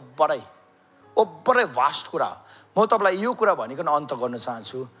 भास्ट छ, ओभरै भास्ट कुरा हो। म तपाईँलाई यो कुरा भनिकन अन्त गर्न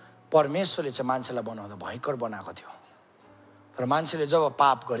चाहन्छु, परमेश्वरले चाहिँ मान्छेलाई बनाउँदा भयङ्कर बनाएको थियो, तर र मान्छेले जब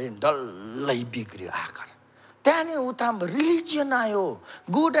पाप गरे डल्लै बिग्रियो आकार। त्यहाँनिर उता रिलिजियन आयो,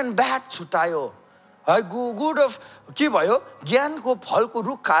 गुड एन्ड ब्याड छुट्यायो है। गुड अफ के भयो, ज्ञानको फलको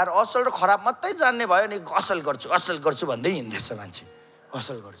रुख खाएर असल र खराब मात्रै जान्ने भयो नि। असल गर्छु भन्दै हिँड्दैछ मान्छे,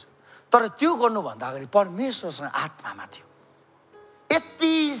 असल गर्छु। तर त्यो गर्नुभन्दा अगाडि परमेश्वरसँग आत्मामा थियो,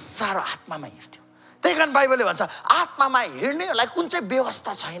 यति साह्रो आत्मामा हिँड्थ्यो। त्यही कारण बाइबलले भन्छ आत्मामा हिँड्नेहरूलाई कुन चाहिँ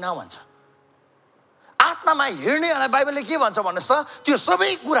व्यवस्था छैन भन्छ। आत्मामा हिँड्नेहरूलाई बाइबलले के भन्छ भन्नुहोस् त, त्यो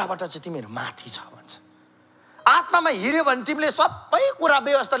सबै कुराबाट चाहिँ तिमीहरू माथि छ भन्छ। आत्मामा हिँड्यो भने तिमीले सबै कुरा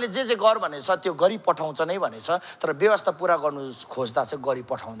व्यवस्थाले जे गर भनेछ त्यो गरी पठाउँछ नै भनेछ। तर व्यवस्था पुरा गर्नु खोज्दा चाहिँ गरी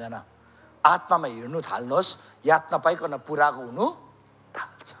पठाउँदैन। आत्मामा हिँड्नु थाल्नुहोस्, यातना पाइकन पुरा हुनु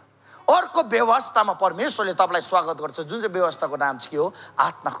थाल्छ। अर्को व्यवस्थामा परमेश्वरले तपाईँलाई स्वागत गर्छ, जुन चाहिँ व्यवस्थाको नाम चाहिँ के हो,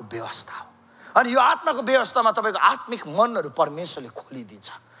 आत्माको व्यवस्था हो। अनि यो आत्माको व्यवस्थामा तपाईँको आत्मिक मनहरू परमेश्वरले खोलिदिन्छ।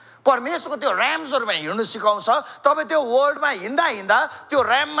 परमेश्वरको त्यो ऱ्याम्सहरूमा हिँड्नु सिकाउँछ। तपाईँ त्यो वर्ल्डमा हिँड्दा त्यो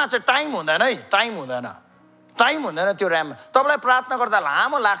ऱ्याममा चाहिँ टाइम हुँदैन है, टाइम हुँदैन त्यो ऱ्याम। तपाईँलाई प्रार्थना गर्दा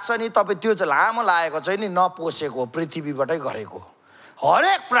लामो लाग्छ नि, तपाईँ त्यो चाहिँ लामो लागेको चाहिँ नि नपोसेको, पृथ्वीबाटै गरेको।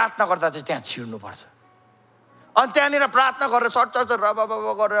 हरेक प्रार्थना गर्दा चाहिँ त्यहाँ छिर्नुपर्छ। अनि त्यहाँनिर प्रार्थना गरेर सट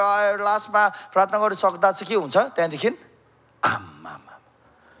गरेर लास्टमा प्रार्थना गरिसक्दा चाहिँ के हुन्छ, त्यहाँदेखि आम्मा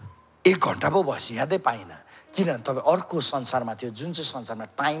 1 घन्टा पो बसी यादै पाइनँ। किनभने तपाईँ अर्को संसारमा थियो, जुन चाहिँ संसारमा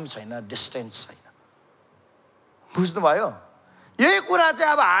टाइम छैन, डिस्टेन्स छैन। बुझ्नुभयो? यही कुरा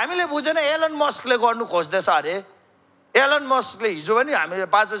चाहिँ अब हामीले बुझेन, एलन मस्कले गर्नु खोज्दैछ अरे। एलन मस्कले हिजो पनि हामीले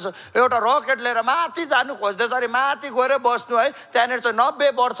एउटा रकेट लिएर माथि जानु खोज्दैछ अरे। माथि गएर बस्नु है, त्यहाँनिर चाहिँ 90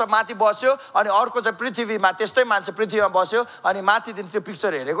 वर्ष माथि बस्यो। अनि अर्को चाहिँ पृथ्वीमा त्यस्तै मान्छे पृथ्वीमा बस्यो। अनि माथिदेखि त्यो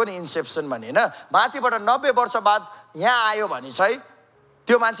पिक्चर हेरेको नि, इन्सेप्सन भन्ने होइन। माथिबाट 90 वर्ष बाद यहाँ आयो भने चाहिँ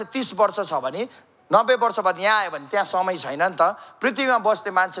त्यो मान्छे 30 वर्ष छ भने 90 वर्ष बाद यहाँ आयो भने त्यहाँ समय छैन नि त। पृथ्वीमा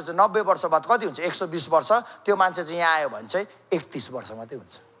बस्ने मान्छे चाहिँ 90 वर्ष बाद कति हुन्छ, 120 वर्ष। त्यो मान्छे चाहिँ यहाँ आयो भने चाहिँ 31 वर्ष मात्रै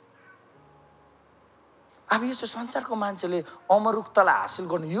हुन्छ। अब यो चाहिँ संसारको मान्छेले अमरुकतालाई हासिल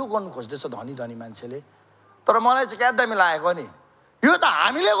गर्नु, यो गर्नु खोज्दैछ धनी मान्छेले। तर मलाई चाहिँ क्या दामी लागेको नि, यो त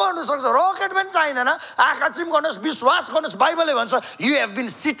हामीले गर्नु सक्छ। रकेट पनि चाहिँदैन, आँखा चिम्काउनुहोस्, विश्वास गर्नुहोस्। बाइबलले भन्छ you have been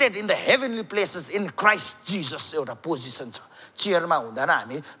seated in the heavenly places in Christ Jesus. एउटा पोजिसन छ, चेयरमा हुँदैन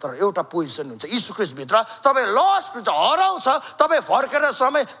हामी, तर एउटा पोजिसन हुन्छ यीशु ख्रीष्टभित्र। तपाईँ लस्ट हुन्छ, हराउँछ। तपाईँ फर्केर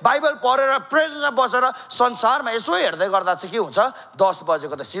समय बाइबल पढेर प्रेजेन्समा बसेर संसारमा यसो हेर्दै गर्दा चाहिँ के हुन्छ, 10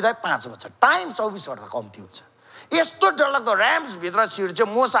 बजेको त सिधै 5 बज्छ। टाइम 24 घन्टा कम्ती हुन्छ। यस्तो डरलाग्दो ऱ्याम्सभित्र छिर्छ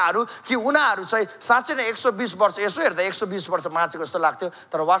मोसाहरू कि उनीहरू चाहिँ साँच्चै नै 120 वर्ष, यसो हेर्दा 120 वर्ष बाँचेको जस्तो लाग्थ्यो।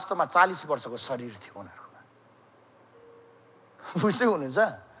 तर वास्तवमा 40 वर्षको शरीर थियो उनीहरूकोमा। बुझ्दै हुनुहुन्छ?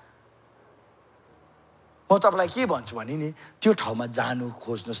 म तपाईँलाई के भन्छु भने नि, त्यो ठाउँमा जानु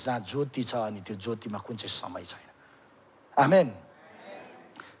खोज्नुहोस् जहाँ ज्योति छ अनि त्यो ज्योतिमा कुन चाहिँ समय छैन। आमेन।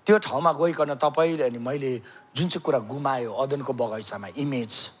 त्यो ठाउँमा गइकन तपाईँले अनि मैले जुन चाहिँ कुरा गुमायो अदनको बगैँचामा,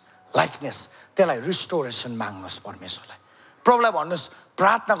 इमेज लाइकनेस, त्यसलाई रिस्टोरेसन माग्नुहोस् परमेश्वरलाई। प्रभुलाई भन्नुहोस्,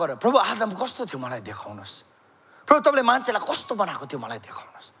 प्रार्थना गरेर प्रभु आदम कस्तो थियो मलाई देखाउनुहोस्। प्रभु तपाईँले मान्छेलाई कस्तो बनाएको थियो मलाई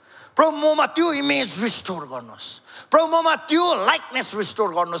देखाउनुहोस्। प्रभु ममा त्यो इमेज रिस्टोर गर्नुहोस्। प्रभु ममा त्यो लाइकनेस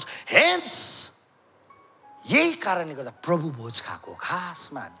रिस्टोर गर्नुहोस्। हेन्स यही कारणले गर्दा प्रभु भोज खाएको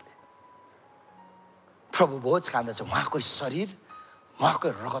खासमा हामीले प्रभु भोज खाँदा चाहिँ उहाँकै शरीर, उहाँकै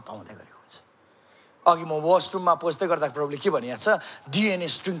रगत आउँदै गरेको हुन्छ। अघि म वासरुममा पस्दै गर्दा प्रभुले के भनिएको छ, डिएनए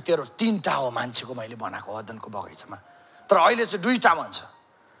स्ट्रिङ तेरो 3टा हो मान्छेको मैले बनाएको अदनको बगैँचामा। तर अहिले चाहिँ 2टा भन्छ।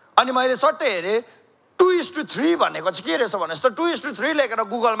 अनि मैले सट्टै हेरेँ 2:3 भनेको चाहिँ के रहेछ भनेस् त, 2:3 लेखेर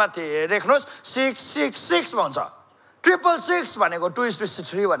गुगलमा लेख्नुहोस् 666 भन्छ। 666 भनेको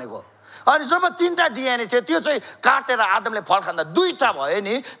 2:3 भनेको। अनि जब 3टा डिएनए थियो त्यो चाहिँ काटेर आदमले फल खाँदा 2टा भयो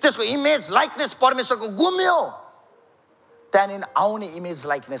नि, त्यसको इमेज लाइकनेस परमेश्वरको गुम्यो। त्यहाँदेखि आउने इमेज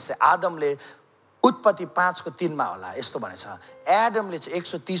लाइकनेस चाहिँ आदमले उत्पत्ति 5:3 होला यस्तो भनेछ, एडमले चाहिँ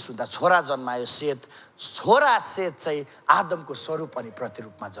 130 हुँदा छोरा जन्मायो सेत। छोरा सेत चाहिँ आदमको स्वरूप अनि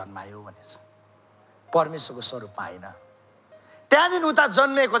प्रतिरूपमा जन्मायो भनेछ, परमेश्वरको स्वरूपमा होइन। त्यहाँदेखि उता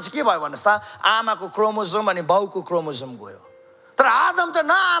जन्मेको चाहिँ के भयो भन्नुहोस् त, आमाको क्रोमोजोम अनि बाउको क्रोमोजोम गयो। तर आदम चाहिँ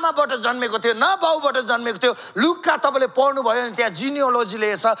न आमाबाट जन्मेको थियो न बाउबाट जन्मेको थियो। लुका तपाईँले पढ्नुभयो भने त्यहाँ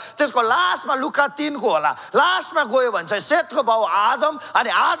जिनियोलोजीले छ, त्यसको लास्टमा लुका 3 को होला, लास्टमा गयो भने चाहिँ सेतको बाउ आदम अनि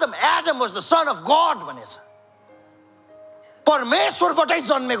Adam was the sun of God भनेछ। परमेश्वरबाटै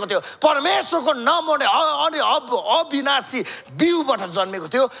जन्मेको थियो, परमेश्वरको नमर्ने अनि अविनाशी बिउबाट जन्मेको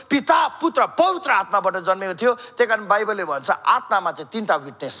थियो, पिता पुत्र पवित्र आत्माबाट जन्मेको थियो। त्यही कारण बाइबलले भन्छ आत्मामा चाहिँ 3टा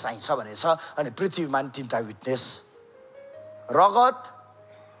विटनेस चाहिन्छ भनेछ। अनि पृथ्वीमा पनि 3टा विटनेस, रगत,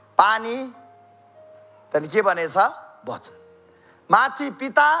 पानी, त्यहाँदेखि के भनेछ वचन। माथि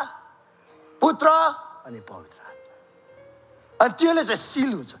पिता पुत्र अनि पवित्र आत्मा। अनि त्यसले चाहिँ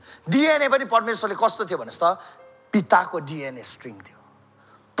सिल हुन्छ। डिएनए पनि परमेश्वरले कस्तो थियो भन्नुहोस् त, पिताको डिएनए स्ट्रिङ थियो,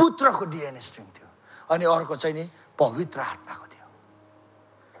 पुत्रको डिएनए स्ट्रिङ थियो, अनि अर्को चाहिँ नि पवित्र आत्माको थियो।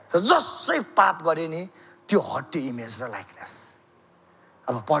 जसै पाप गरे नि त्यो हट्यो इमेज र लाइकनेस।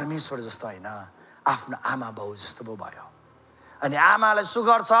 अब परमेश्वर जस्तो होइन, आफ्नो आमा बाउ जस्तो पो भयो। अनि आमालाई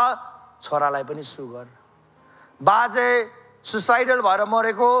सुगर छ, छोरालाई पनि सुगर। बाजे सुसाइडल भएर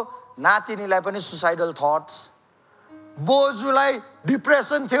मरेको, नातिनीलाई पनि सुसाइडल थट्स। बोजूलाई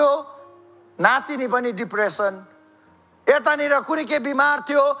डिप्रेसन थियो, नातिनी पनि डिप्रेसन। यतानिर कुनै के बिमार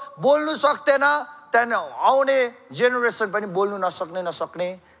थियो, बोल्नु सक्दैन, त्यहाँदेखि आउने जेनेरेसन पनि बोल्नु नसक्ने।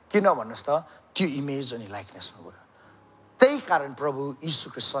 किन भन्नुहोस् त, त्यो इमेज अनि लाइकनेसमा गयो। त्यही कारण प्रभु यीशु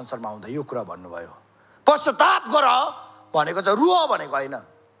ख्रीष्ट संसारमा आउँदा यो कुरा भन्नुभयो, पश्चाताप गर भनेको चाहिँ रुह भनेको होइन।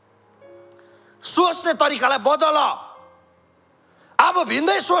 सोच्ने तरिकालाई बदल, अब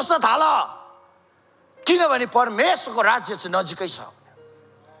भिन्दै सोच्न थाल, किनभने परमेश्वरको राज्य चाहिँ नजिकै छ।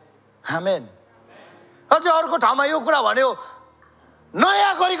 आमेन। अझै अर्को ठाउँमा यो कुरा भन्यो,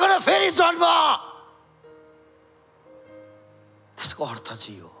 नयाँ गरिकन फेरि जन्म। त्यसको अर्थ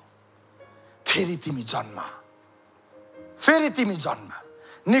चाहिँ यो, फेरि तिमी जन्म, फेरि तिमी जन्म।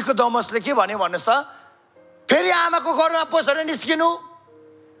 निकोदेमसले के भन्यो भन्नुहोस् त, फेरि आमाको गर्भमा पसेर निस्किनु।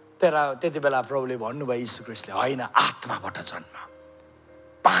 त्यति बेला प्रभुले भन्नुभयो, यीशु ख्रीष्टले, होइन, आत्माबाट जन्म,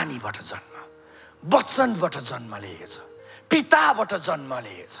 पानीबाट जन्म, वचनबाट जन्म लिएछ, पिताबाट जन्म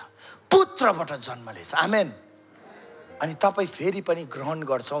लिएछ, पुत्रबाट जन्म लिएछ। आमेन। अनि तपाईँ फेरि पनि ग्रहण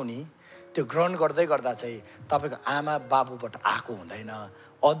गर्छौ नि, त्यो ग्रहण गर्दै गर्दा चाहिँ तपाईँको आमा बाबुबाट आएको हुँदैन।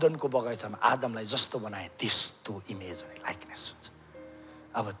 अदनको बगैँचामा आदमलाई जस्तो बनाए त्यस्तो इमेज अनि लाइकनेस हुन्छ।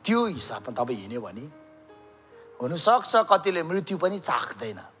 अब त्यो हिसाबमा तपाईँ हिँड्यो भने हुनसक्छ कतिले मृत्यु पनि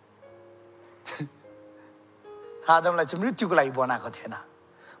चाख्दैन। आदमलाई चाहिँ मृत्युको लागि बनाएको थिएन,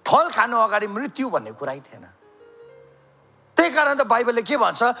 फल खानु अगाडि मृत्यु भन्ने कुरै थिएन। त्यही कारण त बाइबलले के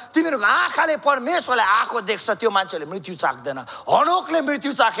भन्छ, तिमीहरूको आँखाले परमेश्वरलाई आँखो देख्छ, त्यो मान्छेले मृत्यु चाख्दैन। हनोकले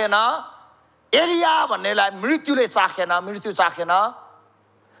मृत्यु चाखेन, एलिया भन्नेलाई मृत्यु चाखेन,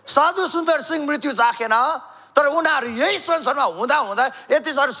 साधु सुन्दर सिंह मृत्यु चाखेन। तर उनीहरू यही संसारमा हुँदा हुँदा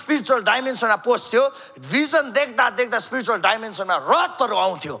यति साह्रो स्पिरिचुअल डाइमेन्सनमा पस्थ्यो, भिजन देख्दा देख्दा स्पिरिचुअल डाइमेन्सनमा रथहरू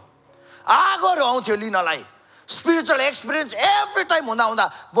आउँथ्यो, आगोहरू आउँथ्यो लिनलाई। स्पिरिचुअल एक्सपिरियन्स एभ्री टाइम हुँदा हुँदा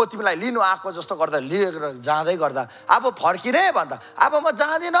म तिमीलाई लिनु आएको जस्तो गर्दा लिएर जाँदै गर्दा अब फर्किने भन्दा अब म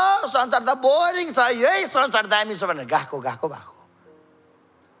जाँदिनँ, संसार त बोरिङ छ, यही संसार दामी छ भनेर गएको भएको।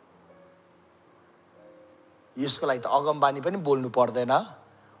 यसको लागि त अगमबानी पनि बोल्नु पर्दैन।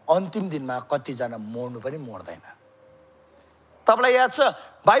 अन्तिम दिनमा कतिजना मर्नु पनि मर्दैन। तपाईँलाई याद छ,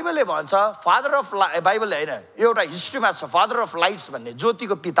 बाइबलले भन्छ फादर अफ बाइबलले होइन, एउटा हिस्ट्रीमा छ फादर अफ लाइट्स भन्ने,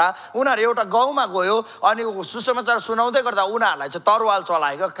 ज्योतिको पिता। उनीहरू एउटा गाउँमा गयो अनि सुसमाचार सुनाउँदै गर्दा उनीहरूलाई चाहिँ तरवाल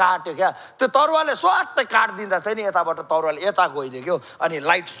चलाएको काट्यो क्या। त्यो तरवालले स्वाट्टै काटिदिँदा चाहिँ नि यताबाट तरवाल यता गइदियो क्या, अनि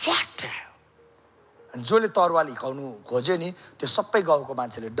लाइट स्वाट्टै आयो। अनि जसले तरवाल हिर्काउनु खोज्यो नि, त्यो सबै गाउँको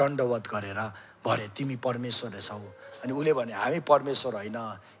मान्छेले दण्डवत गरेर भने तिमी परमेश्वर रहेछौ। अनि उसले भने हामी परमेश्वर होइन,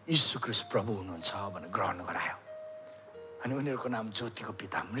 यीशु ख्रीष्ट प्रभु हुनुहुन्छ भनेर ग्रहण गरायो। अनि उनीहरूको नाम ज्योतिको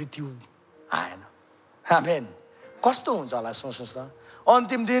पिता, मृत्यु आएन। आमेन। कस्तो हुन्छ होला सोच्नुहोस् त,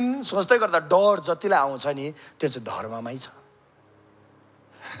 अन्तिम दिन सोच्दै गर्दा डर जतिलाई आउँछ नि त्यो चाहिँ धर्ममै छ।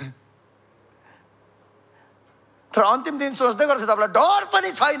 तर अन्तिम दिन सोच्दै गर्दा तपाईँलाई डर पनि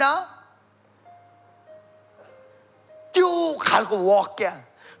छैन, त्यो खालको वक क्या।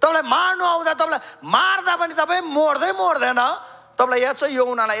 तपाईँलाई मार्नु आउँदा तपाईँलाई मार्दा पनि तपाईँ मर्दैन। तपाईँलाई याद छ, यो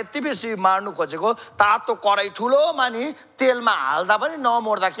उनीहरूलाई यति बेसी मार्नु खोजेको, तातो कराई ठुलोमा नि तेलमा हाल्दा पनि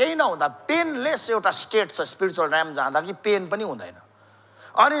नमर्दा केही नहुँदा पेनलेस एउटा स्टेट छ स्पिरिचुअल ऱ्याम जाँदा कि पेन पनि हुँदैन।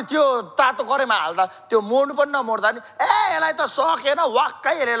 अनि त्यो तातो कराईमा हाल्दा त्यो मर्नु पनि नमर्दा नि यसलाई त सकेन,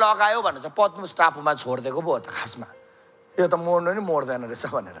 वाक्कै यसले लगायो भनेर चाहिँ पद्मस टापुमा छोडिदिएको पो हो त खासमा। यो त मर्नु नि मर्दैन रहेछ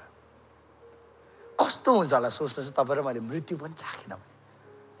भनेर। कस्तो हुन्छ होला सोच्नुहोस्, तपाईँ र मैले मृत्यु पनि चाखेन भने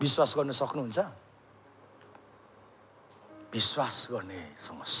विश्वास गर्न सक्नुहुन्छ? विश्वास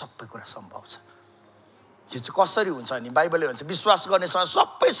गर्नेसँग सबै कुरा सम्भव छ। यो चाहिँ कसरी हुन्छ नि, बाइबलले भन्छ विश्वास गर्नेसँग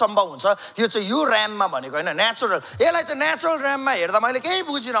सबै सम्भव हुन्छ। यो चाहिँ यो ऱ्याममा भनेको होइन, नेचुरल। यसलाई चाहिँ नेचुरल ऱ्याममा हेर्दा मैले केही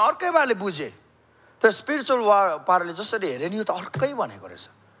बुझिनँ, अर्कै पाराले बुझेँ। त्यो स्पिरिचुअल पाराले जसरी हेरेँ नि यो त अर्कै भनेको रहेछ।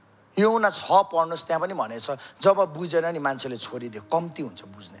 यो 6 पढ्नुहोस्, त्यहाँ पनि भनेको छ जब बुझेन नि मान्छेले छोडिदियो, कम्ती हुन्छ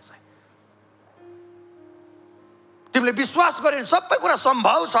बुझ्ने चाहिँ। तिमीले विश्वास गरे सबै कुरा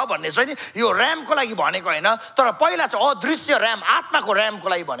सम्भव छ भन्ने चाहिँ नि यो ऱ्यामको लागि भनेको होइन, तर पहिला चाहिँ अदृश्य ऱ्याम, आत्माको ऱ्यामको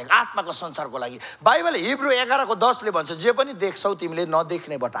लागि भनेको, आत्माको संसारको लागि। बाइबल हिब्रू 11:10ले भन्छ जे पनि देख्छौ तिमीले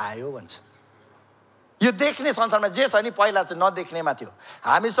नदेख्नेबाट आयो भन्छ। यो देख्ने संसारमा जे छ नि पहिला चाहिँ नदेख्नेमा थियो।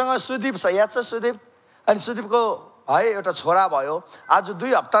 हामीसँग सुदीप छ, याद छ सुदीप? अनि सुदीपको है एउटा छोरा भयो, आज 2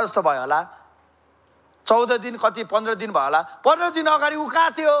 हप्ता जस्तो भयो होला, 14 दिन कति 15 दिन भयो होला। 15 दिन अगाडि ऊ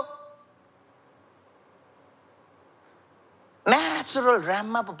कहाँ थियो? नेचुरल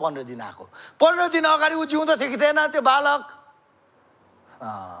ऱ्याममा पो 15 दिन आएको। 15 दिन अगाडि ऊ जिउँदो थियो कि थिएन त्यो बालक?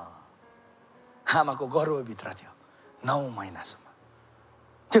 आमाको गर्भभित्र थियो 9 महिनासम्म।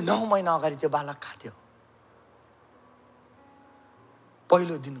 त्यो 9 महिना अगाडि त्यो बालक कहाँ थियो?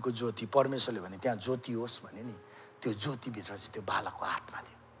 पहिलो दिनको ज्योति परमेश्वरले भने त्यहाँ ज्योति होस् भने नि, त्यो ज्योतिभित्र चाहिँ त्यो बालकको आत्मा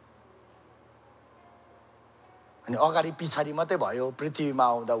थियो। अनि अगाडि पछाडि मात्रै भयो, पृथ्वीमा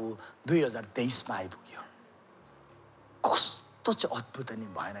आउँदा ऊ 2023मा आइपुग्यो। कस्तो चाहिँ अद्भुत नि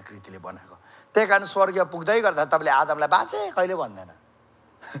भएन कृतिले बनाएको। त्यही कारण स्वर्ग पुग्दै गर्दा तपाईँले आदमलाई बाजे कहिले भन्दैन,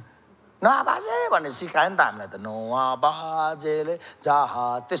 नबाजे भन्ने सिकायो नि त हामीलाई त। बाजेले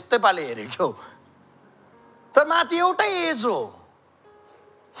जहा त्यस्तै पाले हेरेको, तर माथि एउटै एज हो,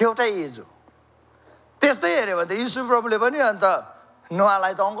 एउटै एज हो। त्यस्तै हेऱ्यो भने त यीशु प्रभुले पनि अन्त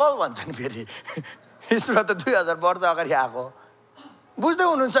नोआलाई त अङ्कल भन्छ नि फेरि। यीशु त 2000 वर्ष अगाडि आएको। बुझ्दै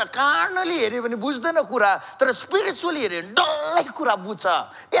हुनुहुन्छ? कार्नली हेऱ्यो भने बुझ्दैन कुरा, तर स्पिरिचुअली हेऱ्यो भने डल्लै कुरा बुझ्छ।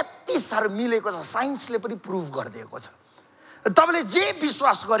 यति साह्रो मिलेको छ, साइन्सले पनि प्रुभ गरिदिएको छ। तपाईँले जे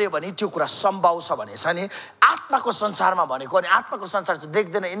विश्वास गर्यो भने त्यो कुरा सम्भव छ भनेछ नि। आत्माको संसारमा भनेको, अनि आत्माको संसार चाहिँ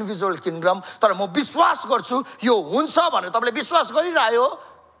देख्दैन, इन्भिजुअल किङ्डम, तर म विश्वास गर्छु यो हुन्छ भनेर तपाईँले विश्वास गरिरह्यो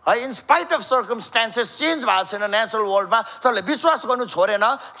है। In spite of circumstances change भएको छैन नेचुरल वर्ल्डमा, तपाईँले विश्वास गर्नु छोडेन।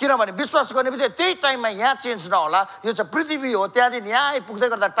 किनभने विश्वास गर्ने बित्तिकै त्यही टाइममा यहाँ चेन्ज नहोला। यो चाहिँ पृथ्वी हो, त्यहाँदेखि यहाँ आइपुग्दै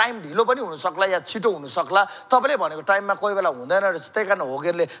गर्दा टाइम ढिलो पनि हुनसक्ला या छिटो हुनसक्ला। तपाईँले भनेको टाइममा कोही बेला हुँदैन रहेछ। त्यही कारण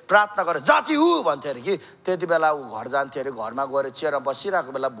होगेरले प्रार्थना गरेर जाति हु भन्थ्यो अरे कि त्यति बेला ऊ घर जान्थ्यो अरे, घरमा गएर चेयरमा बसिरहेको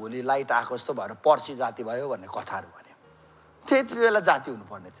बेला भोलि लाइट आएको जस्तो भएर पर्सि जाति भयो भन्ने कथाहरू भन्यो। त्यति बेला जाति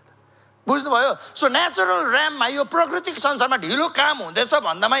हुनुपर्ने थियो। बुझ्नुभयो? सो नेचुरल ऱ्याममा यो प्राकृतिक संसारमा ढिलो काम हुँदैछ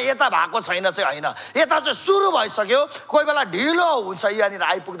भन्दामा यता भएको छैन चाहिँ होइन, यता चाहिँ सुरु भइसक्यो। कोही बेला ढिलो हुन्छ यहाँनिर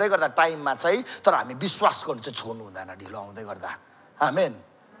आइपुग्दै गर्दा टाइममा चाहिँ, तर हामी विश्वास गर्नु चाहिँ छोड्नु हुँदैन ढिलो आउँदै गर्दा। आमेन।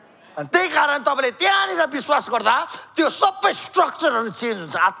 अनि त्यही कारण तपाईँले त्यहाँनिर विश्वास गर्दा त्यो सबै स्ट्रक्चरहरू चेन्ज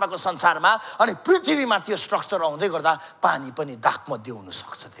हुन्छ आत्माको संसारमा, अनि पृथ्वीमा त्यो स्ट्रक्चर आउँदै गर्दा पानी पनि दागमध्ये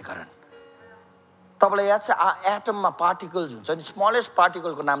हुनसक्छ। त्यही कारण तपाईँलाई याद छ एटममा पार्टिकल्स हुन्छ नि, स्मलेस्ट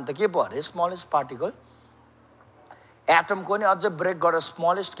पार्टिकलको नाम त के पो अरे? स्मलेस्ट पार्टिकल एटमको नि अझै ब्रेक गरेर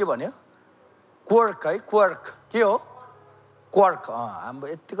स्मलेस्ट के भन्यो? क्वार्क है। क्वार्क के हो? क्वार्क। हाम्रो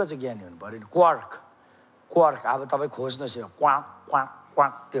यत्तिको चाहिँ ज्ञानी हुनु पऱ्यो नि। Quark, quark. अब तपाईँ खोज्नुहोस् यो क्वाक क्वाक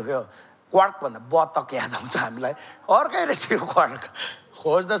क्वाक, त्यो के हो? क्वार्क भन्दा बतक याद आउँछ हामीलाई, अर्कै रहेछ यो क्वार्क।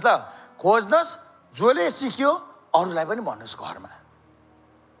 खोज्नुहोस् ल, खोज्नुहोस्। जसले सिक्यो अरूलाई पनि भन्नुहोस् घरमा।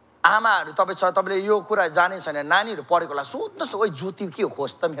 आमाहरू तपाईँ छ, तपाईँले यो कुरा जाने छैन, नानीहरू पढेको होला सोध्नुहोस्, ओइ ज्योति के हो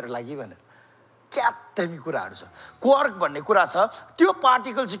खोज त मेरो लागि भनेर। क्या दामी कुराहरू छ। क्वार्क भन्ने कुरा छ। त्यो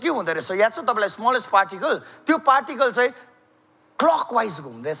पार्टिकल चाहिँ के हुँदो रहेछ याद छ तपाईँलाई? Smallest particle. त्यो पार्टिकल चाहिँ क्लकवाइज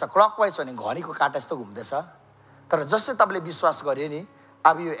घुम्दैछ। क्लकवाइज भने घडीको काटा जस्तो घुम्दैछ। तर जस्तै तपाईँले विश्वास गर्यो नि,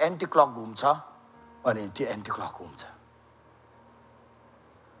 अब यो एन्टी क्लक घुम्छ भने त्यो एन्टी क्लक घुम्छ।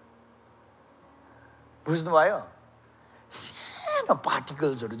 बुझ्नुभयो? सानो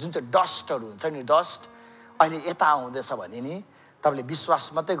पार्टिकल्सहरू जुन चाहिँ डस्टहरू हुन्छ नि, डस्ट अहिले यता आउँदैछ भने नि तपाईँले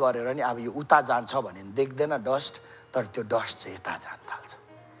विश्वास मात्रै गरेर नि अब यो उता जान्छ भने देख्दैन डस्ट, तर त्यो डस्ट चाहिँ यता जान थाल्छ।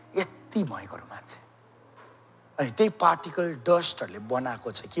 यति भयङ्कर मान्छे। अनि त्यही पार्टिकल डस्टहरूले बनाएको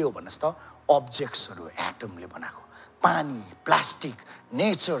चाहिँ के हो भन्नुहोस् त? अब्जेक्ट्सहरू एटमले बनाएको। पानी, प्लास्टिक,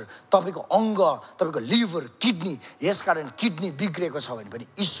 नेचर, तपाईँको अङ्ग, तपाईँको लिभर, किडनी। यसकारण किडनी बिग्रेको छ भने पनि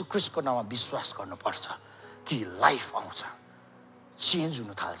यीशु ख्रीष्टको नाममा विश्वास गर्नुपर्छ कि लाइफ आउँछ, चेन्ज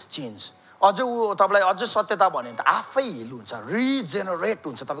हुन थाल्छ। चेन्ज अझै ऊ तपाईँलाई अझै सत्यता भन्यो भने त आफै हिल हुन्छ, रिजेनरेट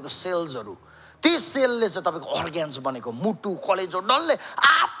हुन्छ तपाईँको सेल्सहरू। त्यो सेलले चाहिँ तपाईँको अर्ग्यान्स बनेको मुटु, कलेजो डल्लै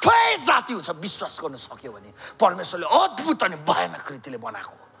आफै जाति हुन्छ। विश्वास गर्नु सक्यो भने परमेश्वरले अद्भुत अनि भयानक रीतिले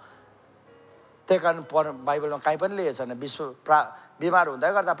बनाएको। त्यही कारण बाइबलमा काहीँ पनि लेखेको छैन बिमार हुँदै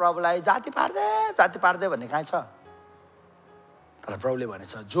गर्दा प्रभुलाई जाति पार्दे भन्ने काहीँ छ? तर प्रभुले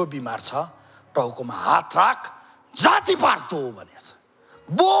भनेछ जो बिमार छ टाउकोमा हात राख, जाति पार्दो भनेछ,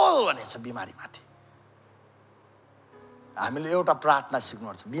 बोल भनेछ बिमारीमाथि। हामीले एउटा प्रार्थना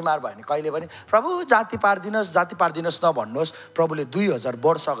सिक्नुपर्छ। बिमार भयो भने कहिले पनि प्रभु जाति पारिदिनुहोस् नभन्नुहोस्। प्रभुले 2000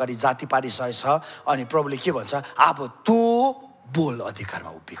 वर्ष अगाडि जाति पारिसकेको छ। अनि प्रभुले के भन्छ? अब तँ बोल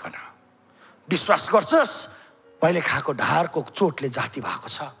अधिकारमा उभिकन विश्वास गर्छस् मैले खाएको ढाडको चोटले जाति भएको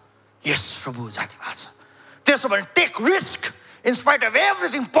छ। यस प्रभु जाति भएको छ। त्यसो भने take risk in spite of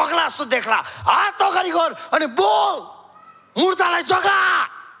everything. पगला जस्तो देख्ला, हात अगाडि गर अनि बोल, मुर्दालाई जगा।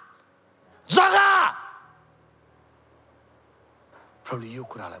 प्रभुले यो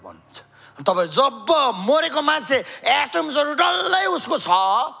कुरालाई भन्नुहुन्छ। तपाईँ जब मरेको मान्छे एटम्सहरू डल्लै उसको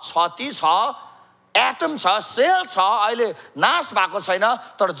छाती छ, एटम छ, सेल छ, अहिले नाश भएको छैन।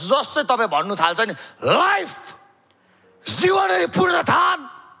 तर जसै तपाईँ भन्नु थाल्छ नि लाइफ, जीवन अनि पुनरुत्थान,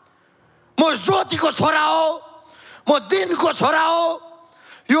 म ज्योतिको छोरा हो, म दिनको छोरा हो,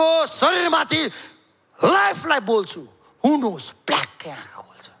 यो शरीरमाथि लाइफलाई बोल्छु। हुनुहोस्, प्याक्कै आँखा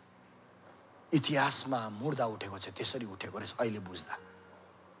खोल्छ। इतिहासमा मुर्दा उठेको छ, त्यसरी उठेको रहेछ अहिले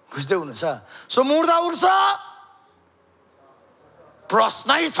बुझ्दै हुनुहुन्छ? सो मुर्दा उठ्छ,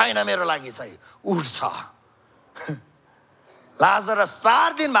 प्रश्नै छैन मेरो लागि चाहिँ, उठ्छ। लाजरस 4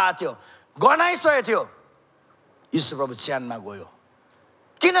 दिन भएको थियो, गनाइसकेको थियो। यीशु प्रभु च्यानमा गयो।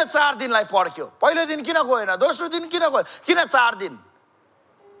 किन 4 दिनलाई पर्ख्यो? पहिलो दिन किन गएन? दोस्रो दिन किन गयो? किन 4 दिन?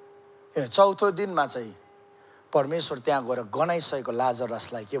 चौथो दिनमा चाहिँ परमेश्वर त्यहाँ गएर गनाइसकेको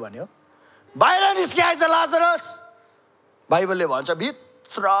लाजरसलाई के भन्यो? बाहिर निस्किआएछ लाजरस। बाइबलले भन्छ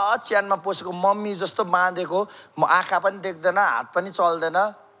भित्र च्यानमा पसेको मम्मी जस्तो बाँधेको, म आँखा पनि देख्दैन, हात पनि चल्दैन,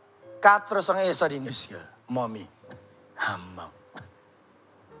 कात्रसँग यसरी निस्क्यो मम्मी। हाम्मा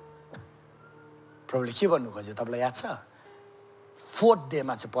प्रभुले के भन्नु खोज्यो तपाईँलाई याद छ? 4th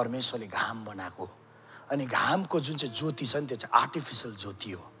डेमा चाहिँ परमेश्वरले घाम बनाएको, अनि घामको जुन चाहिँ ज्योति छ नि त्यो चाहिँ आर्टिफिसियल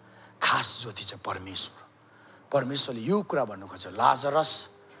ज्योति हो, खास ज्योति चाहिँ परमेश्वरले यो कुरा भन्नु खोज्छ, लाजरस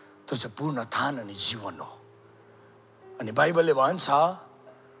त्यो चाहिँ पुनरुत्थान अनि जीवन हो। अनि बाइबलले भन्छ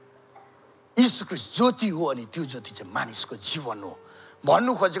यीशु ख्रीष्ट ज्योति हो, अनि त्यो ज्योति चाहिँ मानिसको जीवन हो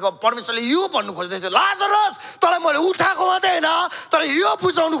भन्नु खोजेको। परमेश्वरले यो भन्नु खोज्दै थियो, लाजरस तँलाई मैले उठाएको मात्रै होइन, तर यो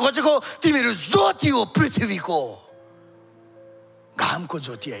बुझाउनु खोजेको तिमीहरू ज्योति हो पृथ्वीको। घामको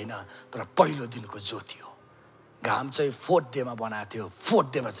ज्योति होइन, तर पहिलो दिनको ज्योति हो। घाम चाहिँ 4th डेमा बनाएको थियो, 4th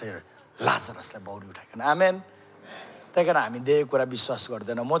डेमा चाहिँ लाजरसलाई बौडी उठाइकन। आमेन। त्यही कारण हामी देखेको कुरा विश्वास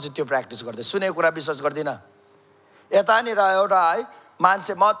गर्दैन। म चाहिँ त्यो प्र्याक्टिस गर्दै, सुनेको कुरा विश्वास गर्दिनँ। यतानिर एउटा है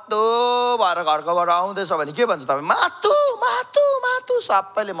मान्छे मत्तु भएर घरकोबाट आउँदैछ भने के भन्छ तपाईँ? मातु मातु मातु।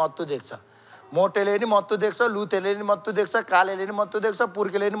 सबैले मत्तु देख्छ, मोटेले नि मत्तु देख्छ, लुतेले नि मत्तु देख्छ, कालेले नि मत्तु देख्छ,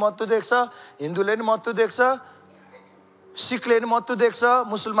 पुर्खेले नि मत्तु देख्छ, हिन्दूले नि मत्तु देख्छ, सिखले नि मत्तु देख्छ,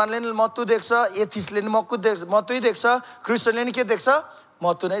 मुसलमानले नि मत्तु देख्छ, एथिस्टले नि मत्तु देख्छ, क्रिस्चियनले नि के देख्छ?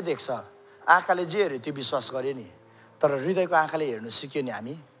 मत्तु नै देख्छ। आँखाले जे हेऱ्यो त्यो विश्वास गऱ्यो नि, तर हृदयको आँखाले हेर्नु सिक्यो नि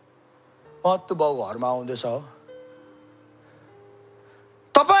हामी। मत्तु बाउ घरमा आउँदैछ हो,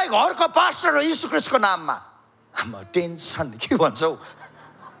 तपाईँ घरको पास्टर हो यीशु ख्रीष्टको नाममा, म टेन्सन के भन्छौ?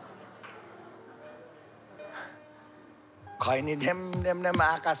 खैनी ढेम ढेम ढेम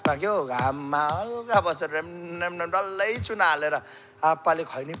आकाश पाक्यो, घाममा हल्का बसेर ढेम ढेम ढेम डल्लै चुना हालेर आप्पाले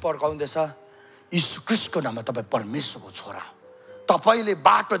खैनी पर्काउँदैछ। यीशु ख्रीष्टको नाममा तपाईँ परमेश्वरको छोरा, तपाईँले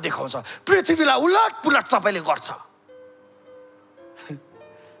बाटो देखाउँछ, पृथ्वीलाई उलट पुलट तपाईँले गर्छ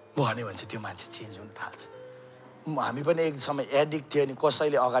भन्यो भने चाहिँ त्यो मान्छे चेन्ज हुन थाल्छ। हामी पनि एक समय एडिक्ट थियो, अनि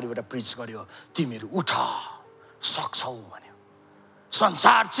कसैले अगाडिबाट प्रिच गर्यो तिमीहरू उठ सक्छौ भन्यो,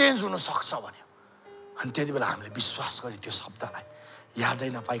 संसार चेन्ज हुन सक्छ भन्यो। अनि त्यति बेला हामीले विश्वास गर्यो, त्यो शब्दलाई यादै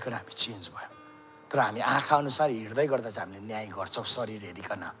नपाइकन हामी चेन्ज भयो। तर हामी आँखा अनुसार हिँड्दै गर्दा चाहिँ हामीले न्याय गर्छौँ शरीर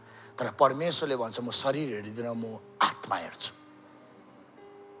हेरिकन, तर परमेश्वरले भन्छ म शरीर हेर्दिनँ, म आत्मा हेर्छु।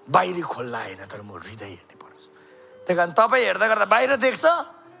 बाहिरी खोल्ला होइन, तर म हृदय हेर्ने पर्छ। त्यही कारण तपाईँ हेर्दा गर्दा बाहिर देख्छ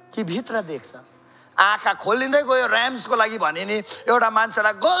कि भित्र देख्छ? आँखा खोलिँदै गयो। ऱ्याम्सको लागि भने नि एउटा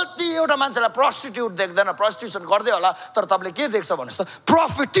मान्छेलाई गल्ती, एउटा मान्छेलाई प्रस्टिट्युट देख्दैन, प्रस्टिट्युसन गर्दै होला, तर तपाईँले के देख्छ भन्नुहोस् त?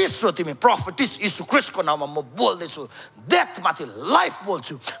 प्रफिटिस हो तिमी, प्रफिटिस। यीशु ख्रीष्टको नाममा म बोल्दैछु, डेथमाथि लाइफ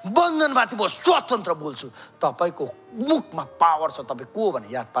बोल्छु, बन्धनमाथि म स्वतन्त्र बोल्छु। तपाईँको मुखमा पावर छ, तपाईँ को भने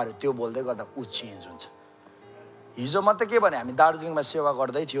याद पार्यो, त्यो बोल्दै गर्दा ऊ चेन्ज हुन्छ। हिजो मात्रै के भने हामी दार्जिलिङमा सेवा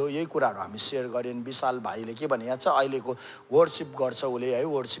गर्दै थियो, यही कुराहरू हामी सेयर गऱ्यौँ। विशाल भाइले के भने यहाँ छ, अहिलेको वर्सिप गर्छ उसले है,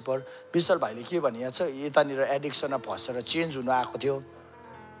 वर्सिपर विशाल भाइले के भने यहाँ छ, यतानिर एडिक्सनमा फसेर चेन्ज हुनु आएको थियो।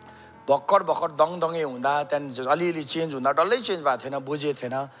 भर्खर दङदङे हुँदा त्यहाँदेखि अलिअलि चेन्ज हुँदा डल्लै चेन्ज भएको थिएन, बुझेको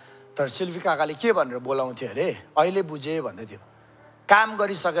थिएन। तर सिल्फी काकाले के भनेर बोलाउँथ्यो अरे, अहिले बुझेँ भन्दै थियो। काम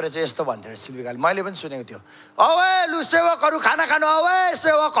गरिसकेर चाहिँ यस्तो भन्थ्यो अरे सिल्फी काकाले, मैले पनि सुनेको थियो, औ लु सेवकहरू खाना खानु, औ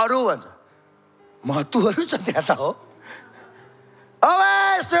सेवकहरू भन्छ। महत्त्वहरू छ त्यहाँ त हो, अब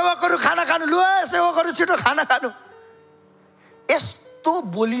सेवकहरू खाना खानु, लु सेवकहरू छिटो खाना खानु। यस्तो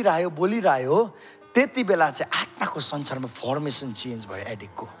बोलिरह्यो। त्यति बेला चाहिँ आत्माको संसारमा फर्मेसन चेन्ज भयो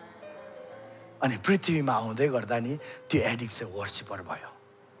एडिक्टको, अनि पृथ्वीमा आउँदै गर्दा नि त्यो एडिक्ट चाहिँ वर्सिपर भयो।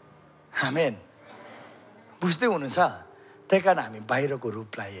 आमेन। बुझ्दै हुनुहुन्छ? त्यही कारण हामी बाहिरको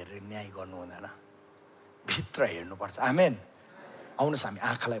रूपलाई हेरेर न्याय गर्नु हुँदैन, भित्र हेर्नुपर्छ। आमेन। आउनुहोस् हामी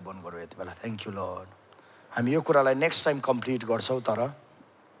आँखालाई बन्द गरौँ यति बेला। Thank you lord. हामी यो कुरालाई नेक्स्ट टाइम कम्प्लिट गर्छौँ, तर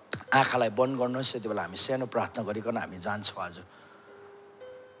आँखालाई बन्द गर्नुहोस्। यति बेला हामी सानो प्रार्थना गरिकन हामी जान्छौँ।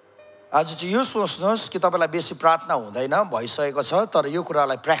 आज चाहिँ यो सोच्नुहोस् कि तपाईँलाई बेसी प्रार्थना हुँदैन, भइसकेको छ, तर यो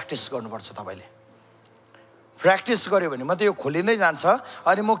कुरालाई प्र्याक्टिस गर्नुपर्छ। तपाईँले प्र्याक्टिस गर्यो भने मात्रै यो खोलिँदै जान्छ।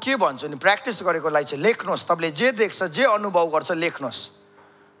 अनि म के भन्छु नि, प्र्याक्टिस गरेकोलाई चाहिँ लेख्नुहोस्। तपाईँले जे देख्छ, जे अनुभव गर्छ लेख्नुहोस्।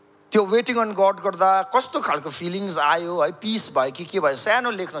 त्यो वेटिङ अन गड गर्दा कस्तो खालको फिलिङ्स आयो है, पिस भयो कि के भयो,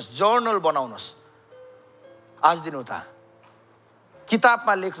 सानो लेख्नुहोस्, जर्नल बनाउनुहोस्। आजदेखि उता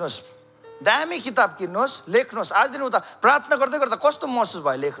किताबमा लेख्नुहोस्, दामी किताब किन्नुहोस्, लेख्नुहोस्। आजदेखि उता प्रार्थना गर्दै गर्दा कस्तो महसुस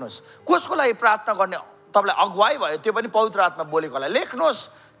भयो लेख्नुहोस्। कसको लागि प्रार्थना गर्ने तपाईँलाई अगुवाई भयो त्यो पनि पवित्र आत्मा बोलेकोलाई लेख्नुहोस्।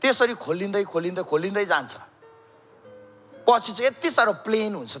 त्यसरी खोलिँदै खोलिँदै खोलिँदै जान्छ। पछि चाहिँ यति साह्रो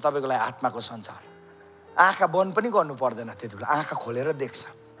प्लेन हुन्छ तपाईँको लागि आत्माको संसार। आँखा बन्द पनि गर्नु पर्दैन, त्यति बेला आँखा खोलेर देख्छ।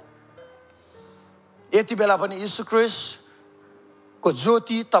 यति बेला पनि यीशु ख्रीष्टको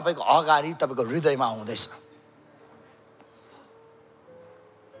ज्योति तपाईँको अगाडि तपाईँको हृदयमा आउँदैछ।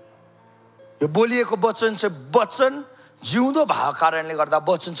 यो बोलिएको वचन चाहिँ वचन जिउँदो भएको कारणले गर्दा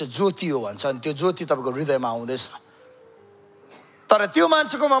वचन चाहिँ ज्योति हो भन्छ। अनि त्यो ज्योति तपाईँको हृदयमा आउँदैछ। तर त्यो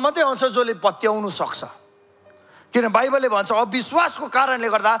मान्छेकोमा मात्रै आउँछ जसले पत्याउनु सक्छ। किन बाइबलले भन्छ अविश्वासको कारणले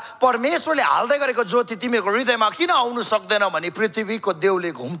गर्दा परमेश्वरले हाल्दै गरेको ज्योति तिमीको हृदयमा किन आउनु सक्दैन भने पृथ्वीको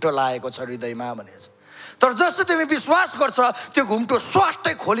देउले घुम्टो लागेको छ हृदयमा भनेछ। तर जस्तो तिमी विश्वास गर्छ त्यो घुम्टो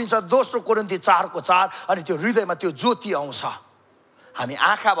स्वाटै खोलिन्छ। दोस्रो कोरिन्थी 4:4। अनि त्यो हृदयमा त्यो ज्योति आउँछ। हामी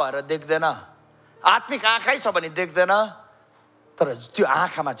आँखा भएर देख्दैन, आत्मिक आँखै छ भने देख्दैन, तर त्यो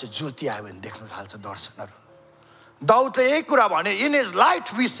आँखामा चाहिँ ज्योति आयो भने देख्नु थाल्छ दर्शनहरू। दाउदले यही कुरा भन्यो, in is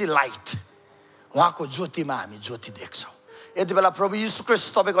light we C light. उहाँको ज्योतिमा हामी ज्योति देख्छौँ। यति बेला प्रभु यीशु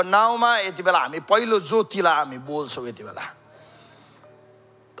ख्रीष्ट तपाईँको नाउँमा यति बेला हामी पहिलो ज्योतिलाई हामी बोल्छौँ। यति बेला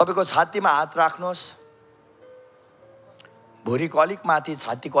तपाईँको छातीमा हात राख्नुहोस्, भुँडीको अलिक माथि,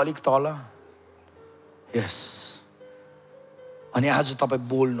 छातीको अलिक तल। यस। अनि आज तपाईँ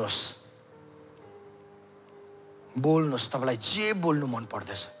बोल्नुहोस्, बोल्नुहोस्। तपाईँलाई जे बोल्नु मन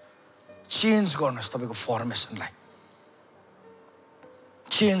पर्दैछ चेन्ज गर्नुहोस्। तपाईँको फर्मेसनलाई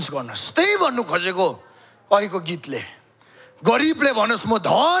चेन्ज गर्नुहोस्। त्यही भन्नु खोजेको अहिलेको गीतले। गरिबले भन्नुहोस् म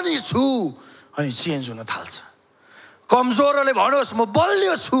धनी छु अनि चेन्ज हुन थाल्छ। कमजोरले भन्नुहोस् म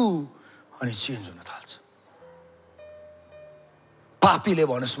बलियो छु अनि चेन्ज हुन थाल्छ। पापीले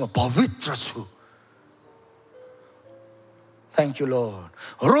भन्नुहोस् म पवित्र छु। Thank you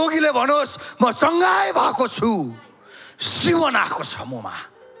lord. रोगीले भन्नुहोस् म चङ्गाई भएको छु, जीवन आएको छ ममा।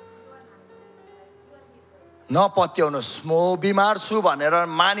 नपत्याउनुहोस्। म बिमार छु भनेर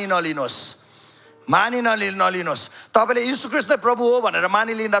मानि नलिनुहोस्, मानि नलिनुहोस्। तपाईँले यीशु ख्रीष्ट प्रभु हो भनेर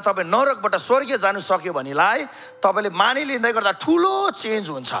मानिलिँदा तपाईँ नरकबाट स्वर्गीय जानु सक्यो भनेलाई तपाईँले मानिलिँदै गर्दा ठुलो चेन्ज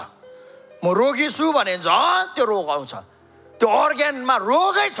हुन्छ। म रोगी छु भने झन् त्यो रोग आउँछ। त्यो अर्ग्यानमा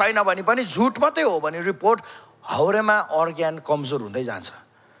रोगै छैन भने पनि झुट मात्रै हो भने रिपोर्ट हाउरेमा अर्ग्यान कमजोर हुँदै जान्छ।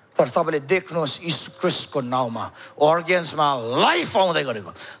 तर तपाईँले देख्नुहोस् यीशु ख्रीष्टको नाउँमा अर्ग्यान्समा लाइफ आउँदै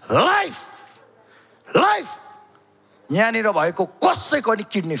गरेको। लाइफ लाइफ यहाँनिर भएको कसैको नि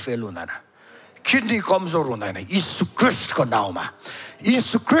किडनी फेल हुँदैन, किडनी कमजोर हुँदैन। यीशु ख्रीष्टको नाउँमा,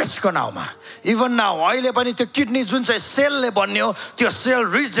 यीशु ख्रीष्टको नाउँमा। इभन नाउ अहिले पनि त्यो किडनी जुन चाहिँ सेलले बन्यो त्यो सेल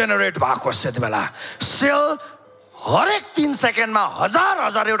रिजेनेरेट भएको छ। यति बेला सेल हरेक 3 सेकेन्डमा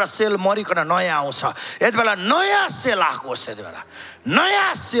हजार एउटा सेल मरिकन नयाँ आउँछ। यति बेला नयाँ सेल आएको होस्, यति बेला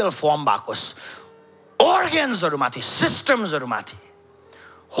नयाँ सेल फर्म भएको होस्। अर्ग्यान्सहरूमाथि, सिस्टम्सहरूमाथि,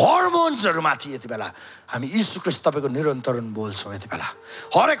 हर्मोन्सहरूमाथि यति बेला हामी यीशु ख्रीष्ट तपाईँको निरन्तरण बोल्छौँ। यति बेला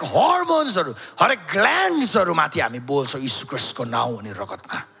हरेक हर्मोन्सहरू, हरेक ग्ल्यान्ड्सहरूमाथि हामी बोल्छौँ यीशु ख्रीष्टको नाउँ अनि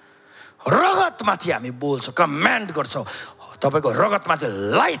रगतमा। रगतमाथि हामी बोल्छौँ, कमान्ड गर्छौँ तपाईँको रगतमाथि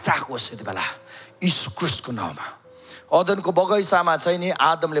लाइट आएको होस् यति बेला यीशु ख्रीष्टको नाउँमा। अदनको बगैँचामा चाहिँ नि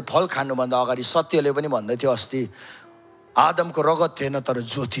आदमले फल खानुभन्दा अगाडि सत्यले पनि भन्दै थियो अस्ति, आदमको रगत थिएन तर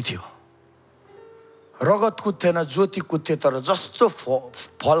ज्योति थियो। रगत कुद्थेन, ज्योति कुद्थ्यो। तर जस्तो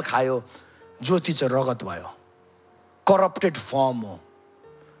फल खायो ज्योति चाहिँ रगत भयो, करप्टेड फर्म हो।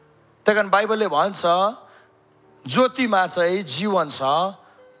 त्यही कारण बाइबलले भन्छ ज्योतिमा चाहिँ जीवन छ,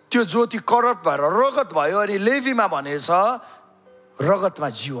 त्यो ज्योति करप्ट भएर रगत भयो। अनि लेवीमा भनेछ रगतमा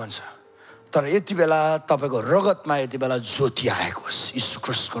जीवन छ। तर यति बेला तपाईँको रगतमा यति बेला ज्योति आएको होस् यीशु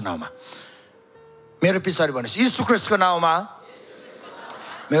ख्रीष्टको नाउँमा। मेरो पछाडि भन्नुहोस् यीशु ख्रीष्टको नाउँमा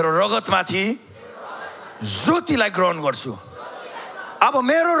मेरो रगतमाथि ज्योतिलाई ग्रहण गर्छु। अब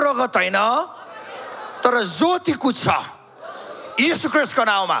मेरो रगत होइन तर ज्योति कुद्छ यीशु ख्रीष्टको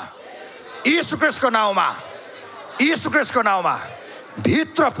नाउँमा, यीशु ख्रीष्टको नाउँमा, यीशु ख्रीष्टको नाउँमा।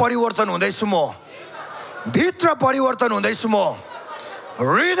 भित्र परिवर्तन हुँदैछु म, भित्र परिवर्तन हुँदैछु म।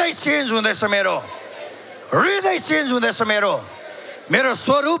 हृदय चेन्ज हुँदैछ मेरो, हृदय चेन्ज हुँदैछ मेरो। मेरो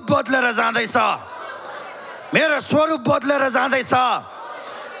स्वरूप बदलेर जाँदैछ, मेरो स्वरूप बदलेर जाँदैछ,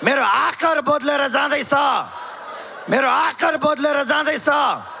 मेरो आकार बदलेर जाँदैछ, मेरो आकार बदलेर जाँदैछ,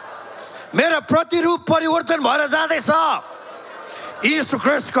 मेरो प्रतिरूप परिवर्तन भएर जाँदैछ यीशु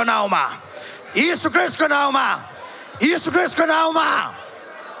ख्रीष्टको नाउँमा, यीशु ख्रीष्टको नाउँमा, यीशु ख्रीष्टको नाउँमा।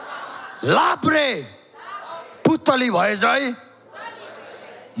 लाभ्रे पुतली भए झै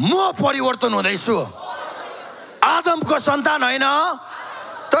म परिवर्तन हुँदैछु। आदमको सन्तान होइन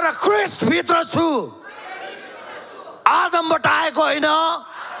तर ख्रीष्ट भित्र छु, आदमबाट आएको होइन,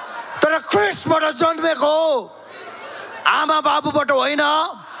 तर ख्रिस्टबाट जन्मेको हो। आमा बाबुबाट होइन,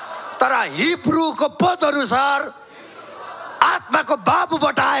 तर हिब्रूको पद अनुसार आत्माको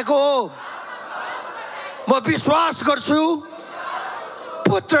बाबुबाट आएको हो। म विश्वास गर्छु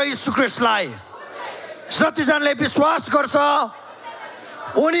पुत्र यीशु ख्रिस्टलाई। जतिजनाले विश्वास गर्छ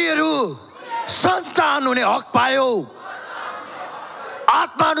उनीहरू सन्तान हुने हक पायो।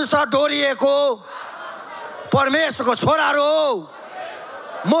 आत्मा अनुसार डोरिएको परमेश्वरको छोराहरू हो।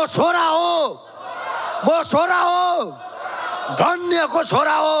 म छोरा हो, म छोरा हो, धन्यको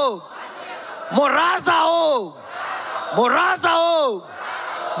छोरा हो। म राजा हो, म राजा हो,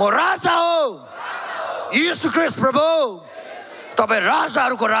 म राजा हो। यीशु ख्रिस्ट प्रभु, तपाईँ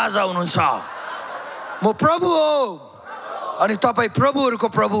राजाहरूको राजा हुनुहुन्छ। म प्रभु हो अनि तपाईँ प्रभुहरूको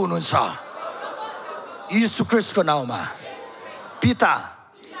प्रभु हुनुहुन्छ। यीशु ख्रिस्टको नाउँमा पिता,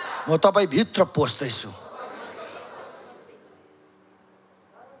 म तपाईँ भित्र पस्दैछु।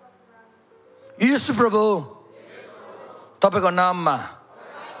 यीशु प्रभु, तपाईको नाममा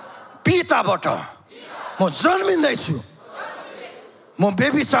पिताबाट म जन्मिँदैछु। म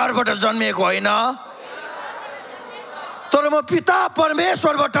व्यभिचारबाट जन्मिएको होइन, तर म पिता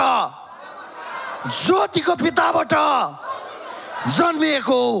परमेश्वरबाट, ज्योतिको पिताबाट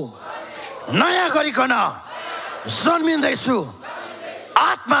जन्मिएको नयाँ गरिकन जन्मिँदैछु।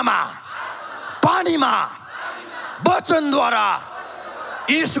 आत्मामा, पानीमा, वचनद्वारा।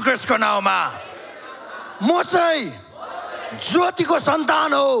 यीशु ख्रिस्टको नाउँमा म चाहिँ ज्योतिको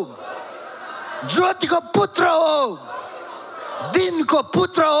सन्तान हो, ज्योतिको पुत्र हो, दिनको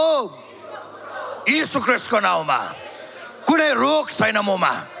पुत्र हो। यीशु ख्रिस्टको नाउँमा कुनै रोग छैन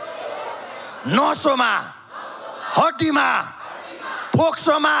ममा, नसोमा, हड्डीमा,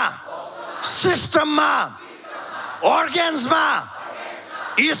 फोक्सोमा, सिस्टममा, अर्गेन्समा।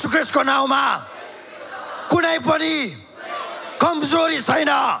 यीशु ख्रिस्टको नाउँमा कुनै पनि कमजोरी छैन।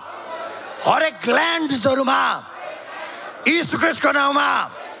 हरेक ग्ल्यान्ड्सहरूमा यीशु ख्रिस्टको नाउँमा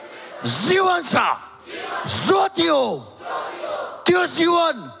जीवन छ। ज्योति हो त्यो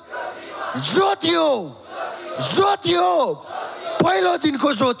जीवन, ज्योति हो, ज्योति हो, पहिलो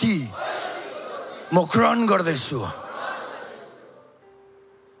दिनको ज्योति। म ग्रहण गर्दैछु।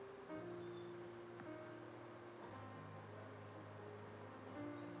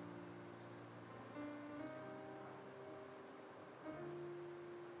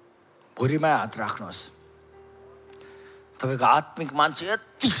 भुँडीमा हात राख्नुहोस्। तपाईको आत्मिक मान्छे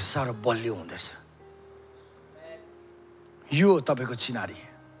यति साह्रो बलियो हुँदैछ। यो तपाईको चिनारी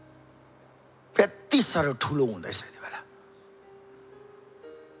यति साह्रो ठुलो हुँदैछ। यति बेला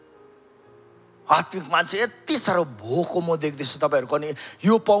आत्मिक मान्छे यति साह्रो भोको म देख्दैछु। तपाईहरूको नि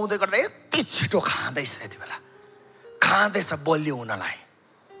यो पाउँदै गर्दा यति छिटो खाँदैछ। यति बेला खाँदैछ बलियो हुनलाई,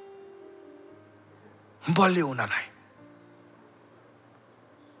 बलियो हुनलाई।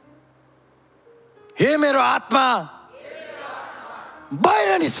 हे मेरो आत्मा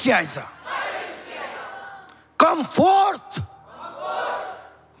बाहिर निस्किआइछ। कम फोर्थ,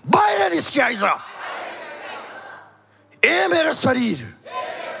 बाहिर निस्किआइछ। ए मेरो शरीर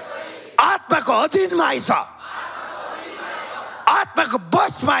आत्माको अधीनमा आइछ, आत्माको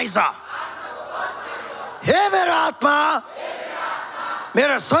बसमा आइछ। हे मेरो आत्मा,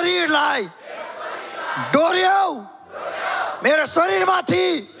 मेरो शरीरलाई डोर्याऊ, मेरो शरीरमाथि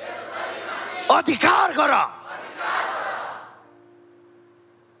अधिकार गर।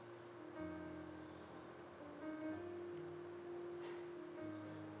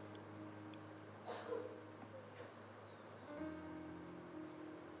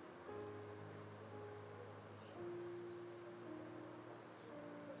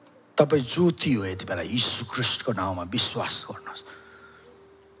 तपाईँ ज्योति हो। यति बेला यीशु ख्रिस्टको नाउँमा विश्वास गर्नुहोस्।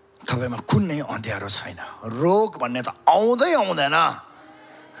 तपाईँमा कुनै अँध्यारो छैन। रोग भन्ने त आउँदै आउँदैन।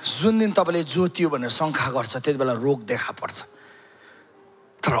 जुन दिन तपाईँले ज्योति हो भनेर शङ्का गर्छ त्यति बेला रोग देखा पर्छ।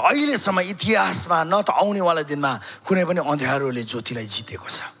 तर अहिलेसम्म इतिहासमा न त आउनेवाला दिनमा कुनै पनि अँध्यारोले ज्योतिलाई जितेको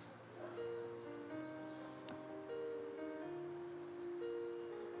छ।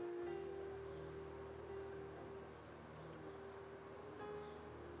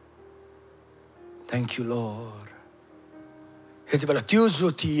 Thank you lord. यति बेला त्यो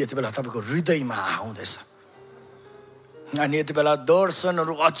ज्योति यति बेला तपाईँको हृदयमा आउँदैछ। अनि यति बेला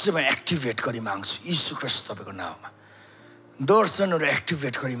दर्शनहरू अझै म एक्टिभेट गरी माग्छु यीशु ख्रिस्ट तपाईँको नाउँमा। दर्शनहरू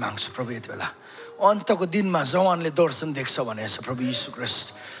एक्टिभेट गरी माग्छु प्रभु। यति बेला अन्तको दिनमा जवानले दर्शन देख्छ भनेछ प्रभु यीशु ख्रिस्ट,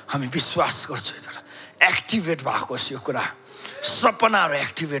 हामी विश्वास गर्छौँ। यति बेला एक्टिभेट भएको होस् यो कुरा, सपनाहरू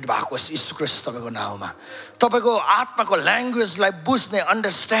एक्टिभेट भएको होस् यीशु ख्रिस्ट तपाईँको नाउँमा। तपाईँको आत्माको ल्याङ्ग्वेजलाई बुझ्ने,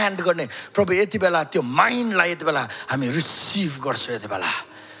 अन्डरस्ट्यान्ड गर्ने प्रभु यति बेला त्यो माइन्डलाई यति बेला हामी रिसिभ गर्छौँ। यति बेला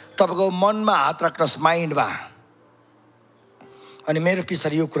तपाईँको मनमा हात राख्नुहोस्, माइन्डमा। अनि मेरो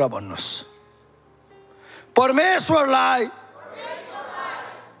पछाडि यो कुरा भन्नुहोस्, परमेश्वरलाई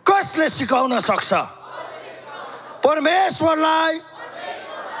कसले सिकाउन सक्छ? परमेश्वरलाई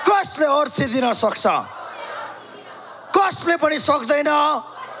कसले अर्थी दिन सक्छ? कसले पनि सक्दैन।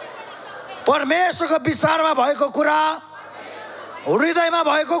 परमेश्वरको विचारमा भएको कुरा, हृदयमा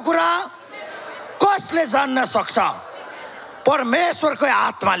भएको कुरा कसले जान्न सक्छ? परमेश्वरकै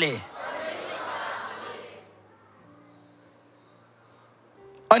आत्माले।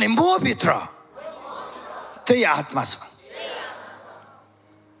 अनि म भित्र त्यही आत्मा छ।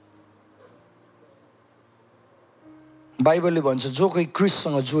 बाइबलले भन्छ जो कोही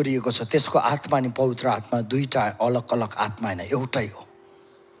क्रिस्टसँग जोडिएको छ त्यसको आत्मा अनि पवित्र आत्मा दुईटा अलग अलग आत्मा हैन, एउटै हो।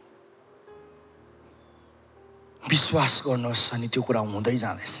 विश्वास गर्नुहोस् अनि त्यो कुरा हुँदै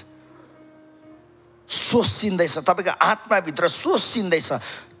जाँदैछ, सोसिँदैछ, तपाईको आत्माभित्र सोसिँदैछ।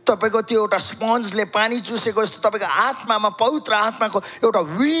 तपाईको त्यो एउटा स्पन्जले पानी चुसेको जस्तो तपाईको आत्मामा पवित्र आत्माको एउटा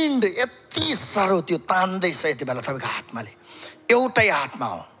विन्ड यति साह्रो त्यो तान्दैछ यति बेला तपाईको आत्माले। एउटै आत्मा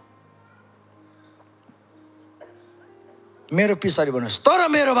हो। मेरो पछाडि भन्नुहोस्, तर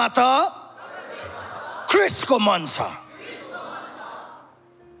मेरोमा त क्रिस्टको मन छ।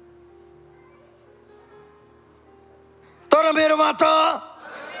 तर मेरोमा त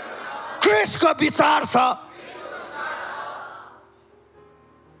क्रिस्टको विचार छ।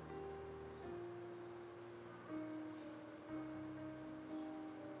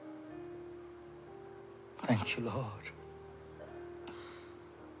 Thank you lord.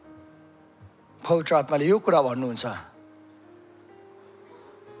 पवित्र आत्माले यो कुरा भन्नुहुन्छ,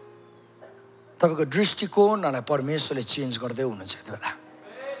 तपाईको दृष्टिकोणलाई परमेश्वरले चेन्ज गर्दै हुनुहुन्छ यति बेला।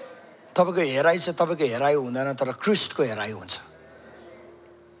 तपाईको हेराइ चाहिँ तपाईको हेराइ हुँदैन, तर क्रिस्टको हेराइ हुन्छ।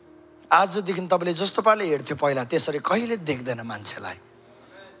 आजदेखि तपाईले जस्तो पाराले हेर्थ्यो पहिला त्यसरी कहिले देख्दैन मान्छेलाई,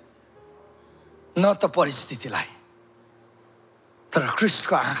 न त परिस्थितिलाई, तर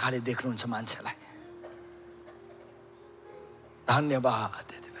क्रिस्टको आँखाले देख्नुहुन्छ मान्छेलाई।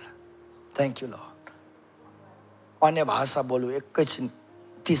 धन्यवाद यति बेला। Thank you lord. अन्य भाषा बोलु, एकैछिन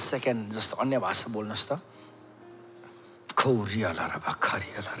 30 सेकेन्ड जस्तो अन्य भाषा बोल्नुहोस् त। खौरिया लरा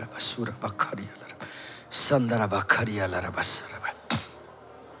बखरिया लरा बसुर बखरिया लरा सन्दरा बखरिया लरा बसरा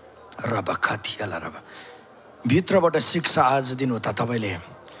रबखथिया लरा। भित्रबाट शिक्षा आज दिनु त तपाईले,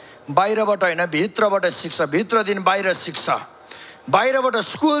 बाहिरबाट हैन, भित्रबाट शिक्षा। भित्र दिन बाहिर शिक्षा। बाहिरबाट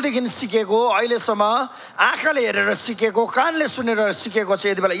स्कुलदेखि सिकेको, अहिलेसम्म आँखाले हेरेर सिकेको, कानले सुनेर सिकेको छ,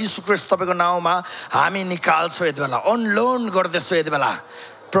 यति बेला यीशु ख्रीष्ट तपाईको नाउँमा हामी निकाल्छौँ। यति बेला अनलोन गर्दैछौँ। यति बेला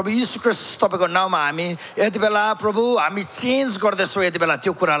प्रभु यीशु ख्रीष्ट तपाईको नाउँमा हामी यति बेला प्रभु हामी चेन्ज गर्दैछौँ। यति बेला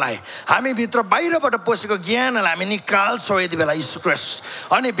त्यो कुरालाई हामी भित्र बाहिरबाट पसेको ज्ञानलाई हामी निकाल्छौँ यति बेला यीशु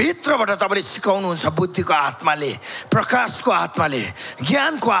ख्रीष्ट। अनि भित्रबाट तपाईले सिकाउनुहुन्छ बुद्धिको आत्माले, प्रकाशको आत्माले,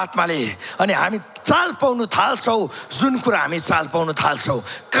 ज्ञानको आत्माले। अनि हामी चाल पाउनु थाल्छौँ। जुन कुरा हामी चाल पाउनु थाल्छौँ,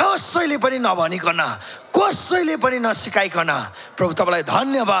 कसैले पनि नभनिकन, कसैले पनि नसिकाइकन। प्रभु तपाईलाई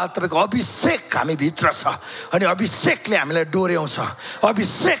धन्यवाद। तपाईको अभिषेक हामी भित्र छ अनि अभिषेकले हामीलाई डोर्याउँछ,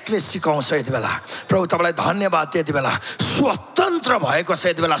 अभिषेकले सिकाउँछ यति बेला। प्रभु तपाईलाई धन्यवाद। यति बेला स्वतन्त्र भएको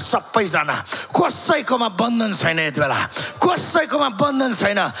छ यति बेला सबैजना। कसैकोमा बन्धन छैन यति बेला, कसैकोमा बन्धन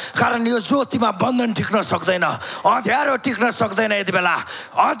छैन। कारण यो ज्योतिमा बन्धन टिक्न सक्दैन, अँध्यारो टिक्न सक्दैन यति बेला,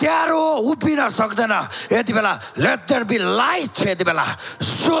 अँध्यारो उभिन सक्दैन यति बेला। लेट देयर बी लाइट यति बेला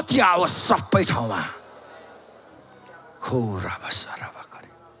ज्योति आओस् सबै ठाउँमा।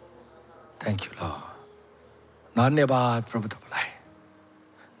 Thank you lord. धन्यवाद प्रभु तपाईलाई,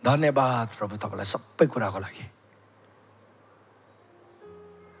 धन्यवाद प्रभु तपाईलाई सबै कुराको लागि।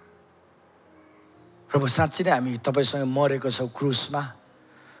 प्रभु साँच्चै नै हामी तपाईसँग मरेको छौँ क्रुसमा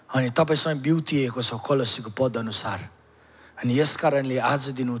अनि तपाईसँग बिउतिएको छौँ कलसीको पद अनुसार। अनि यस कारणले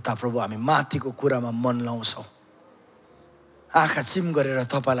आज दिन उता प्रभु हामी माथिको कुरामा मन लाउँछौँ, आँखा चिम गरेर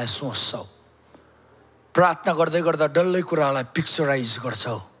तपाईलाई सोच्छौँ, प्रार्थना गर्दै गर्दा डल्लै कुरालाई पिक्चराइज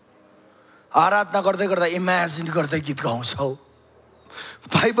गर्छौँ, आराधना गर्दै गर्दा इमेजिन गर्दै गीत गाउँछौँ,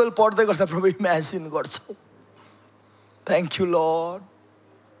 बाइबल पढ्दै गर्दा प्रभु इमेजिन गर्छौँ। Thank you lord.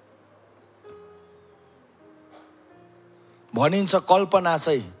 भनिन्छ कल्पना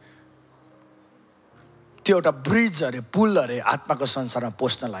चाहिँ त्यो एउटा ब्रिज अरे, पुल अरे आत्माको संसारमा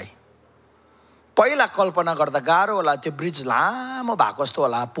पस्नलाई। पहिला कल्पना गर्दा गाह्रो होला, त्यो ब्रिज लामो भएको जस्तो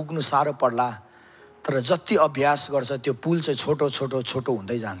होला, पुग्नु साह्रो पर्ला। तर जति अभ्यास गर्छ त्यो पुल चाहिँ छोटो छोटो छोटो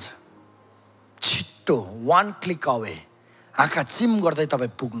हुँदै जान्छ। छिट्टो 1 क्लिक अवे, आँखा चिम गर्दै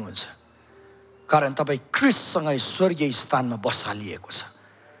तपाईँ पुग्नुहुन्छ। कारण तपाईँ क्रिस्टसँगै स्वर्गीय स्थानमा बसालिएको छ।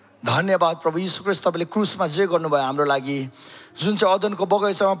 धन्यवाद प्रभु यीशु ख्रीष्ट। तपाईँले क्रुसमा जे गर्नुभयो हाम्रो लागि, जुन चाहिँ अदनको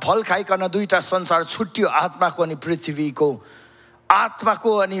बगैँचामा फल खाइकन दुईटा संसार छुट्टियो, आत्माको अनि पृथ्वीको।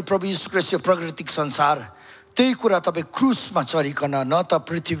 आत्माको अनि प्रभु यीशु ख्रीष्ट यो प्राकृतिक संसार, त्यही कुरा तपाईँ क्रुसमा चढिकन न त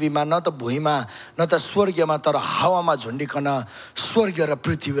पृथ्वीमा न त भुइँमा न त स्वर्गीयमा तर हावामा झुन्डिकन स्वर्ग र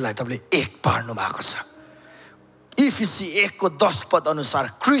पृथ्वीलाई तपाईँले एक पार्नु भएको छ। इफिसी 1:10 पद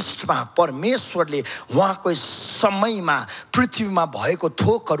अनुसार क्रिस्टमा परमेश्वरले उहाँको समयमा पृथ्वीमा भएको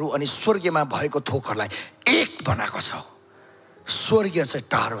थोकहरू अनि स्वर्गीयमा भएको थोकहरूलाई एक बनाएको छ। स्वर्गीय चाहिँ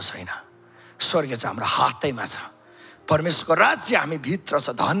टाढो छैन, स्वर्गीय चाहिँ हाम्रो हातैमा छ। परमेश्वरको राज्य हामी भित्र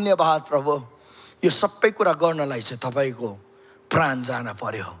छ। धन्यवाद प्रभु। यो सबै कुरा गर्नलाई चाहिँ तपाईँको प्राण जान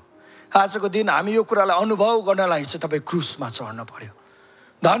पर्यो। आजको दिन हामी यो कुरालाई अनुभव गर्नलाई चाहिँ तपाईँ क्रुसमा चढ्न पर्यो।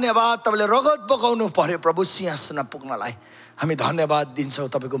 धन्यवाद, तपाईँले रगत बगाउनु पर्यो प्रभु सिंहासनमा पुग्नलाई। हामी धन्यवाद दिन्छौँ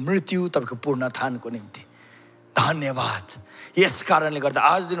तपाईँको मृत्यु, तपाईँको पुनरुत्थानको निम्ति। धन्यवाद। यस कारणले गर्दा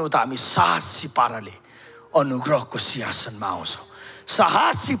आज दिन उता हामी साहसी पाराले अनुग्रहको सिंहासनमा आउँछौँ।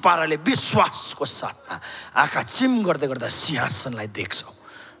 साहसी पाराले विश्वासको साथमा आँखा चिम गर्दै गर्दा सिंहासनलाई देख्छौँ।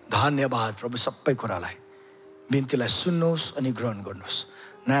 धन्यवाद प्रभु। सबै कुरालाई बिन्तीलाई सुन्नुहोस् अनि ग्रहण गर्नुहोस्।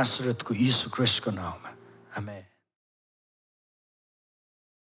 नासरतको यीशु ख्रीष्टको नाममा। आमेन।